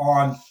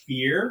on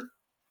fear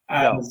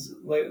No. as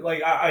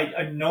like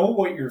I know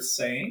what you're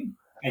saying.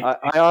 I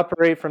think I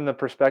operate from the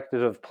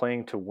perspective of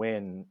playing to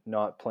win,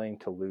 not playing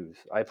to lose.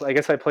 I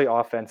guess I play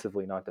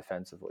offensively, not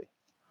defensively.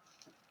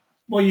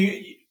 well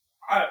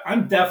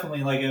I'm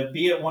definitely like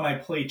be it when I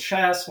play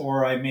chess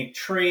or I make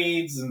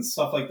trades and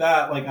stuff like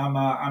that. Like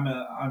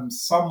I'm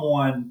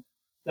someone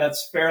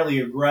that's fairly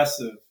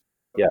aggressive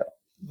Yeah,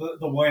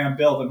 the way I'm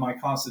built and my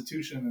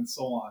constitution and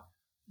so on.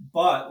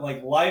 But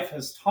like life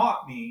has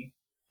taught me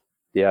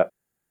yeah,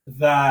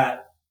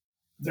 that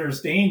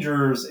there's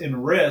dangers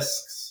and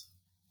risks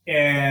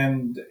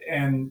and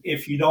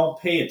if you don't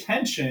pay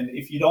attention,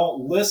 if you don't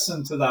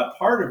listen to that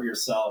part of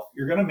yourself,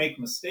 you're going to make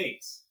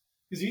mistakes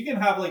because you can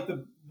have like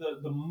the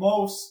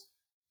most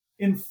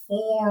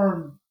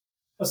informed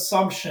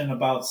assumption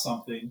about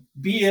something,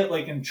 be it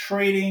like in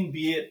trading,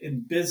 be it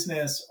in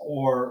business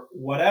or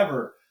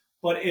whatever.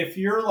 But if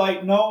you're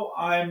like, no,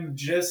 I'm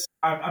just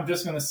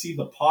going to see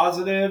the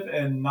positive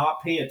and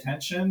not pay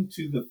attention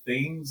to the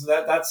things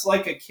that's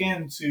like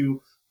akin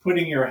to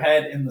putting your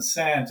head in the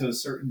sand to a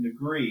certain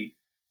degree.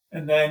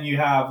 And then you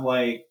have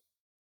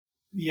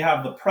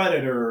the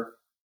predator,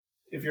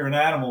 if you're an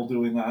animal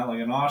doing that,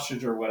 like an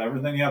ostrich or whatever,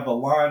 then you have the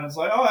lion. It's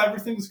like, oh,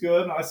 everything's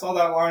good. I saw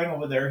that lion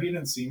over there. He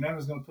didn't see me. I'm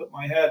just going to put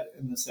my head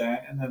in the sand.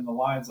 And then the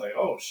lion's like,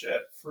 oh,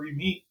 shit, free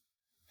meat.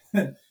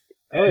 And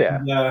Oh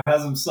yeah.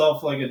 has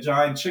himself like a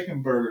giant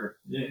chicken burger.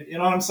 You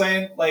know what I'm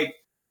saying? Like,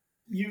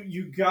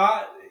 you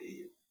got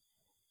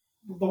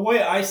the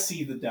way I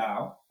see the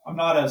Tao. I'm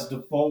not as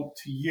devout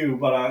to you,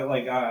 but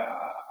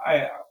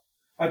I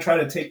I try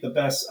to take the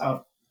best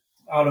out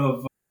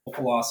of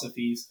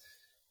philosophies.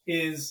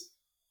 Is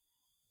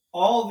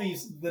all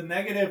these, the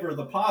negative or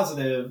the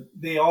positive,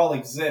 they all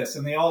exist,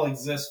 and they all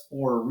exist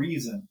for a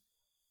reason.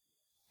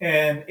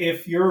 And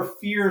if your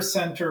fear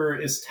center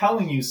is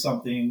telling you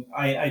something,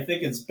 I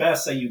think it's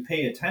best that you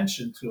pay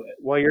attention to it.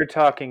 Well, you're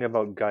talking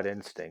about gut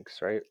instincts,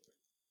 right?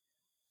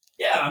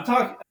 Yeah,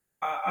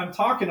 I'm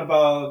talking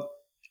about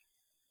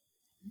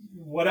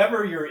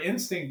whatever your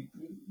instinct,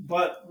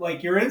 but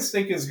like your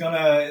instinct is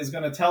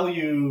gonna tell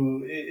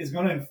you, is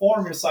gonna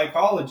inform your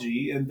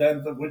psychology, and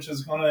then which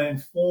is gonna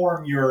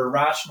inform your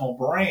rational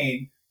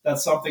brain that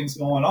something's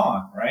going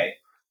on, right?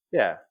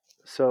 Yeah.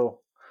 So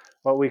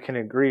what we can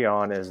agree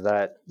on is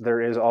that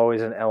there is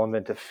always an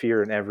element of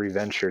fear in every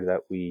venture that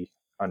we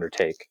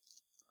undertake.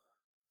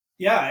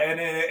 Yeah,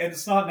 and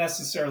it's not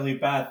necessarily a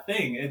bad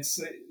thing. It's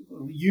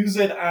use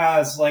it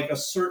as like a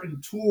certain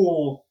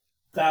tool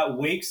that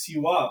wakes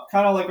you up,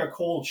 kind of like a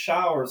cold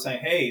shower, saying,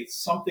 "Hey,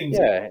 something's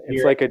Yeah, it's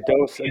here." like a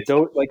dose,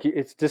 like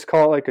it's just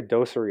call it like a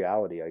dose of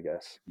reality, I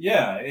guess.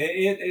 Yeah,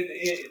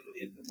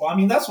 well, I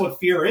mean, that's what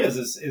fear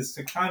is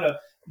to kind of,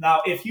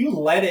 now if you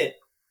let it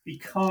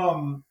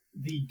become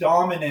the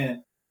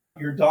dominant,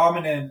 your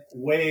dominant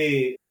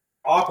way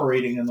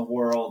operating in the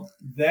world,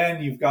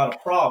 then you've got a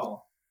problem.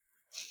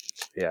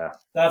 Yeah.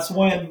 That's I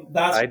when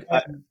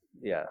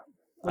yeah.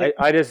 like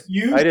I use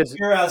just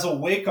fear as a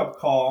wake up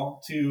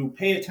call to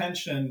pay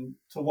attention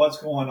to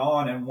what's going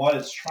on and what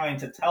it's trying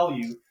to tell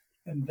you,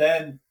 and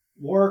then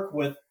work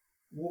with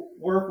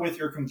work with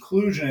your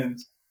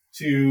conclusions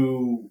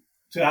to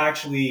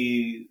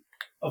actually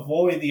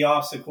avoid the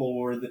obstacle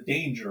or the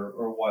danger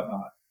or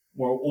whatnot,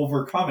 or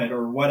overcome it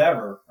or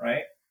whatever,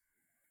 right?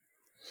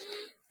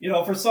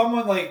 For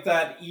someone like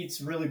that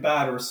eats really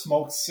bad or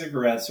smokes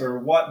cigarettes or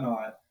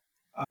whatnot,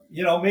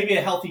 maybe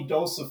a healthy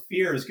dose of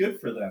fear is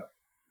good for them.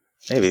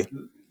 maybe.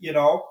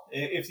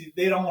 If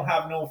they don't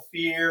have no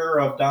fear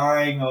of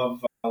dying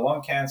of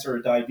lung cancer or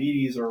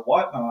diabetes or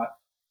whatnot,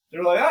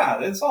 they're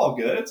like, it's all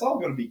good. It's all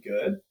going to be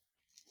good.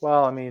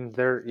 Well, I mean,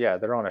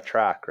 they're on a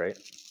track, right?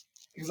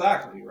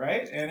 Exactly,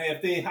 right? And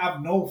if they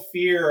have no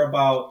fear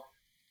about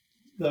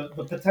the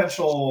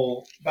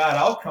potential bad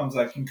outcomes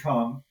that can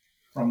come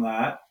from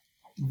that,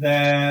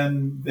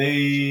 then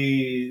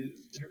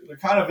they're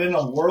kind of in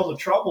a world of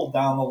trouble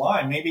down the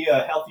line. Maybe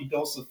a healthy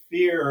dose of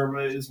fear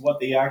is what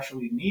they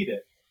actually needed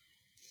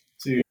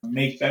to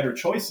make better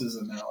choices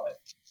in their life.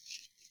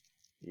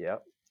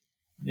 Yep.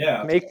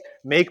 Yeah.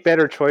 Make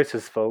better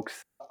choices,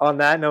 folks. On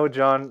that note,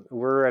 John,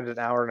 we're at an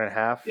hour and a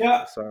half,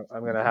 Yeah. so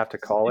I'm gonna have to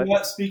call it.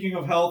 Yeah. Speaking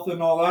of health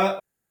and all that,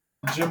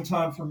 gym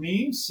time for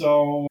me.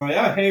 So,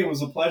 yeah, hey, it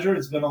was a pleasure.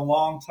 It's been a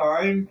long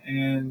time,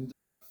 and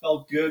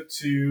felt good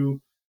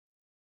to,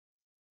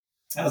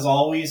 as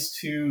always,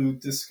 to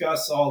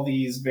discuss all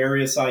these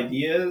various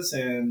ideas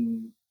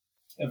and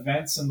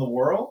events in the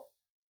world.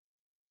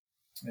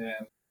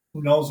 And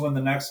who knows when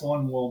the next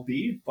one will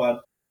be,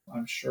 but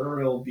I'm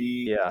sure it'll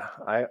be. Yeah,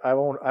 I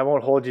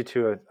won't hold you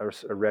to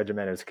a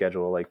regimented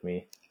schedule like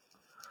me.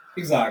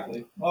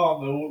 Exactly.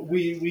 Well,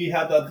 we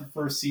had that the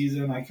first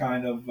season. I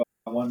kind of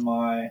won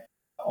my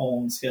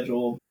own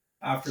schedule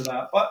after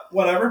that, but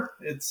whatever.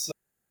 It's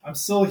I'm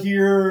still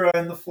here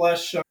in the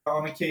flesh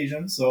on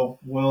occasion, so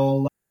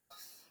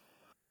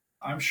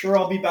I'm sure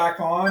I'll be back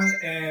on,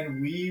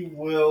 and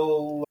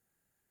we'll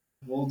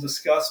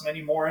discuss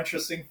many more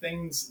interesting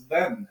things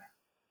then.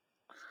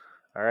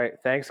 All right,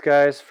 thanks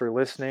guys for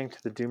listening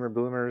to the Doomer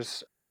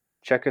Bloomers.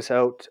 Check us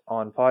out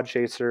on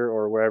Podchaser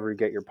or wherever you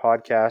get your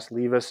podcast.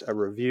 Leave us a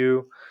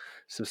review.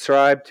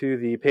 Subscribe to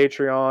the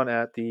Patreon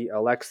at the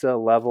Alexa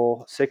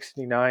level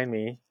 69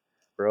 me,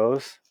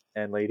 bros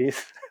and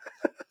ladies.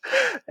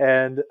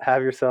 And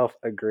have yourself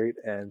a great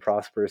and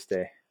prosperous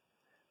day.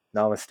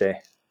 Namaste.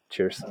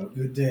 Cheers. Have a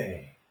good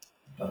day.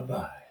 Bye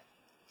bye.